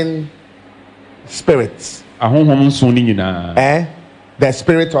 7 spirits. ahonhom nson ni nyinaa The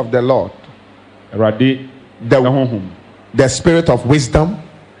spirit of the Lord, awurade the, ahonhom the spirit of wisdom,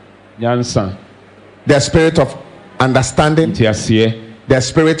 nyansa the spirit of understanding, ntiaseɛ the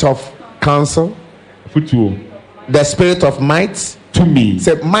spirit of counsel, futuo the spirit of might. tumi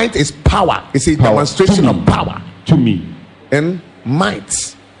Say might is power. It's a demonstration of power tumi and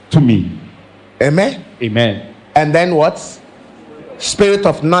might. tumi Amen. amen And then what? Spirit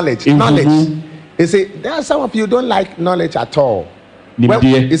of knowledge. Mhm. Knowledge. You see, there are some of you don't like knowledge at all. Well,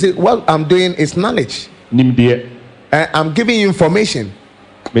 nimdeɛ you see, what I'm doing is knowledge. nimdeɛ I'm giving you information.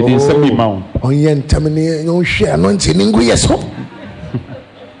 mede nsɛm bi ma wo Ɔnyɛ ntɛm ne ɔnhwɛ anointing ne ngu yɛ so.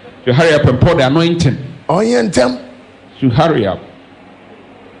 you hurry up and pour the anointing Ɔnyɛ ntɛm. you hurry up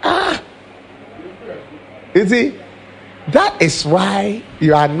You see, that is why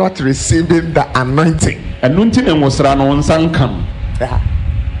you are not receiving the anointing. ɛno nti na nwosra no wo nsa nka no Yeah.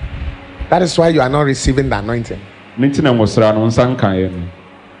 That is why you are not receiving the anointing. ne nti na nwosra no wo nsa nkaeɛ no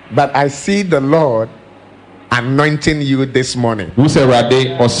But I see the Lord anointing you this morning. wo sɛ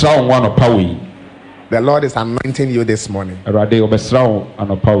awurade ɔsra wo ngo anɔpa wɔ yi The Lord is anointing you this morning. awurade ɔbɛsra wo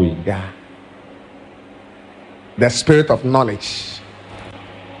anɔpa wɔ yi Yeah. The spirit of knowledge.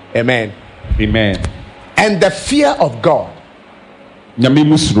 Amen. amen And the fear of God. nyame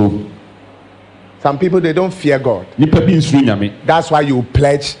mu suro Some people they don't fear God. nipa bi nsuro nyame That's why you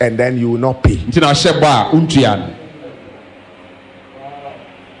pledge and then you will not pay. nti na ɔhyɛ bɔ a wontua no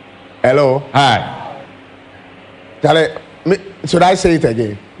Hello? hai Charlie, should I say it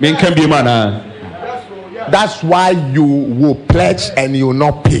again? menka bio mu anaa That's why you will pledge and you will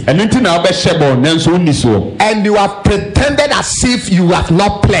not pay. ɛno nti na wobɛhyɛ bɔ nanso wonni soɔ And you have pretended as if you have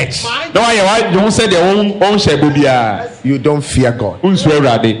not pledged. na woayɛ wagye ho sɛ deɛ wɔnhyɛ bɔ biara You don't fear God. wonsuro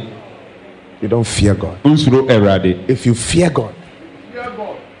awurade You don't fear God. wonsuro awurade If you fear God,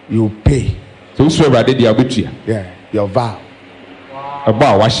 you pay. sɛ wosuro awurade deɛ wobɛtua Yeah, your vow. ɛbɔ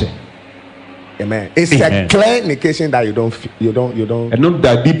a wahyɛ Amen. It's Amen. a clear indication that you don't. ɛno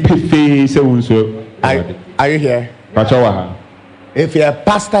dade pefee sɛ wonsuro awurade Are you here? pakyɛ wɔ ha If you're a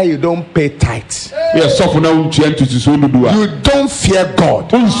pastor, you don't pay tithes. woyɛ sɔfo na wontua ntotosoɔ dodo a You don't fear God.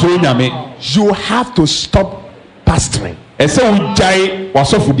 wonsuro nyame You have to stop pastoring ɛsɛ wogyae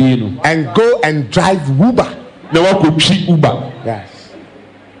w'asɔfodie no and go and drive Uber. na woakɔtwi uber Yes.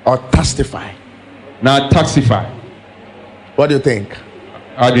 Or testify. na taxify What do you think?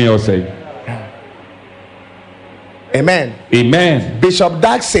 adwene yɛ wo sɛ Amen. amen Bishop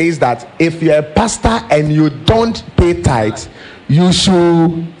Dag says that if you're a pastor and you don't pay tithes, you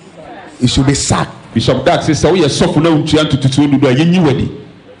should be sacked. bishop dak sɛ sɛ woyɛ sɔfo na wontua ntotosoɔ dodo a yɛnyi w'adi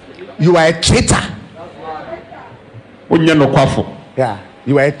You are a traitor. wonyɛ nokwafo Yeah.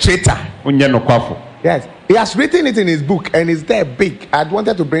 You are a traitor. wonyɛ nokwafo Yes. He has written it in his book and it's there big. I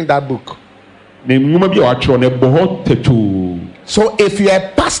wanted to bring that book. na nwoma bi a watwerɛ no ɛbɔ hɔ tatoo So if you're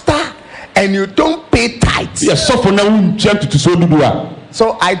a pastor and you don't pay tithes, woyɛ sɔfo na wontua ntotosoɔ dodo a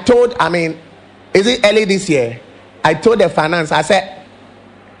so is it early this year? I told the finance, I said,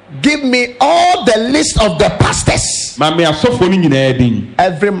 give me all the list of the pastors. ma me asɔfoɔ no nyinaa din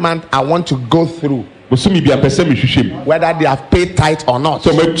Every month I want to go through bosome bi a pɛ sɛ mehwehwɛ mu whether they have paid tithe or not.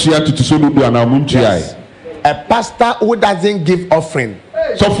 sɛ ɔmatua ntotosoɔ dodo anaa montuae Yes. A pastor who doesn't give offering,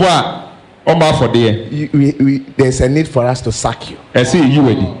 sɔfo a ɔma afɔdeɛ there's a need for us to sack you. ɛsɛ yɛyi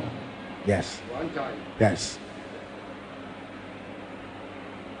w'adi Yes. Yes.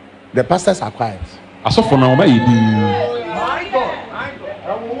 The pastors are quiet. asɔfo no ɔma yɛ din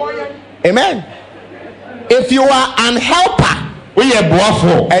Amen. If you are an helper woyɛ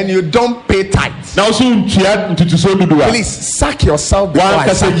boafoɔ and you don't pay tithes, na wo so ntua ntotosoɔ dodo a please sack yourself before I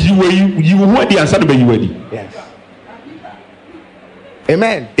wankasa sack you. yi wo ho adi ansa na bɛyi w'adi Yes.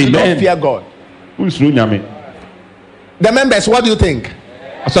 Amen. You Amen. don't fear God. wonsuro nyame The members, what do you think?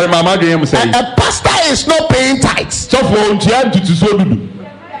 asɔre maama adwene mu sɛ A pastor is not paying tithes. sɔfo ntua ntotosoɔ dodo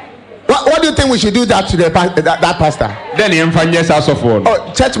What do you think we should do that to that pastor? dɛ ne yɛmfa nyɛ saa asɔfoɔ no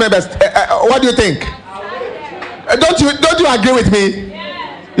Oh, church members, what do you think? Don't you agree with me?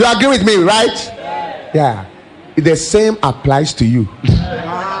 You agree with me, right? Yeah. The same applies to you.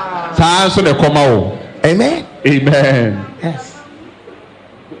 saa nso na ɛkɔma wo Amen. amen Yes.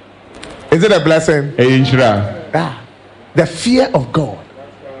 Is it a blessing? ɛyɛ nhyira Yeah. The fear of God.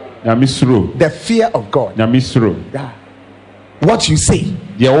 nyame suro The fear of God. nyame suro Yeah. What you say,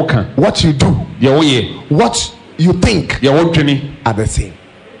 deɛ woka what you do, deɛ woyɛ what you think deɛ wodwene are the same.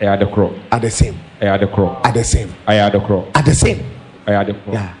 ɛyɛ ade korɔ Are the same. ɛyɛ ade korɔ Are the same. ɛyɛ ade korɔ Are the same. ɛyɛ ade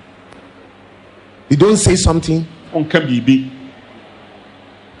korɔ Yeah. You don't say something wonka biribi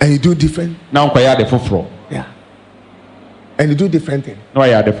and you do different. na wonkɔyɛ ade foforɔ Yeah. And you do different thing. na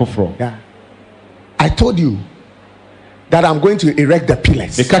wayɛ ade foforɔ Yeah. I told you that I'm going to erect the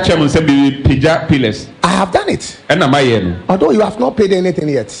pillars. Me catch him and say be pija pillars. I have done it. And am I no? Although you have not paid anything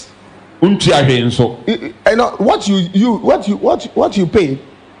yet. Unti ahwe nso. You know what you paid?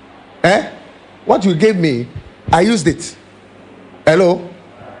 What you gave me, I used it. Hello?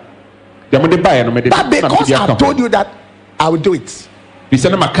 But because I told you that I will do it,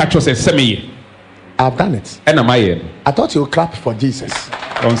 I've done it. I thought you would clap for Jesus.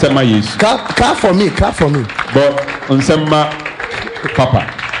 Clap for me. Clap for me. Papa.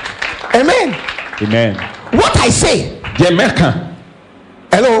 Amen. Amen. What I say.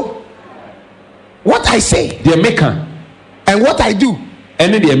 Hello? What I say. And what I do.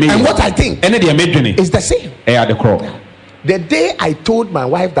 And what I think is the same. The day I told my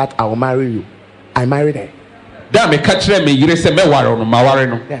wife that I will marry you, I married her. Yes.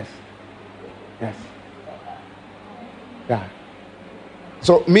 Yes. Yeah.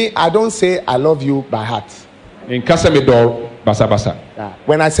 So me, I don't say I love you by heart. Yeah.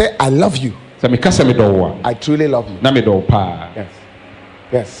 When I say I love you, I truly love you. Yes.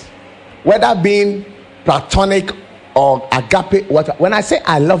 Yes. Whether being platonic or agape, when I say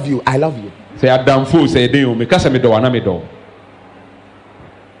I love you, I love you.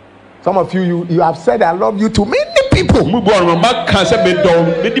 Some of you have said I love you to many people.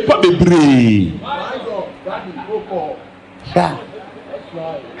 Yeah.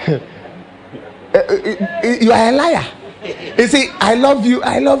 You are a liar. You see, I love you,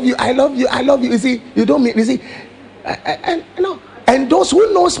 I love you, I love you, I love you. You see, you don't mean, you see, no. And those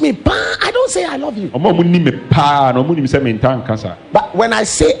who knows me, I don't say I love you. But when I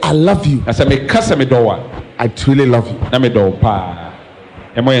say I love you, I truly love you.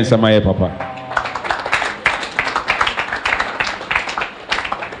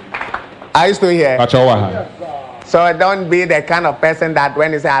 Are you still here? So don't be the kind of person that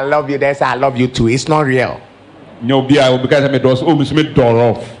when you say I love you, they say I love you too. It's not real.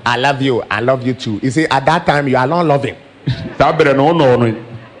 I love you too. You see, at that time you are not loving.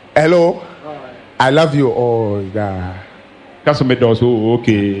 Hello, I love you. Oh, yeah.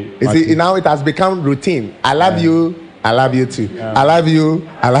 Okay. You see, now it has become routine. I love you. I love you too. I love you.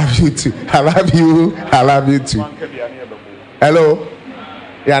 I love you too. I love you. I love you too. Hello,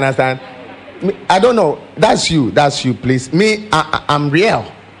 you understand? I don't know. That's you. That's you. Please, me. I'm real.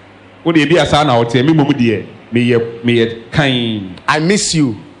 I miss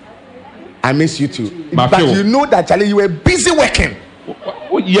you. I miss you too. But you know that, Charlie, you were busy working.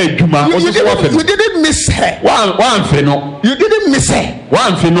 You didn't miss her. You didn't miss her.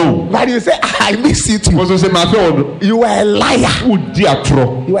 But you say, I miss you too. You are a liar.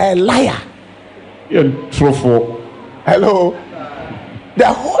 You are a liar. Hello. The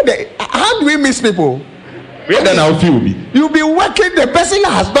whole day. How do we miss people? You'll be working, the person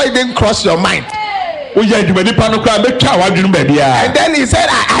has not even crossed your mind. And then he said,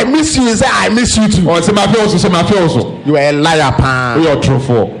 I miss you. He said, I miss you too. You are a liar, pan.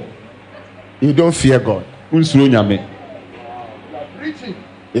 You don't fear God. You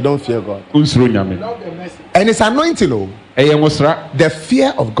don't fear God. And it's anointing, oh. The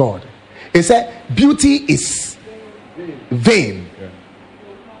fear of God. He said, beauty is vain.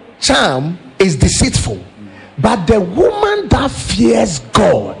 Charm is deceitful. But the woman that fears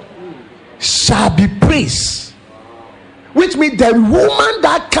God shall be praised. Which means the woman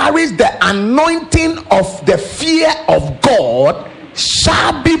that carries the anointing of the fear of God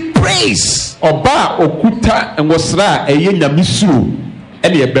shall be praised. I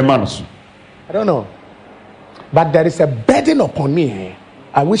don't know, but there is a burden upon me.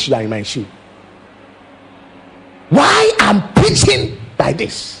 I wish you are in my shoe. Why I'm preaching like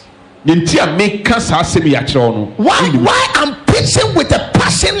this? Why I'm preaching with a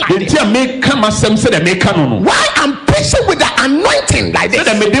passion like this? Why I'm preaching with the anointing like this?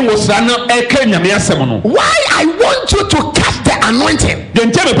 Why I want you to catch the anointing?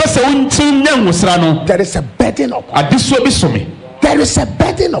 There is a burden upon me. There is a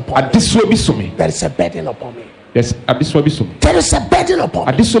burden upon me. There is a burden upon me. Yes, there is a burden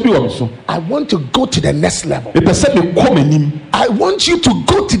upon me. I want to go to the next level. I want you to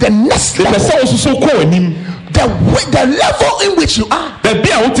go to the next level. The level in which you are.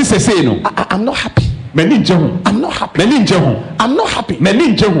 I'm not happy. I'm not happy. I'm not happy.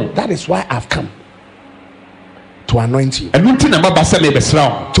 That is why I've come to anoint you.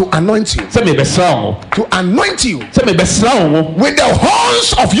 To anoint you. To anoint you with the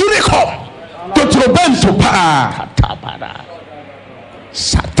horns of unicorn.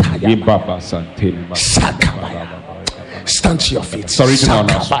 Stand to your feet. Sorry to know.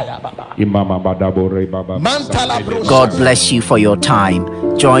 God bless you for your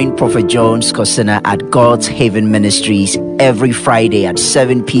time. Join Prophet Jones Kosina at God's Haven Ministries every Friday at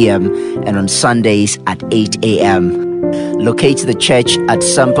 7 p.m. and on Sundays at 8 a.m. Locate the church at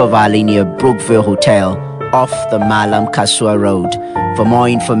Sampa Valley near Brookville Hotel off the Malam Kasua Road. For more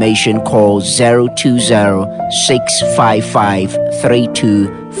information, call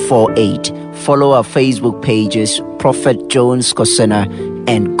 020-655-3248. Follow our Facebook pages, Prophet Jones Kosina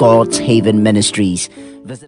and God's Haven Ministries.